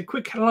says, a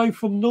quick hello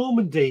from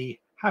Normandy.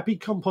 Happy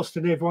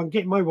composting, everyone.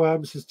 Getting my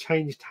worms has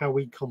changed how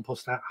we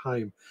compost at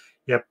home.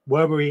 Yep,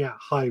 wormery at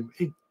home.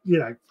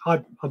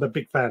 I'm a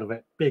big fan of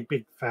it.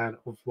 Big fan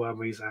of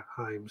wormeries at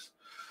homes.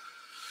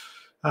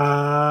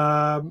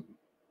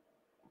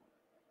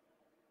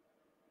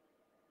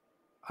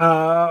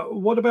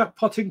 What about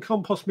potting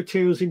compost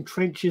materials in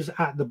trenches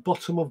at the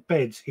bottom of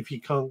beds if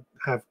you can't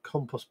have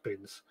compost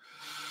bins?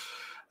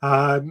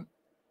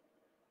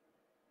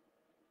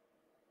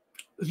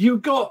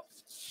 You've got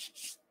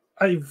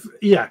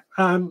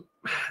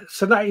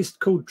so that is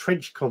called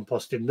trench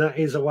composting. That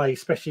is a way,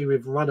 especially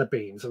with runner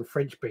beans and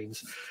French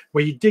beans,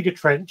 where you dig a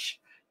trench,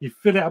 you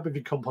fill it up with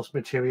your compost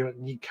material,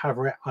 and you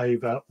cover it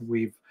over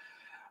with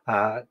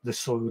the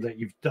soil that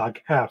you've dug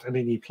out, and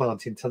then you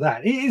plant into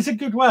that. It is a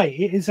good way.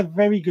 It is a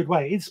very good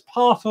way. It's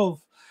part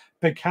of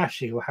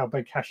bokashi, or how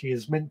bokashi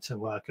is meant to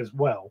work as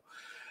well.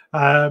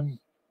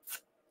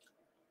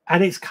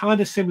 And it's kind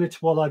of similar to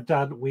what I've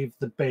done with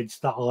the beds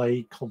that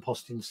I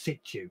compost in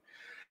situ.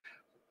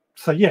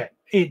 So, yeah,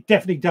 it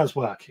definitely does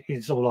work,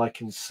 is all I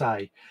can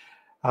say.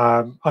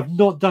 I've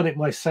not done it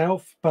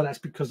myself, but that's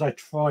because I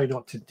try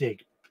not to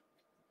dig.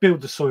 Build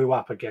the soil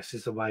up, I guess,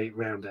 is the way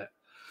around it.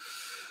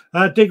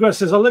 Digger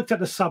says, I looked at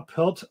the sub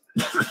pod,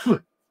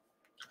 but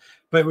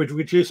it would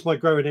reduce my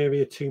growing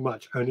area too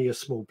much. Only a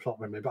small plot,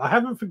 remember. I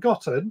haven't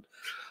forgotten,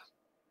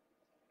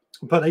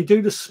 but they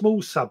do the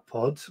small sub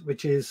pod,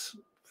 which is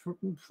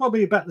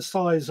probably about the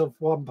size of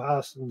one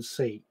person's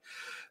seat,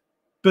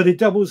 but it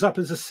doubles up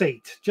as a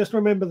seat. Just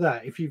remember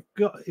that if you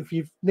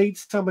need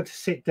someone to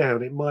sit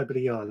down, it might be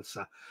the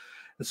answer.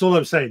 That's all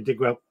I'm saying,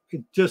 Digwell.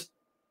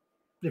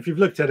 If you've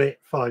looked at it,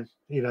 fine.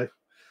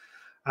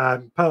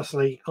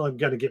 Personally, I'm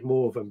going to get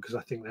more of them because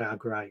I think they are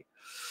great.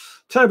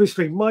 Turbo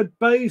Stream, my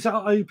bays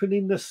are open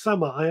in the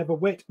summer. I have a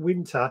wet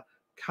winter,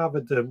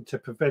 covered them to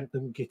prevent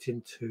them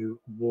getting too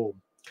warm.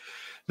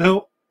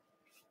 Now,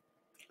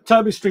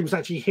 Turbo Stream's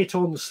actually hit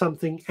on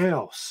something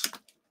else.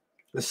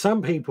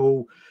 Some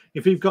people,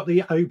 if you've got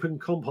the open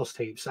compost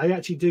heaps, they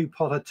actually do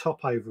pot a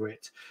top over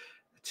it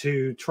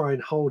to try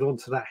and hold on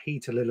to that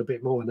heat a little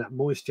bit more and that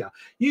moisture.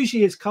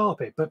 Usually it's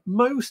carpet, but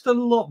most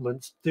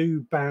allotments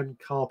do ban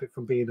carpet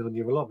from being on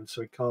your allotment,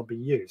 so it can't be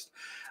used.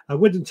 A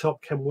wooden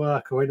top can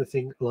work or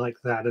anything like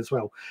that as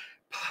well.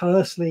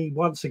 Personally,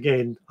 once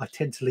again, I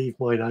tend to leave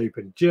mine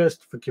open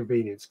just for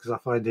convenience because I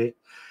find it,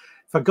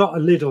 if I've got a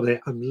lid on it,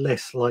 I'm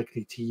less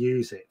likely to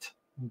use it.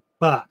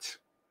 But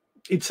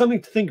it's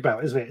something to think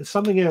about, isn't it? It's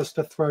something else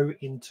to throw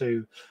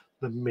into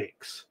the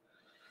mix.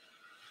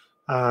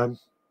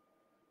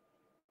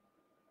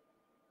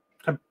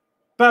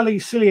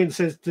 Ballycillian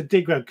says to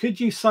Digro, could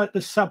you cite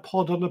the sub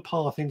pod on a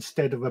path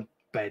instead of a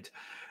bed?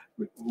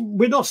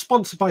 We're not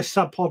sponsored by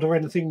sub pod or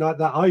anything like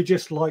that. I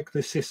just like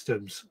the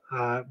systems.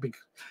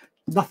 Because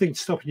nothing's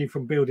stopping you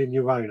from building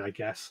your own, I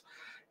guess,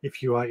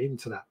 if you are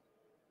into that.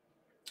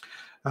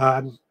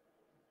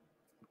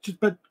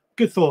 But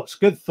good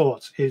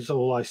thoughts is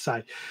all I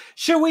say.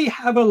 Shall we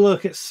have a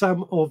look at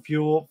some of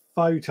your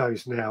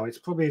photos now? It's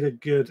probably a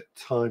good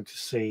time to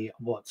see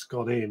what's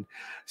gone in.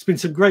 There's been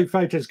some great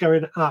photos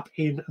going up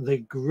in the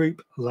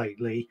group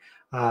lately,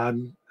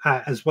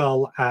 as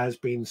well as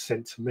being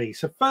sent to me.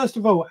 So first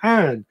of all,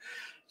 Anne,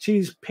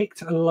 she's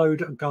picked a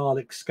load of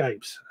garlic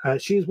scapes.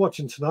 She's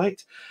watching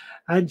tonight,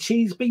 and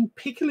she's been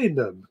pickling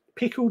them.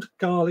 Pickled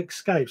garlic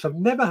scapes. I've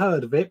never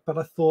heard of it, but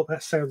I thought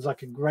that sounds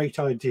like a great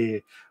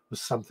idea,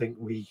 was something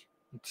we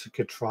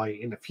could try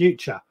in the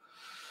future.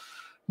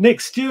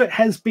 Nick Stewart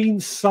has been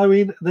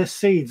sowing the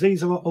seeds.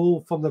 These are all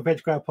from the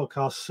Veg Grow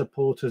Podcast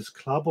Supporters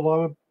Club,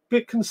 although I'm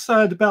bit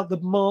concerned about the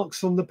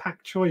marks on the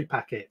pak choy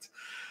packet.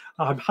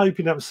 I'm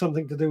hoping that was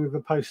something to do with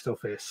the post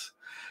office.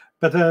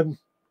 But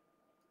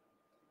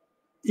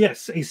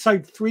yes, he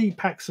sowed 3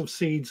 packs of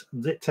seeds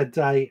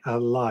today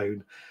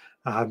alone.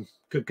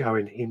 Good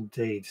going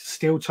indeed.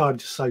 Still time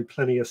to sow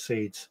plenty of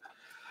seeds.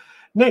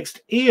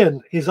 Next,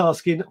 Ian is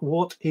asking,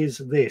 what is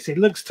this? It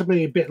looks to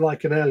me a bit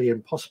like an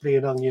alien, possibly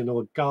an onion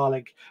or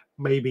garlic,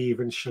 maybe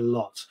even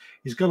shallots.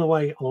 He's gone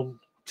away on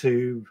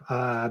to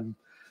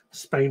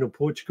Spain or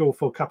Portugal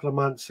for a couple of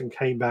months and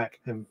came back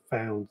and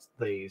found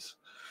these.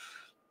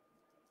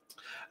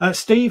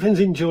 Steve has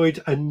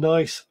enjoyed a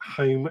nice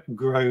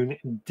homegrown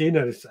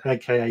dinner,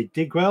 aka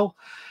Digwell.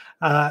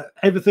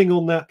 Everything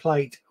on that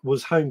plate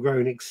was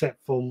homegrown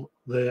except from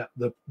the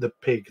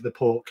pig, the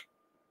pork.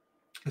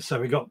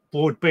 So we got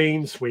broad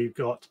beans, we've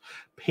got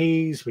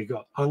peas, we've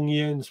got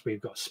onions,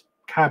 we've got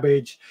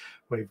cabbage,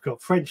 we've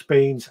got French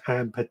beans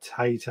and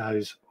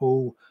potatoes,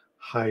 all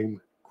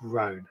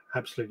homegrown.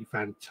 Absolutely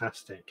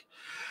fantastic.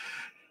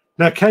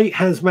 Now, Kate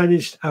has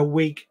managed a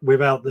week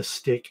without the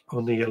stick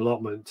on the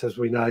allotment. As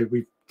we know,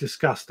 we've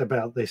discussed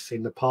about this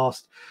in the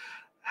past,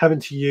 having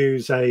to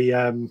use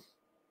a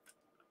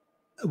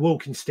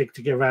walking stick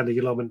to get around the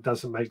allotment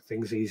doesn't make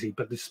things easy,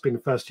 but this has been the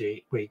first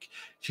week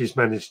she's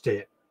managed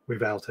it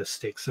without a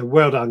stick. So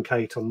well done,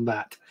 Kate, on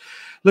that.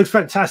 Looks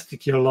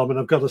fantastic, your allotment,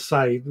 I've got to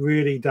say. It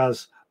really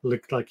does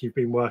look like you've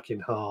been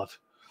working hard.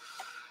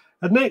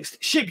 And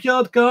next,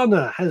 Shipyard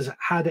Garner has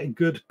had a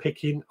good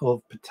picking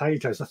of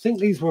potatoes. I think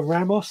these were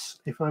Ramos,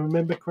 if I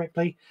remember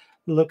correctly.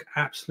 Look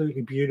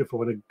absolutely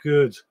beautiful and a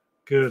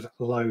good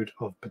load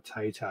of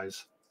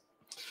potatoes.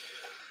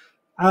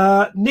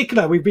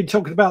 Nicola, we've been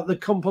talking about the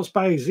compost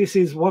bays. This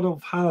is one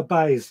of her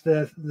bays.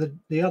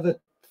 The other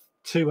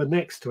 2 are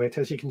next to it,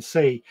 as you can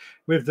see,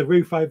 with the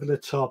roof over the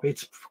top.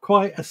 It's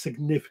quite a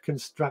significant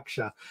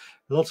structure.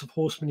 Lots of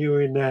horse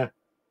manure in there.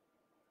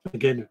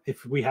 Again,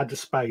 if we had the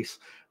space,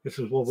 this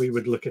is what we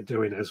would look at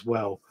doing as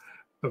well.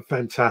 But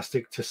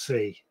fantastic to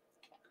see.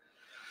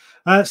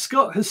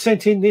 Scott has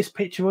sent in this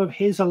picture of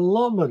his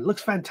allotment.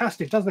 Looks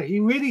fantastic, doesn't it?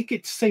 You really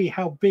get to see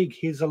how big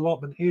his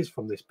allotment is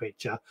from this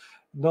picture.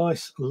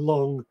 Nice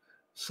long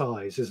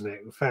size, isn't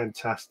it?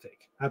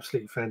 Fantastic,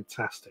 absolutely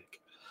fantastic.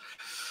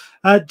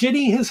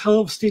 Jenny has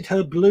harvested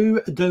her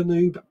blue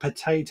Danube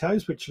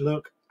potatoes, which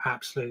look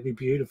absolutely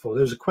beautiful.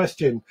 There was a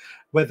question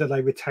whether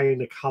they retain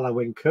the colour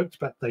when cooked,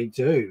 but they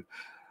do.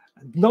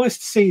 Nice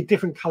to see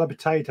different colour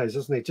potatoes,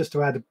 isn't it? Just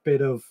to add a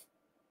bit of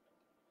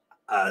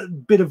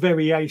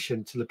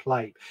variation to the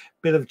plate,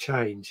 bit of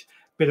change,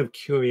 bit of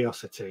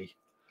curiosity.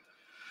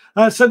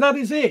 So that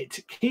is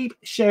it. Keep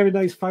sharing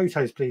those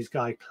photos, please,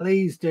 guys.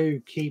 Please do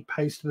keep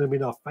posting them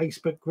in our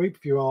Facebook group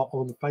if you are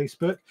on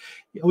Facebook,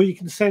 or you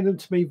can send them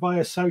to me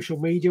via social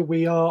media.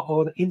 We are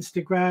on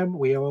Instagram,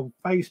 we are on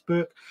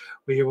Facebook,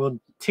 we are on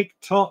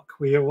TikTok,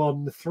 we are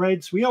on the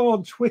Threads, we are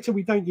on Twitter.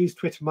 We don't use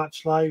Twitter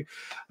much though,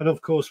 and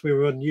of course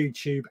we're on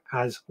YouTube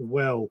as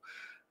well.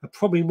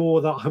 Probably more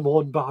that I'm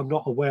on, but I'm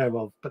not aware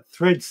of. But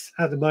Threads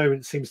at the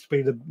moment seems to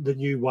be the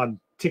new one.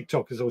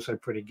 TikTok is also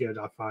pretty good,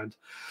 I find.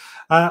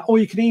 Or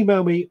you can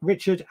email me,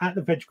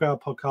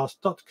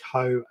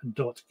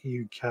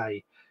 richard@theveggrowerpodcast.co.uk.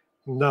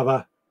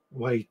 Another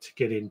way to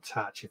get in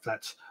touch if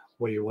that's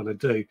what you want to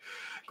do.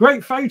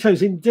 Great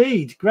photos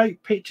indeed.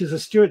 Great pictures.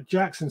 As Stuart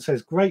Jackson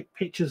says, great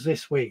pictures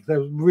this week.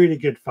 They're really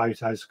good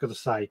photos, I've got to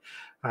say,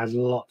 and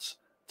lots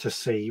to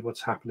see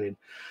what's happening.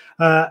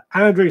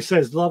 Andrew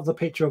says, love the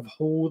picture of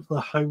all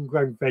the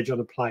homegrown veg on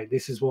a plate.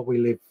 This is what we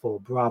live for.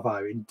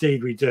 Bravo.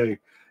 Indeed we do.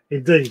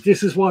 Indeed,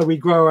 this is why we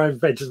grow our own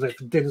veg, isn't it?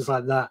 For dinners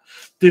like that,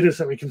 dinners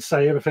that we can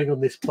say everything on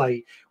this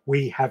plate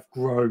we have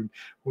grown.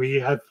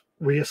 We are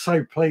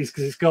so pleased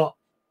because it's got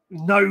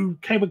no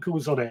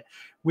chemicals on it.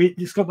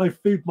 It's got no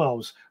food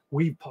miles.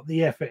 We put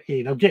the effort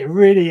in. I'm getting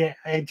really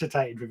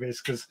entertained with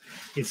this because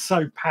it's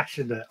so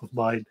passionate of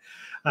mine.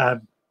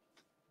 But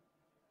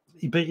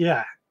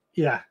yeah.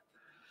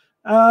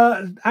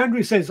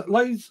 Andrew says,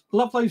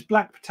 love those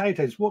black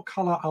potatoes. What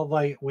colour are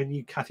they when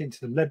you cut into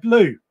them? They're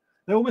blue.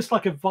 They're almost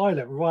like a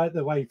violet right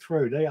the way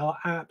through. They are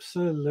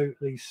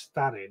absolutely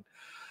stunning.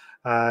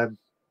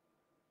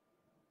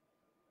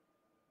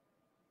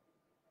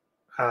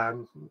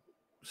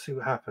 See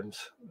what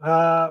happens.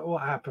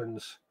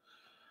 Let's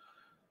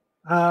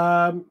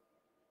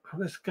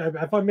go.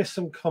 Have I missed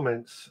some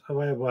comments?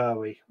 Where were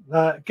we?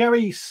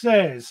 Gary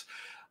says,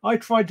 I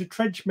tried the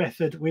trench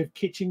method with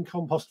kitchen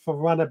compost for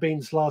runner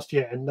beans last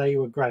year and they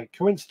were great.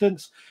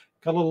 Coincidence?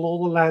 Got a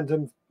lot of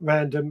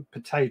random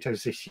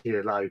potatoes this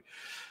year, though.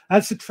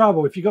 That's the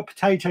trouble. If you've got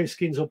potato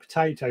skins or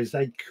potatoes,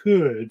 they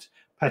could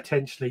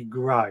potentially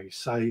grow.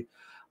 So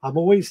I'm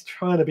always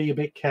trying to be a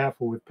bit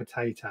careful with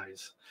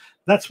potatoes.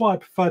 That's why I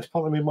prefer to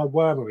put them in my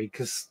wormery,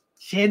 because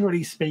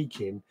generally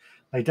speaking,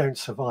 they don't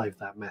survive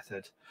that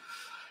method.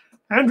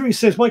 Andrew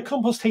says, my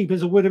compost heap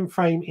is a wooden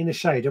frame in the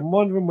shade. I'm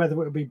wondering whether it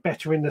would be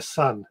better in the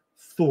sun.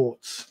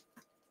 Thoughts?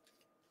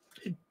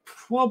 It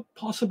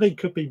possibly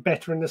could be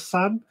better in the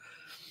sun.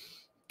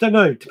 Don't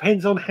know.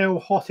 Depends on how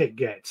hot it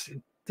gets.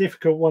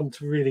 difficult one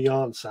to really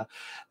answer.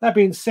 That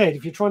being said,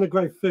 if you're trying to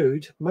grow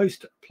food,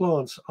 most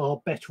plants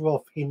are better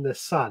off in the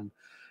sun.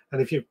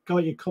 And if you've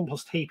got your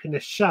compost heap in the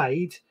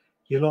shade,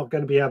 you're not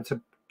going to be able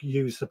to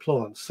use the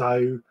plants.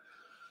 So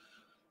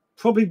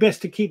probably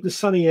best to keep the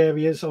sunny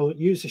areas or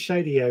use the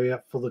shady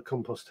area for the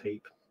compost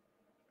heap.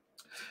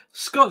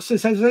 Scott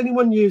says, has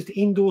anyone used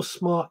indoor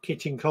smart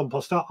kitchen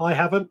composter? I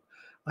haven't.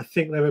 I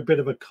think they're a bit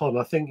of a con.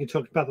 I think you're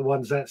talking about the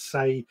ones that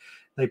say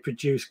they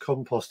produce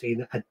compost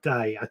in a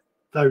day. I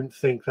don't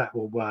think that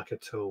will work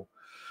at all.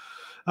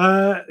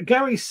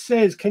 Gary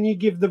says, can you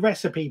give the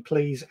recipe,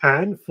 please,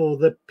 Anne, for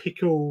the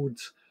pickled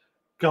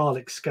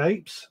garlic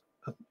scapes?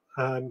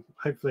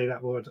 Hopefully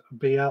that would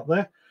be out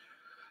there.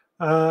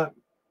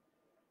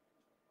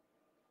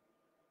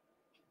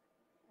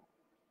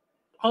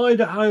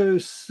 Idaho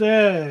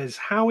says,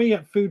 Howie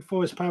at Food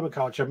Forest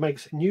Permaculture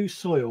makes new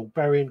soil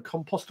burying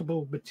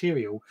compostable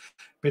material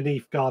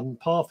beneath garden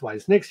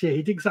pathways. Next year,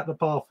 he digs up the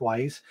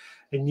pathways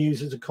and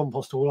uses the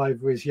compost all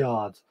over his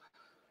yard.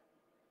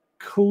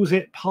 Calls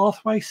it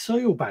Pathway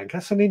Soil Bank.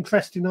 That's an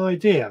interesting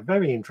idea.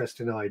 Very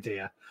interesting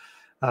idea.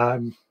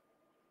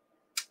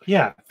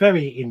 Yeah,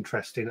 very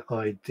interesting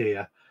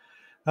idea.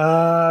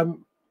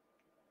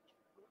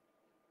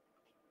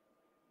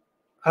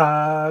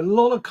 A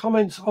lot of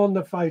comments on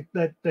the phone.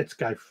 Let's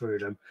go through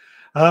them.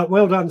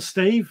 Well done,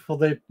 Steve, for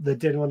the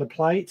dinner on the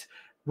plate.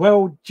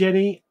 Well,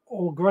 Jenny,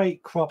 all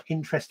great crop,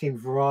 interesting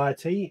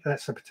variety.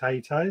 That's the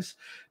potatoes.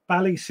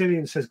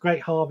 Ballycillian says,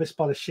 great harvest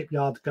by the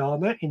shipyard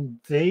gardener.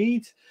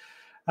 Indeed.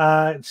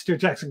 Stuart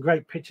Jackson,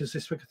 great pictures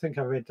this week. I think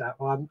I read that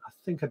one. I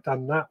think I've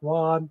done that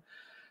one.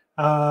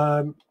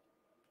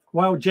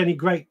 Well, Jenny,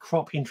 great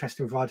crop,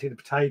 interesting variety of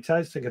the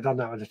potatoes. I think I've done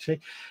that one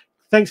actually.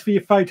 Thanks for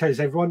your photos,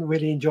 everyone.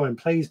 Really enjoy them.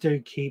 Please do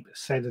keep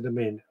sending them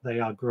in.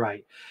 They are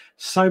great.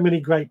 So many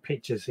great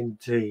pictures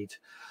indeed.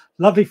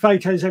 Lovely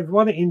photos,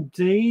 everyone.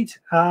 Indeed.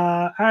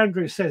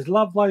 Andrew says,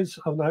 love those.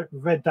 Oh, no,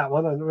 read that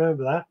one. I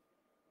remember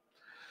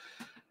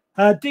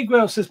that.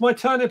 Digwell says, my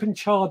turnip and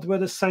chard were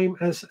the same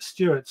as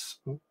Stuart's,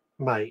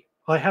 mate.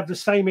 I have the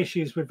same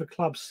issues with the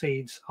club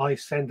seeds I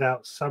send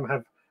out. Some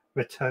have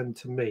returned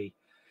to me.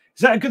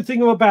 Is that a good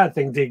thing or a bad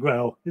thing,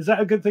 Digwell? Is that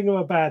a good thing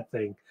or a bad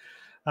thing?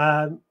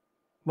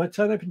 My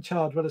turnip and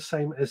chard were the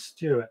same as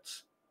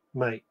Stuart's,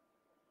 mate.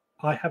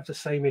 I have the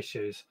same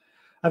issues.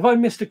 Have I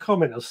missed a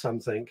comment or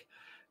something?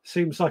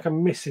 Seems like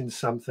I'm missing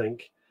something.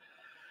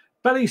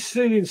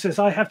 Ballycillian says,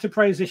 I have to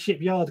praise the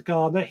shipyard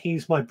gardener.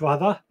 He's my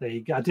brother. There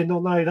you go. I did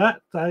not know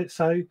that.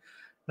 So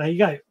there you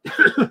go.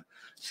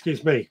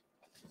 Excuse me.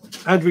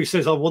 Andrew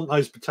says, I want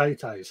those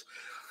potatoes.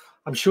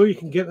 I'm sure you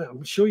can get them.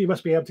 I'm sure you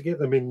must be able to get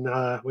them in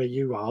where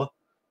you are.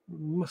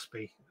 Must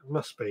be.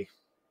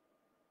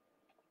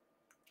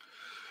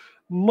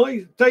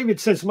 David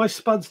says, my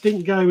spuds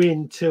didn't go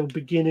in till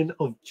beginning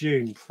of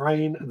June.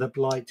 Praying the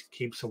blight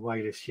keeps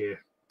away this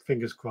year.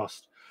 Fingers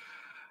crossed.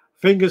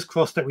 Fingers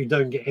crossed that we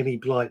don't get any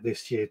blight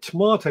this year.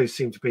 Tomatoes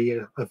seem to be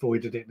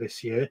avoided it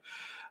this year.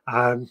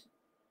 Yeah,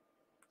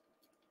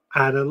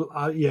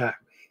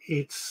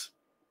 it's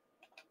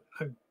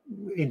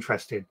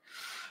interesting.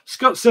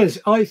 Scott says,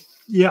 I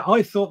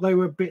thought they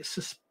were a bit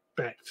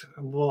suspect.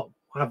 What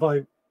have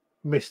I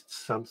missed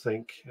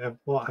something?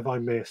 What have I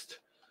missed?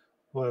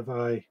 What have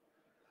I?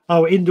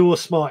 Oh, indoor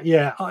smart.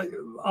 Yeah,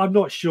 I'm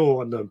not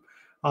sure on them.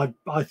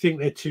 I think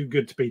they're too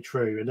good to be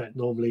true, and that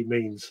normally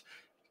means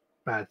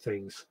bad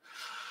things.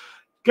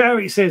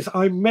 Gary says,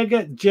 I'm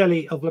mega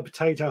jelly of the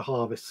potato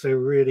harvest. They're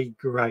really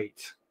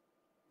great.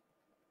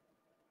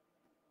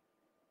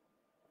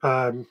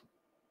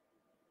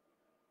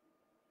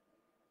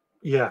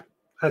 Yeah,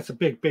 that's a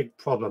big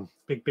problem.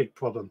 Big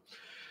problem.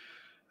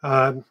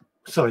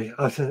 Sorry,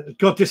 I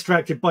got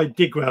distracted by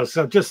Digwell.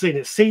 So I've just seen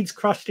it. Seeds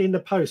crushed in the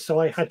post, so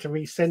I had to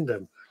resend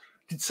them.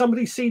 Did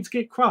somebody's seeds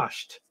get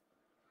crushed?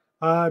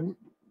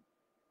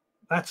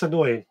 That's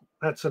annoying.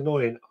 That's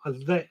annoying.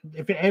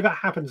 If it ever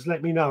happens,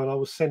 let me know and I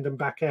will send them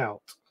back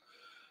out.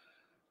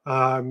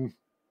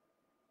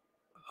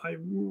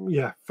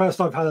 Yeah, first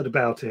I've heard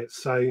about it.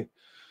 So,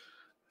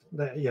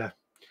 yeah.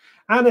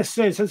 Anna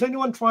says, has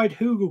anyone tried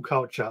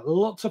hugelkultur?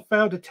 Lots of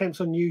failed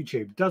attempts on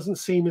YouTube. Doesn't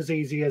seem as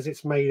easy as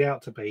it's made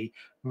out to be.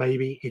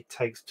 Maybe it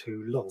takes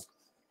too long.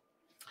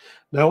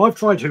 Now, I've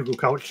tried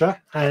hugelkultur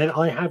and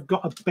I have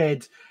got a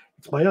bed.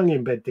 It's my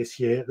onion bed this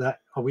year that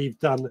we've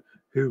done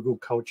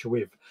hugelkultur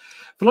with.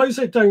 For those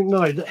that don't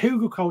know, that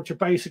hugelkultur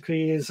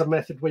basically is a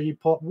method where you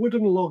put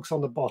wooden logs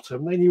on the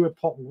bottom, then you would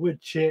put wood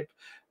chip,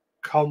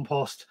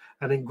 compost,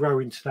 and then grow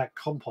into that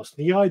compost.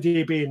 The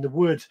idea being the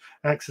wood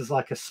acts as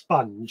like a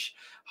sponge,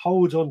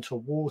 holds onto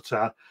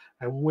water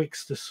and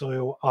wicks the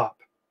soil up.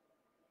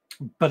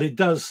 But it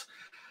does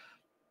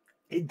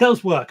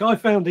work. I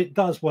found it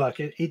does work.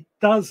 It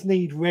does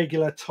need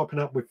regular topping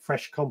up with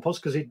fresh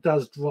compost because it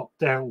does drop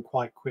down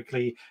quite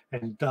quickly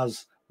and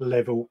does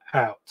level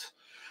out.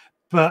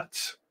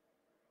 But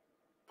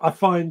I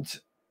find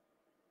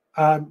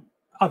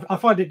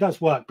it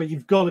does work, but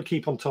you've got to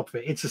keep on top of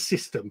it. It's a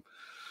system.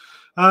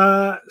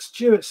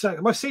 Stuart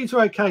said, my seeds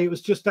are okay. It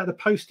was just that the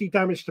postie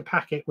damaged the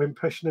packet when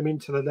pushing them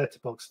into the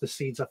letterbox. The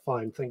seeds are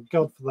fine. Thank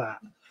God for that.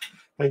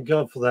 Thank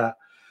God for that.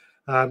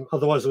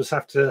 Otherwise, we'll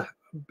have to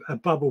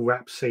bubble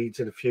wrap seeds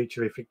in the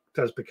future if it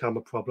does become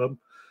a problem.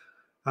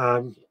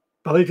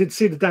 But I did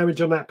see the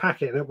damage on that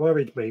packet, and it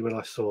worried me when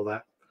I saw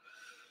that.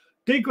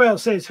 Digwell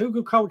says,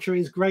 hugelkultur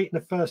is great in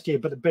the first year,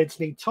 but the beds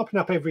need topping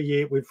up every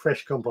year with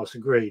fresh compost.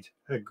 Agreed.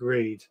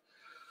 Agreed.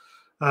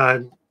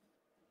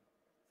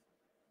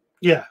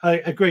 Yeah, I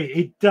agree.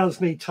 It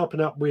does need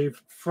topping up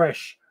with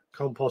fresh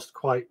compost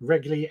quite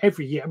regularly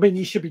every year. I mean,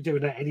 you should be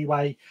doing that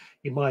anyway,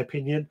 in my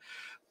opinion.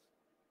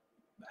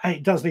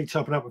 It does need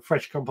topping up with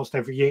fresh compost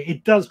every year.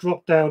 It does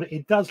drop down.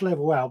 It does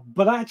level out.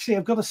 But actually,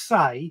 I've got to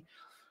say,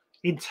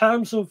 in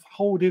terms of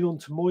holding on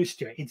to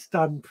moisture, it's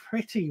done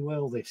pretty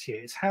well this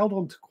year. It's held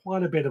on to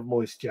quite a bit of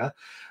moisture.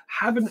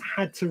 Haven't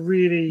had to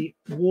really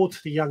water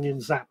the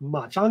onions that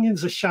much.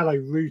 Onions are shallow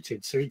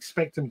rooted, so you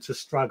expect them to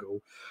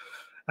struggle.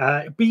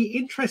 Be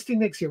interesting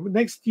next year.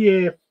 Next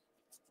year,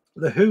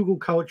 the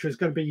hugelkultur is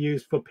going to be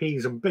used for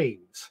peas and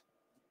beans.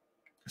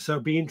 So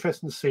it'll be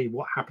interesting to see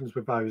what happens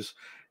with those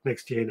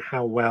next year and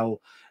how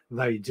well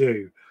they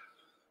do.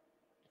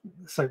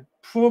 So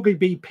probably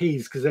be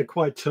peas because they're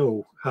quite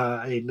tall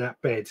in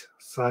that bed.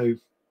 So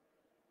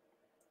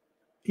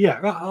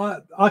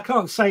yeah, I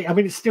can't say. I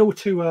mean, it's still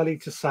too early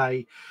to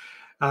say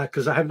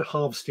because I haven't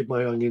harvested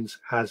my onions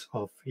as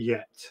of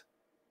yet.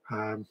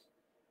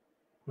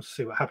 Let's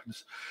see what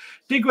happens.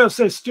 Digwell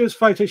says Stuart's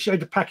photo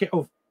showed a packet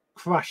of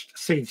crushed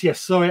seeds.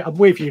 Yes, sorry, I'm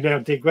with you now,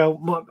 Digwell.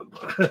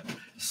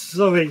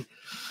 Sorry,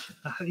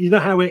 you know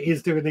how it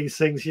is doing these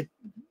things. Your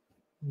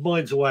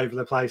mind's all over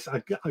the place.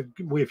 I'm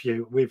with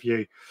you.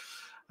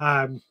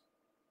 But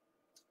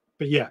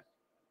yeah,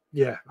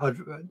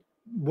 I've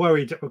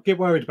worried. Get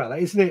worried about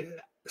that, isn't it?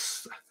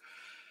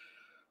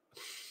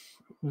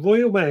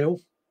 Royal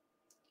Mail.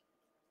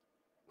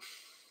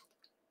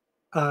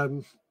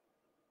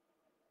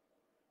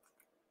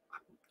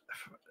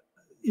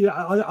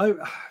 Yeah,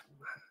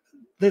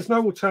 there's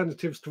no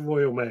alternatives to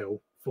Royal Mail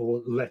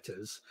for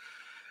letters,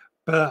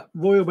 but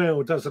Royal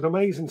Mail does an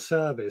amazing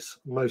service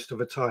most of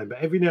the time. But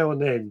every now and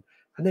then,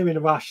 and they're in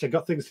a rush, they've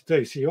got things to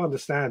do, so you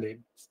understand it.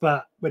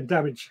 But when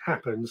damage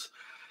happens,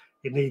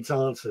 it needs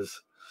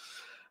answers.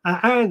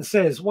 Anne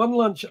says one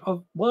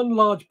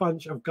large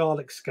bunch of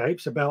garlic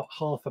scapes, about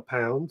 ½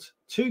 pound,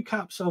 2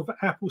 cups of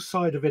apple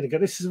cider vinegar.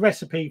 This is a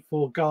recipe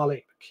for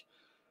garlic,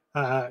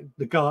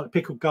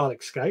 pickled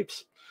garlic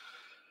scapes.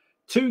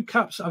 2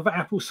 cups of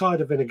apple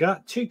cider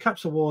vinegar, 2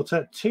 cups of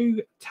water, 2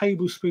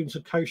 tablespoons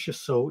of kosher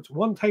salt,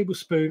 1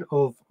 tablespoon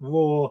of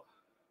raw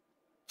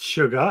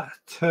sugar,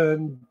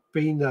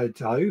 turbino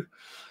dough,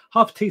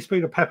 ½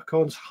 teaspoon of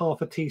peppercorns,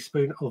 ½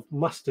 teaspoon of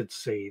mustard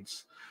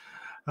seeds.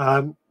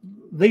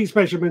 These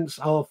measurements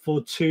are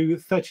for 2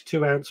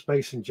 32-ounce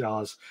mason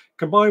jars.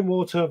 Combine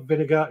water,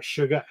 vinegar,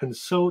 sugar, and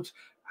salt.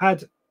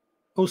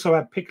 Also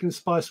add pickling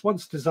spice.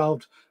 Once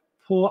dissolved,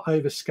 pour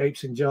over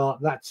scapes in jar.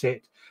 That's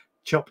it.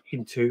 Chop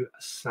into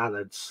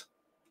salads.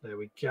 There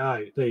we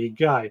go. There you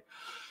go.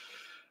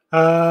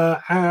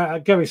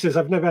 Gary says,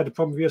 I've never had a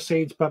problem with your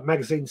seeds, but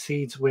magazine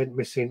seeds went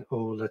missing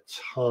all the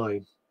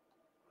time.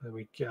 There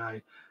we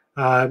go.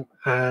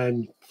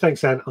 And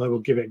thanks, Anne. I will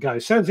give it a go.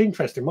 Sounds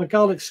interesting. My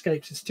garlic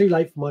scapes, it's too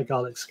late for my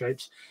garlic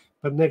scapes,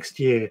 but next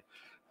year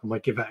I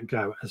might give that a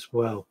go as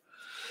well.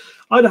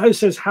 Idaho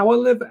says,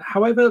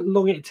 however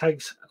long it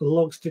takes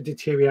logs to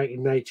deteriorate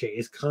in nature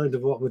is kind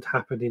of what would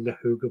happen in the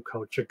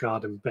hugelkultur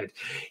garden bed.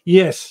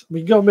 Yes,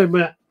 we got to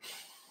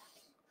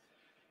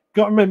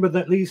remember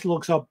that these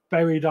logs are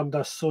buried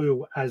under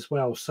soil as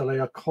well, so they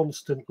are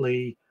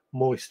constantly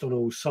moist on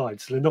all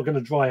sides. So they're not going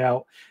to dry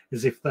out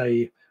as if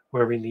they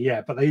were in the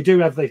air, but they do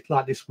have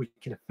this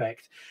wicking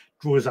effect,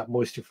 draws up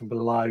moisture from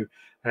below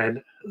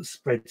and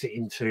spreads it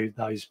into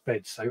those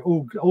beds. So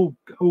all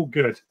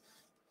good.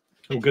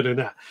 All good in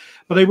that,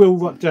 but they will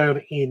rot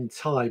down in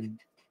time.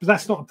 But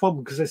that's not a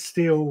problem because they're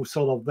still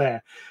sort of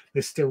there.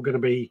 They're still going to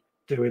be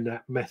doing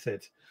that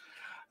method.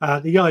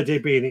 The idea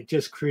being it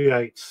just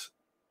creates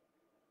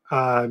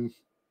a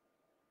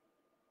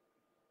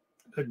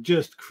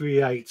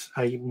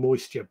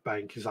moisture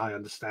bank, as I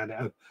understand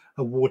it,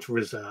 a water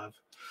reserve.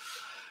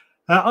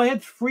 I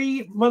had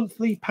 3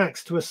 monthly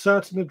packs to a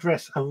certain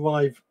address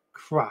arrive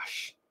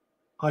crush.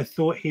 I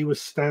thought he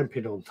was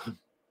stamping on them.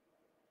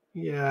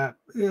 Yeah,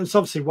 it was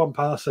obviously one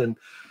person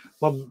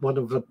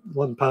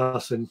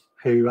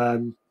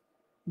who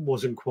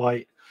wasn't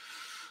quite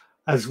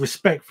as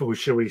respectful,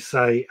 shall we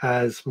say,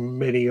 as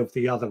many of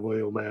the other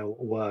Royal Mail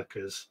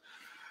workers.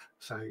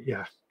 So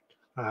yeah,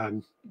 I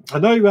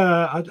know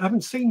I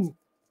haven't seen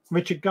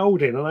Richard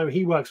Golding. I know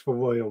he works for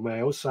Royal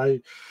Mail, so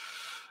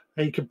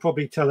he could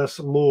probably tell us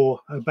more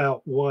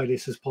about why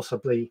this has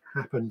possibly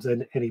happened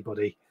than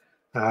anybody.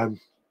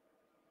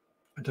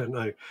 I don't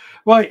know.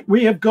 Right,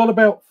 we have got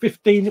about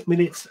 15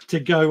 minutes to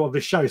go of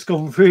the show. It's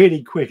gone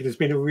really quick, and it's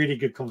been a really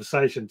good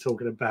conversation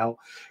talking about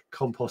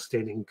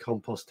composting and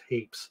compost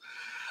heaps.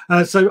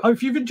 So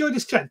if you've enjoyed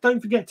this chat,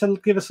 don't forget to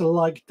give us a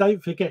like.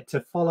 Don't forget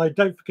to follow.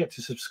 Don't forget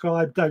to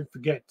subscribe. Don't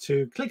forget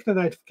to click the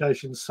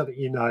notifications so that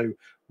you know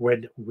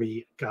when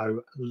we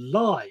go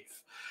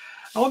live.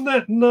 On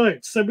that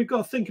note, so we've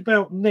got to think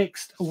about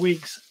next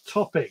week's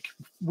topic.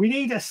 We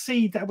need a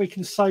seed that we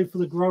can sow for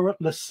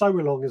the sow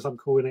along, as I'm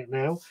calling it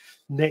now,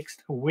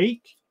 next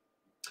week.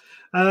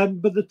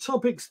 But the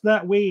topics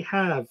that we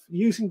have: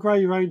 using grow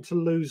your own to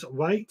lose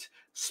weight,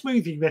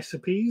 smoothie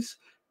recipes,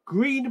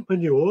 green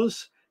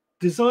manures,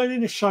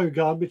 designing a show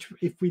garden, which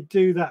if we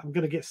do that, I'm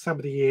going to get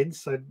somebody in,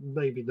 so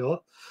maybe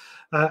not.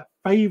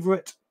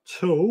 Favorite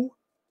tool,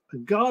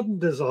 garden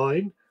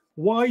design,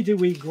 why do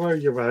we grow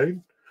your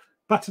own,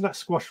 butternut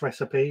squash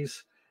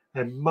recipes,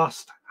 and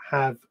must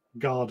have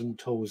garden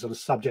tools are the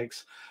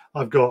subjects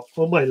I've got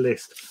on my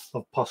list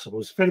of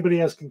possibles. If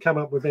anybody else can come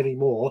up with any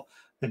more,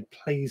 then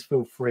please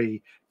feel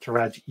free to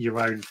add your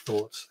own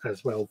thoughts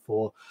as well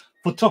for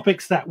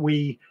topics that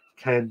we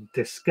can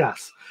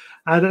discuss.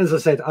 And as I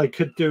said, I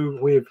could do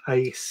with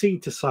a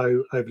seed to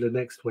sow over the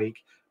next week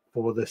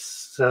for the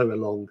sow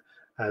along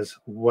as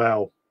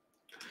well.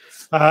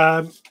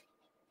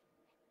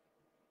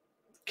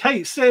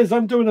 Kate says,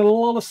 I'm doing a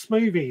lot of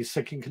smoothies,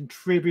 so can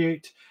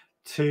contribute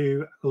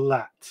to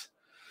that.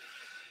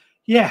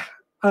 Yeah,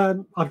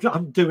 I'm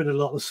doing a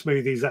lot of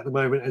smoothies at the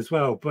moment as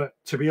well. But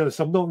to be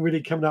honest, I'm not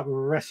really coming up with a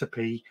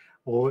recipe,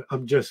 or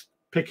I'm just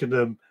picking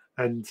them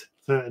and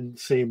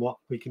seeing what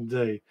we can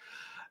do.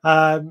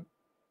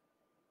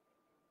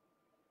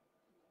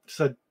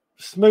 So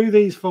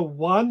smoothies for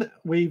one.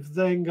 We've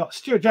then got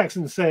Stuart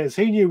Jackson says,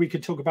 who knew we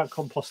could talk about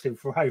composting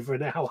for over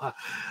an hour?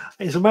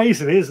 It's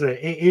amazing, isn't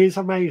it? It is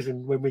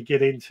amazing when we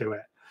get into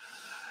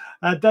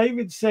it.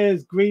 David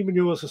says, green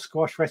manures are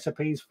squash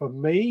recipes for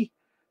me.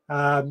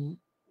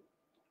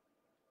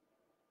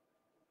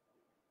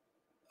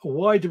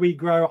 Why do we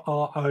grow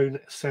our own?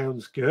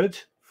 Sounds good,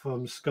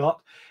 from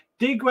Scott.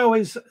 Digwell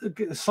is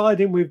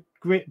siding with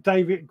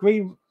David.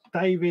 Green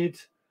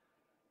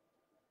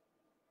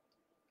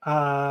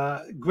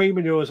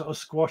manures are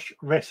squash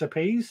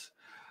recipes.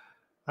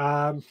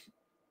 So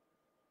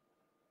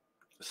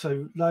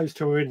those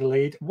two are in the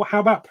lead.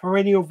 How about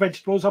perennial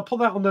vegetables? I'll put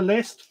that on the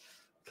list.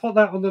 Put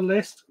that on the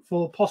list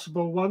for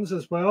possible ones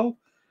as well.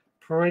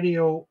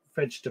 Perennial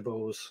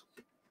vegetables.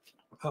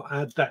 I'll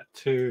add that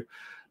to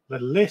the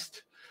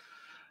list.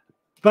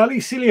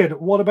 Ballycillian,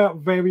 what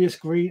various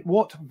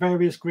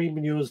green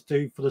manures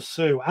do for the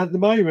soil? At the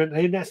moment,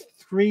 and that's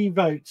 3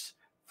 votes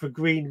for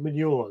green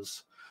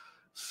manures.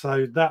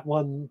 So that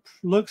one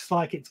looks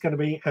like it's going to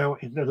be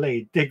out in the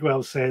lead.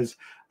 Digwell says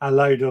a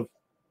load of,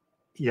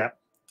 yeah,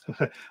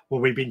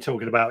 what we've been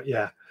talking about,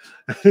 yeah.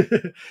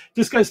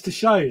 Just goes to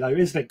show, though,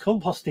 isn't it?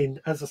 Composting,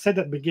 as I said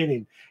at the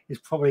beginning, is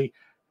probably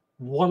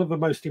one of the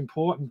most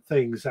important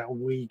things that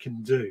we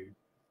can do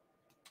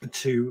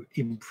to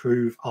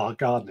improve our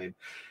gardening.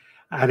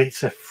 And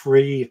it's a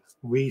free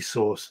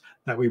resource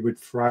that we would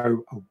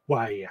throw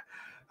away.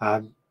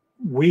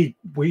 We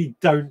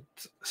don't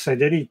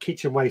send any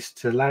kitchen waste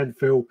to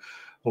landfill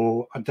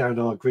or down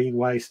our green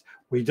waste.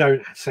 We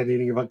don't send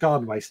any of our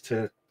garden waste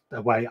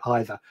away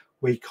either.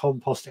 We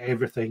compost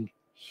everything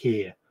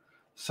here.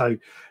 So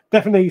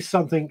definitely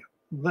something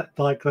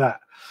like that.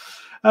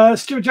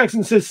 Stuart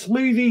Jackson says,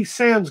 smoothie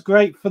sounds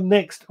great for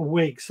next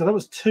week. So that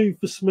was 2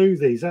 for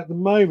smoothies. At the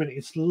moment,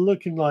 it's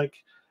looking like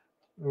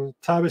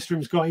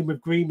Tybestroom's got in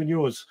with green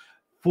manures.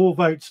 4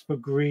 votes for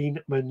green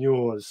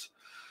manures.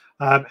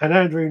 And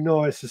Andrew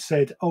Norris has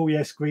said, oh,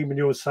 yes, green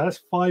manures. So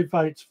that's 5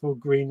 votes for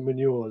green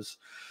manures.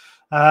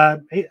 I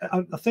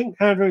think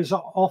Andrew's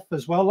off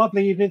as well.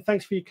 Lovely evening.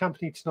 Thanks for your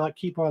company tonight.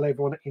 Keep well,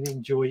 everyone, and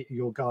enjoy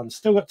your garden.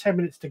 Still got 10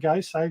 minutes to go,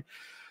 so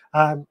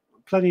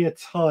plenty of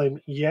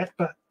time yet.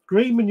 But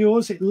green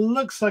manures, it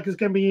looks like it's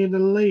going to be in the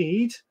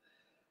lead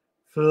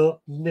for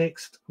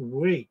next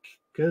week.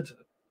 Good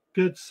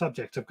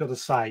subject, I've got to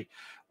say.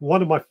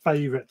 One of my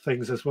favourite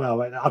things as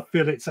well. I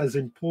feel it's as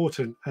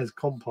important as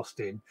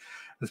composting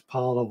as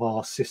part of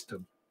our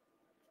system.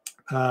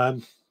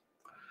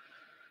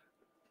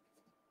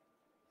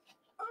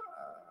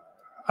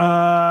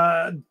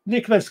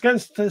 Nicholas, going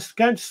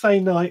to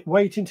stay night,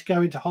 waiting to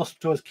go into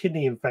hospital as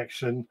kidney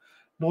infection,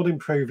 not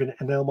improving,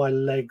 and now my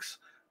legs,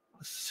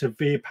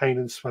 severe pain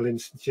and swelling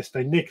since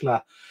yesterday.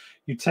 Nicola,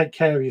 you take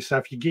care of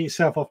yourself. You get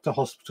yourself off to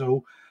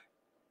hospital.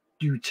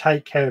 You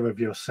take care of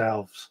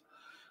yourselves.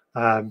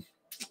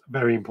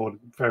 Very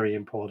important, very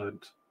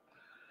important.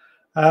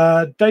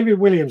 David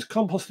Williams,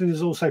 composting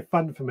is also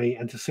fun for me,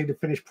 and to see the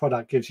finished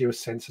product gives you a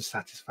sense of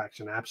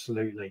satisfaction.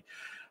 Absolutely.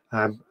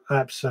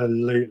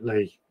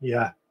 Absolutely.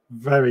 Yeah,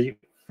 very,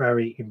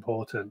 very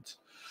important.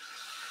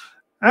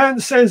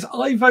 And says,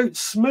 I vote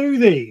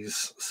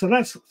smoothies. So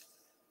that's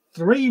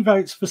 3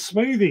 votes for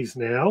smoothies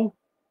now.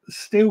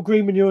 Still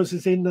green manures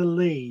is in the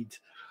lead.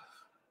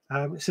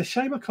 It's a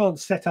shame I can't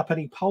set up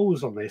any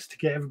polls on this to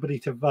get everybody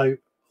to vote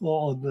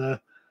on the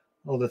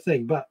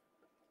thing. But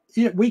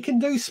yeah, we can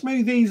do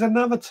smoothies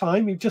another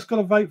time. You've just got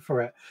to vote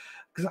for it.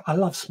 Because I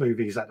love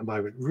smoothies at the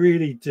moment.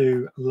 Really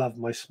do love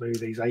my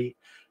smoothies. I eat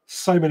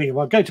so many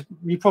of them.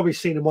 You've probably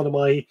seen them on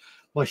my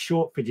my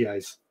short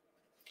videos.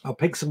 I'll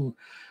pick some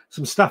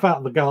stuff out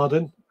of the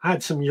garden,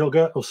 add some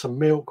yogurt or some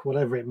milk,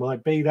 whatever it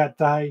might be that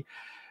day,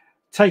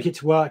 take it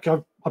to work.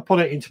 I put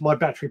it into my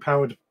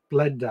battery-powered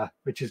blender,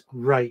 which is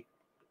great.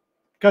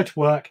 Go to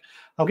work.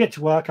 I'll get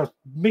to work. I'll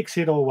mix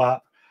it all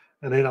up,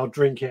 and then I'll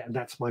drink it, and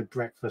that's my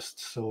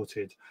breakfast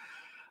sorted.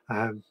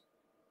 I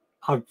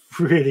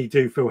really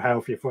do feel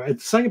healthier for it.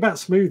 It's something about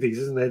smoothies,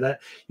 isn't there,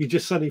 that you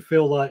just suddenly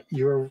feel like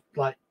you're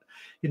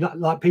not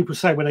like people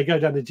say when they go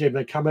down the gym,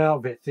 they come out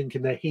of it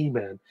thinking they're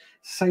He-Man.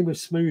 Same with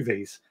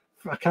smoothies.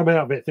 I come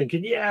out of it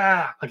thinking,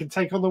 yeah, I can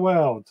take on the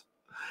world.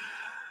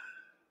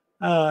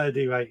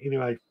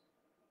 Anyway.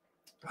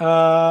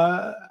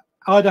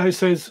 Idaho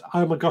says,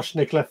 oh my gosh,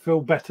 Nicola,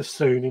 feel better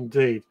soon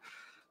indeed.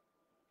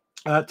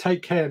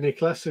 Take care,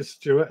 Nicola, says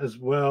Stuart as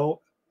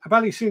well.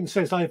 Abali soon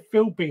says, I have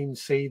filled bean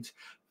seeds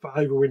for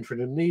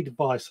overwintering and need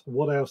advice on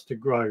what else to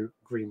grow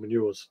green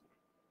manures.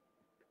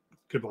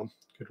 Good one.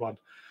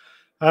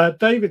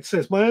 David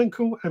says, my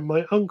uncle and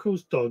my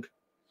uncle's dog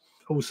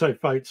also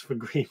votes for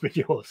green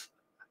manures.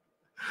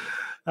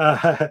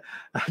 And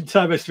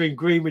Thomas doing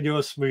green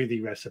manure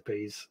smoothie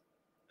recipes.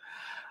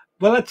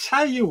 Well, I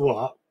tell you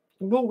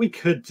what we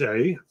could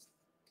do,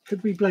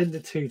 could we blend the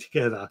two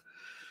together?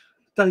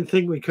 Don't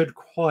think we could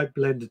quite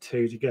blend the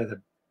two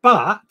together,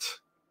 but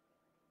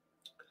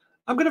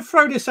I'm going to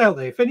throw this out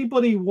there. If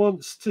anybody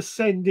wants to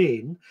send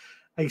in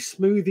a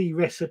smoothie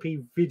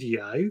recipe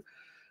video,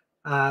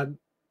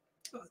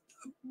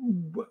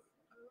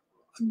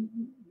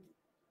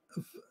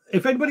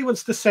 if anybody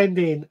wants to send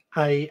in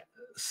a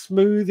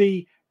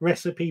smoothie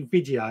recipe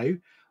video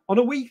on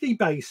a weekly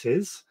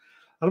basis,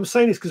 and I'm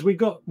saying this because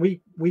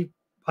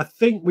I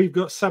think we've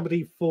got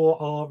somebody for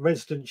our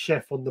resident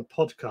chef on the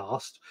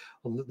podcast,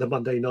 on the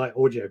Monday Night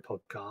Audio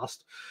podcast.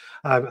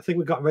 I think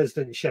we've got a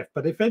resident chef,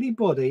 but if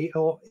anybody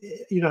or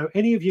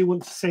any of you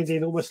want to send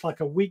in almost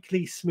like a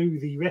weekly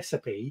smoothie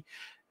recipe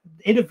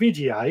in a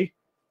video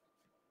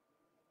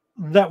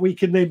that we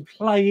can then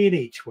play in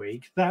each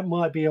week, that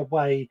might be a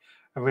way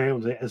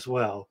around it as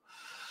well.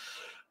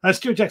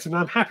 Stuart Jackson,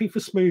 I'm happy for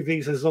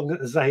smoothies as long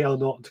as they are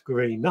not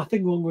green.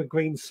 Nothing wrong with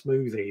green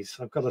smoothies,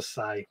 I've got to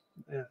say.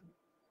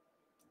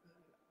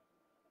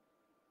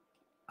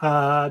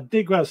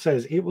 Digwell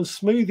says, it was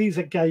smoothies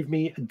that gave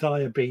me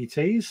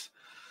diabetes.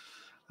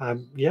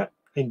 Yep,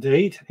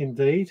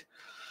 indeed.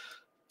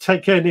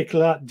 Take care,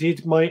 Nicola.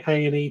 Did my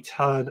A&E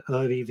turn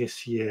early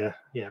this year?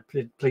 Yeah,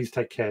 please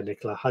take care,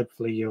 Nicola.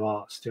 Hopefully you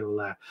are still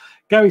there.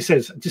 Gary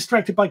says,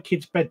 distracted by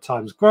kids'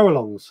 bedtimes,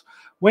 grow-alongs.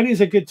 When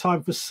is a good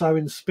time for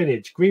sowing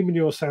spinach? Green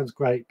manure sounds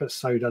great, but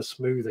so does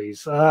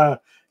smoothies.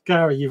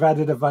 Gary, you've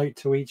added a vote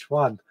to each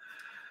one.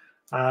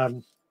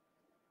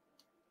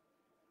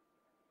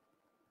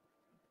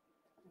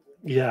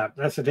 Yeah,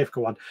 that's a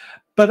difficult one.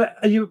 But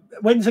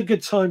when's a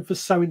good time for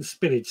sowing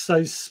spinach?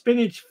 So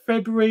spinach,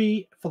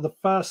 February for the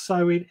first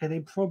sowing, and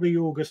then probably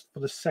August for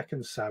the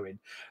second sowing.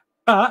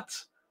 But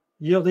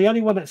you're the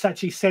only one that's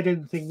actually said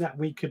anything that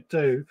we could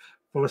do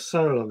for a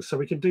sow along. So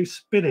we can do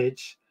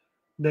spinach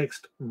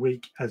next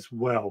week as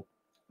well.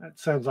 That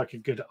sounds like a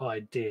good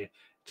idea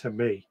to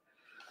me.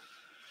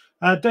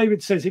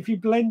 David says, if you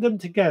blend them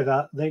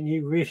together, then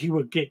you really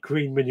would get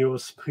green manure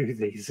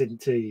smoothies,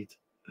 indeed.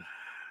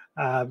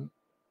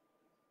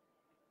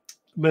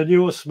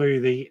 Manure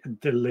smoothie,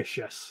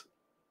 delicious.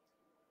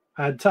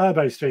 And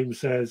Turbo Stream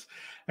says,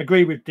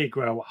 agree with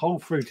Digwell, whole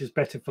fruit is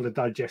better for the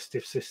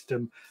digestive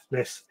system,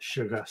 less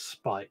sugar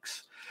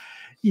spikes.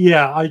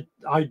 Yeah,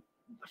 I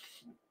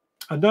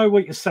know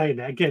what you're saying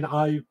there. Again,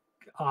 I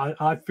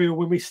feel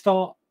when we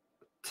start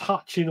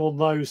touching on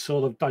those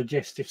sort of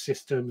digestive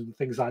systems and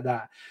things like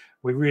that,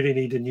 we really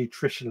need a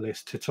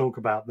nutritionalist to talk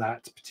about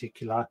that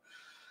particular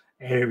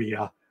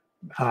area.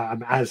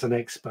 As an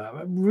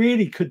expert,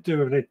 really could do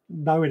with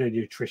knowing a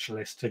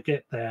nutritionalist to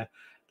get their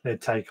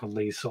take on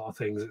these sort of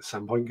things at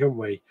some point, couldn't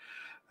we?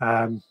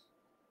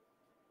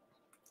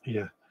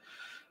 Yeah.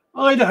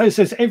 Idaho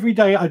says, every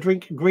day I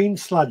drink green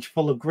sludge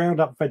full of ground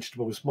up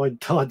vegetables. My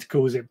dad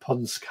calls it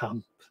pond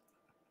scum.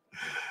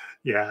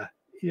 Yeah,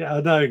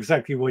 I know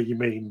exactly what you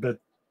mean, but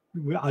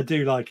I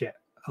do like it.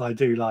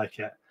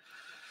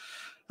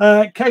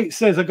 Kate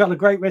says, I've got a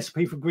great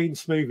recipe for green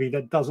smoothie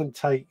that doesn't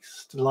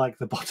taste like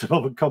the bottom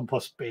of a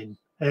compost bin.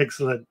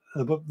 Excellent.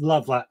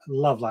 Love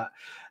that.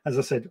 As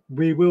I said,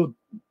 smoothies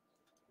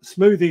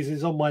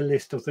is on my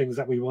list of things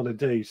that we want to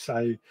do.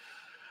 So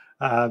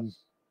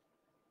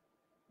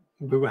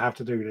we will have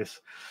to do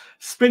this.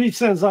 Spinach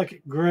sounds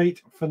like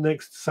great for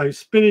next. So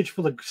spinach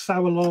for the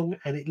sow along,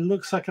 and it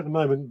looks like at the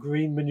moment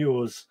green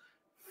manures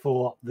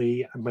for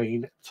the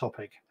main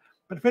topic.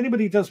 But if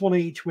anybody does want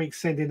to each week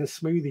send in a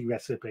smoothie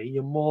recipe,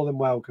 you're more than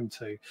welcome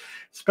to,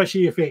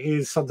 especially if it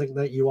is something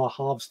that you are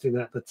harvesting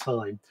at the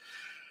time.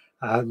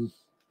 I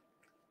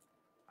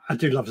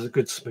do love a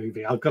good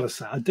smoothie. I've got to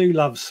say, I do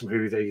love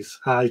smoothies.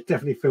 I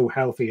definitely feel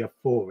healthier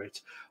for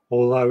it,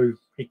 although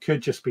it could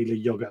just be the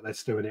yogurt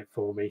that's doing it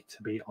for me,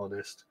 to be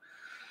honest.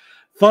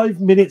 5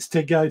 minutes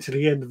to go to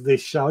the end of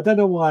this show. I don't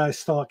know why I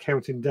start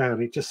counting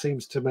down. It just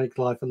seems to make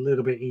life a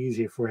little bit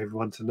easier for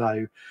everyone to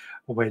know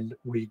when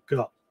we've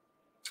got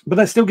But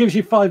that still gives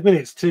you 5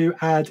 minutes to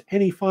add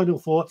any final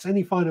thoughts,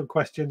 any final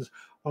questions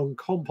on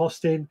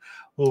composting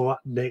or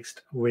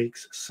next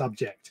week's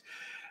subject.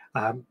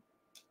 I'm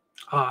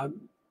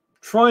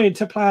trying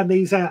to plan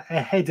these out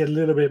ahead a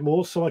little bit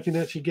more so I can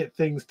actually get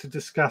things to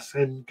discuss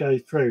and go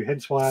through.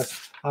 Hence why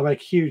I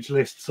make huge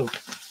lists of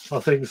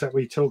things that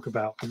we talk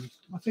about. And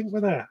I think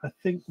we're there. I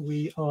think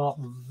we are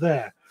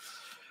there.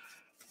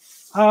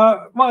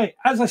 Right,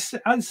 as I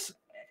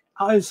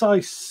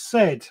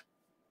said,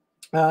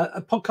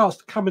 a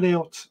podcast coming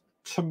out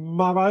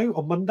tomorrow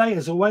on Monday,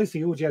 as always,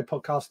 the audio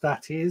podcast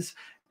that is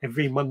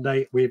every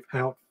Monday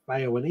without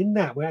fail. And in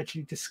that, we're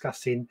actually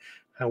discussing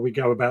how we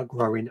go about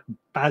growing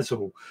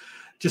basil,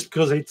 just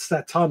because it's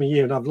that time of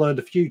year and I've learned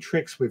a few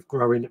tricks with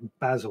growing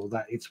basil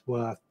that it's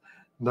worth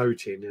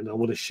noting, and I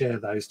want to share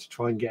those to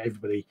try and get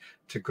everybody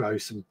to grow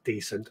some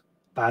decent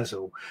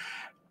basil.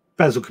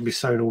 Basil can be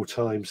sown all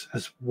times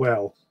as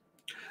well.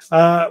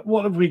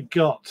 What have we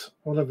got?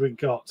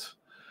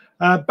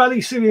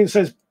 Ballycillian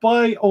says,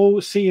 bye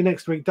all, see you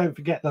next week. Don't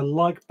forget the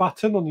like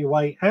button on your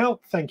way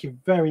out. Thank you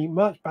very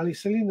much,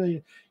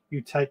 Ballycillian.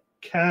 You take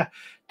care.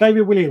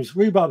 David Williams,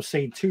 rhubarb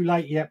seed, too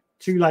late yet.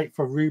 Too late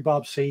for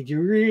rhubarb seed. You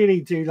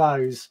really do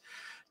those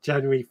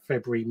January,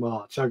 February,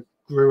 March. I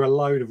grew a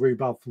load of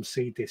rhubarb from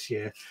seed this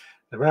year.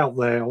 They're out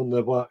there on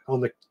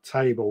the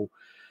table,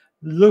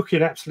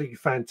 looking absolutely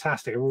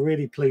fantastic. I'm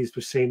really pleased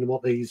with seeing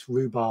what these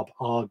rhubarb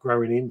are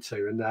growing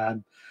into,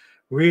 and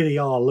really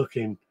are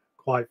looking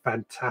quite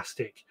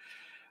fantastic.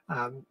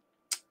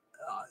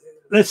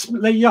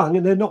 They're young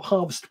and they're not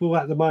harvestable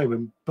at the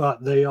moment,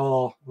 but they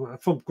are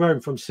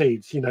grown from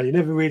seeds. You know, you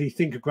never really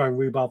think of growing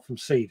rhubarb from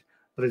seed,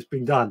 but it's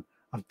been done.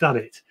 I've done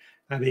it,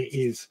 and it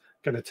is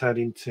going to turn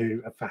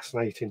into a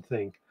fascinating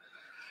thing.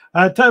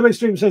 Turbo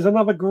Stream says,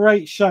 another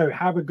great show.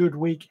 Have a good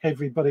week,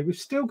 everybody. We've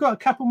still got a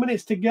couple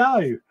minutes to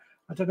go.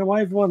 I don't know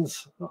why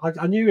everyone's...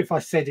 I knew if I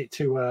said it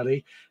too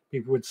early,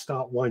 people would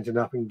start winding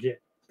up and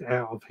get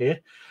out of here.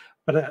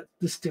 But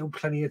there's still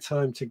plenty of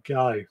time to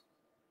go.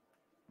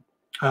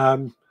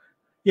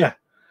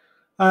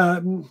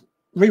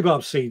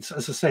 Rhubarb seeds,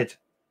 as I said,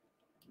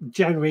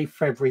 January,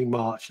 February,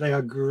 March. They are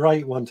a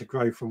great one to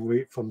grow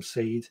from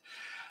seed,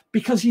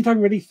 because you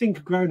don't really think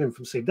of growing them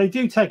from seed. They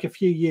do take a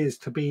few years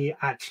to be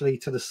actually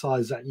to the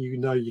size that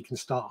you can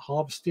start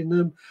harvesting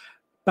them.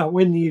 But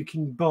when you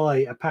can buy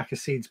a pack of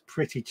seeds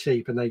pretty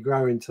cheap and they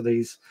grow into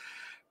these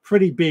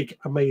pretty big,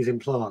 amazing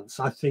plants,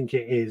 I think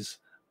it is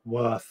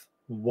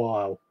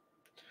worthwhile.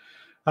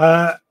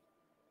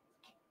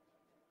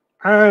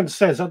 Aaron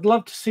says, I'd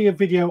love to see a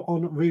video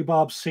on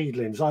rhubarb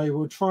seedlings. I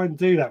will try and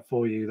do that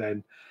for you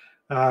then.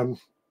 I'll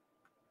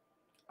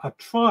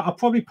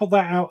probably put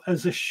that out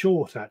as a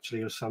short,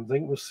 actually, or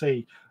something. We'll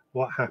see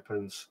what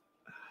happens.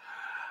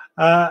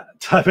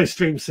 Turbo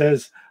Stream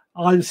says,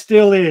 I'm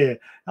still here.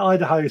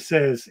 Idaho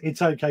says,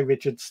 it's okay,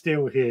 Richard,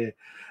 still here.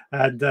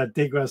 And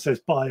Digwell says,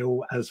 bye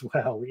all as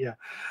well. Yeah.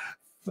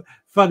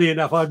 Funny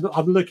enough, I'm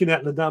looking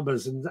at the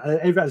numbers, and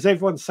as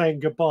everyone's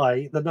saying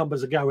goodbye, the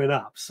numbers are going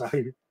up. So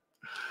it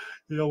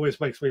always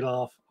makes me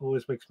laugh.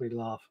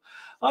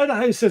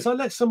 Idaho says, I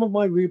let some of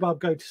my rhubarb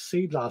go to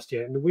seed last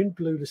year, and the wind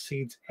blew the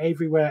seeds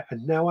everywhere,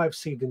 and now I have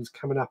seedlings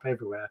coming up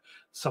everywhere.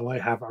 So I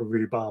have a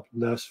rhubarb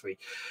nursery.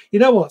 You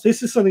know what?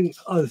 This is something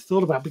I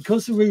thought about,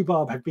 because the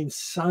rhubarb had been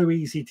so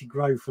easy to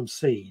grow from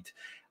seed.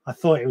 I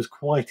thought it was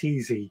quite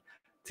easy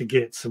to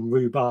get some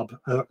rhubarb,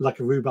 like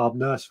a rhubarb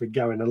nursery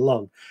going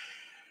along.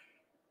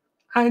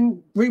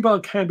 And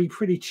rhubarb can be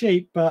pretty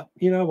cheap, but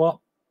you know what?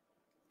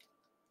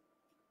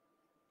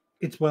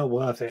 It's well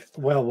worth it.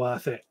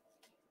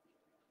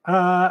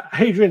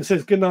 Adrian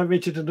says, good night,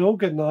 Richard and all.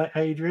 Good night,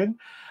 Adrian.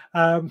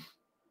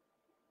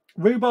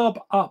 Rhubarb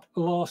up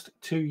last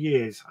 2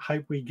 years.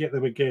 Hope we get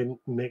them again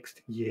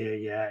next year.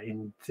 Yeah,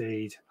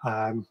 indeed.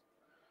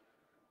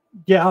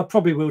 Yeah, I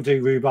probably will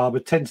do rhubarb. I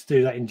tend to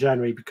do that in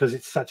January because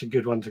it's such a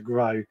good one to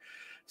grow.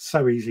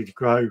 So easy to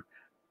grow.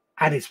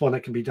 And it's one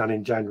that can be done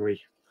in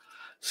January.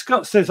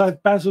 Scott says, I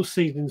have basil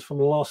seedlings from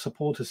the last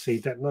supporter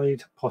seed that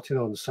need potting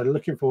on. So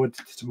looking forward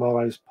to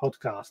tomorrow's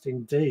podcast.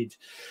 Indeed.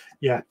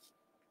 Yeah.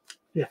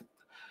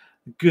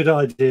 Good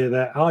idea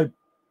there. I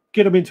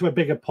get them into a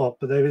bigger pot,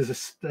 but there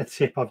is a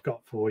tip I've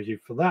got for you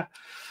for that.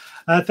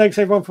 Thanks,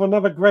 everyone, for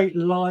another great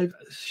live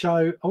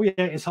show. Oh, yeah,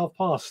 it's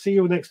past. See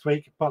you next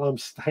week, but I'm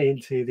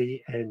staying to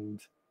the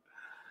end.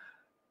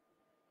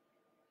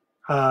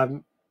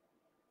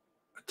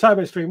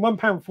 Turbo Stream,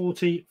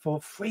 £1.40 for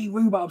 3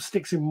 rhubarb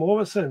sticks in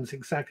Morrison's.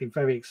 Exactly,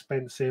 very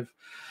expensive.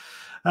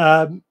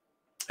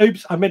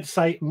 Oops, I meant to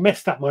say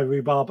messed up my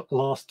rhubarb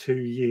last 2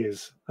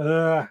 years.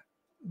 There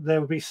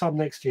will be some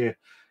next year.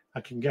 I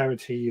can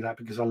guarantee you that,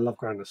 because I love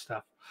growing this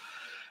stuff.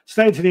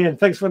 Stay to the end.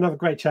 Thanks for another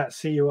great chat.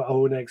 See you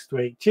all next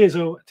week. Cheers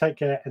all. Take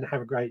care and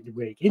have a great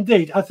week.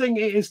 Indeed, I think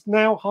it is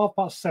now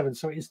 7:30,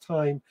 so it is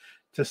time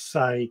to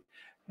say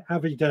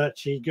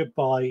arrivederci,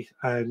 goodbye,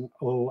 and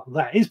all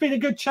that. It's been a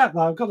good chat,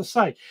 though, I've got to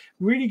say.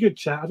 Really good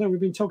chat. I know we've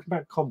been talking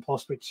about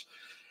compost, which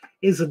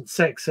isn't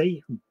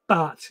sexy,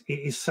 but it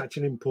is such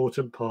an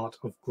important part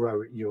of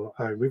growing your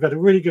own. We've had a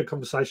really good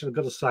conversation, I've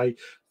got to say.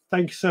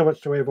 Thank you so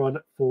much to everyone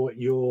for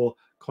your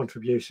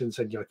contributions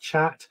and your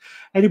chat.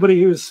 Anybody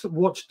who's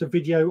watched the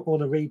video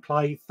on a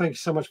replay,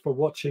 thanks so much for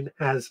watching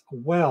as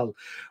well.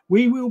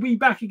 We will be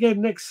back again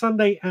next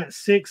Sunday at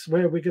 6,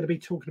 where we're going to be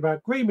talking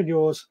about green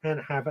manures and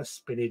have a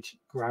spinach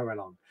grow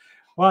along.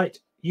 Right,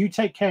 you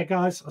take care,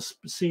 guys.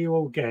 I'll see you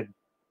all again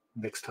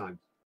next time.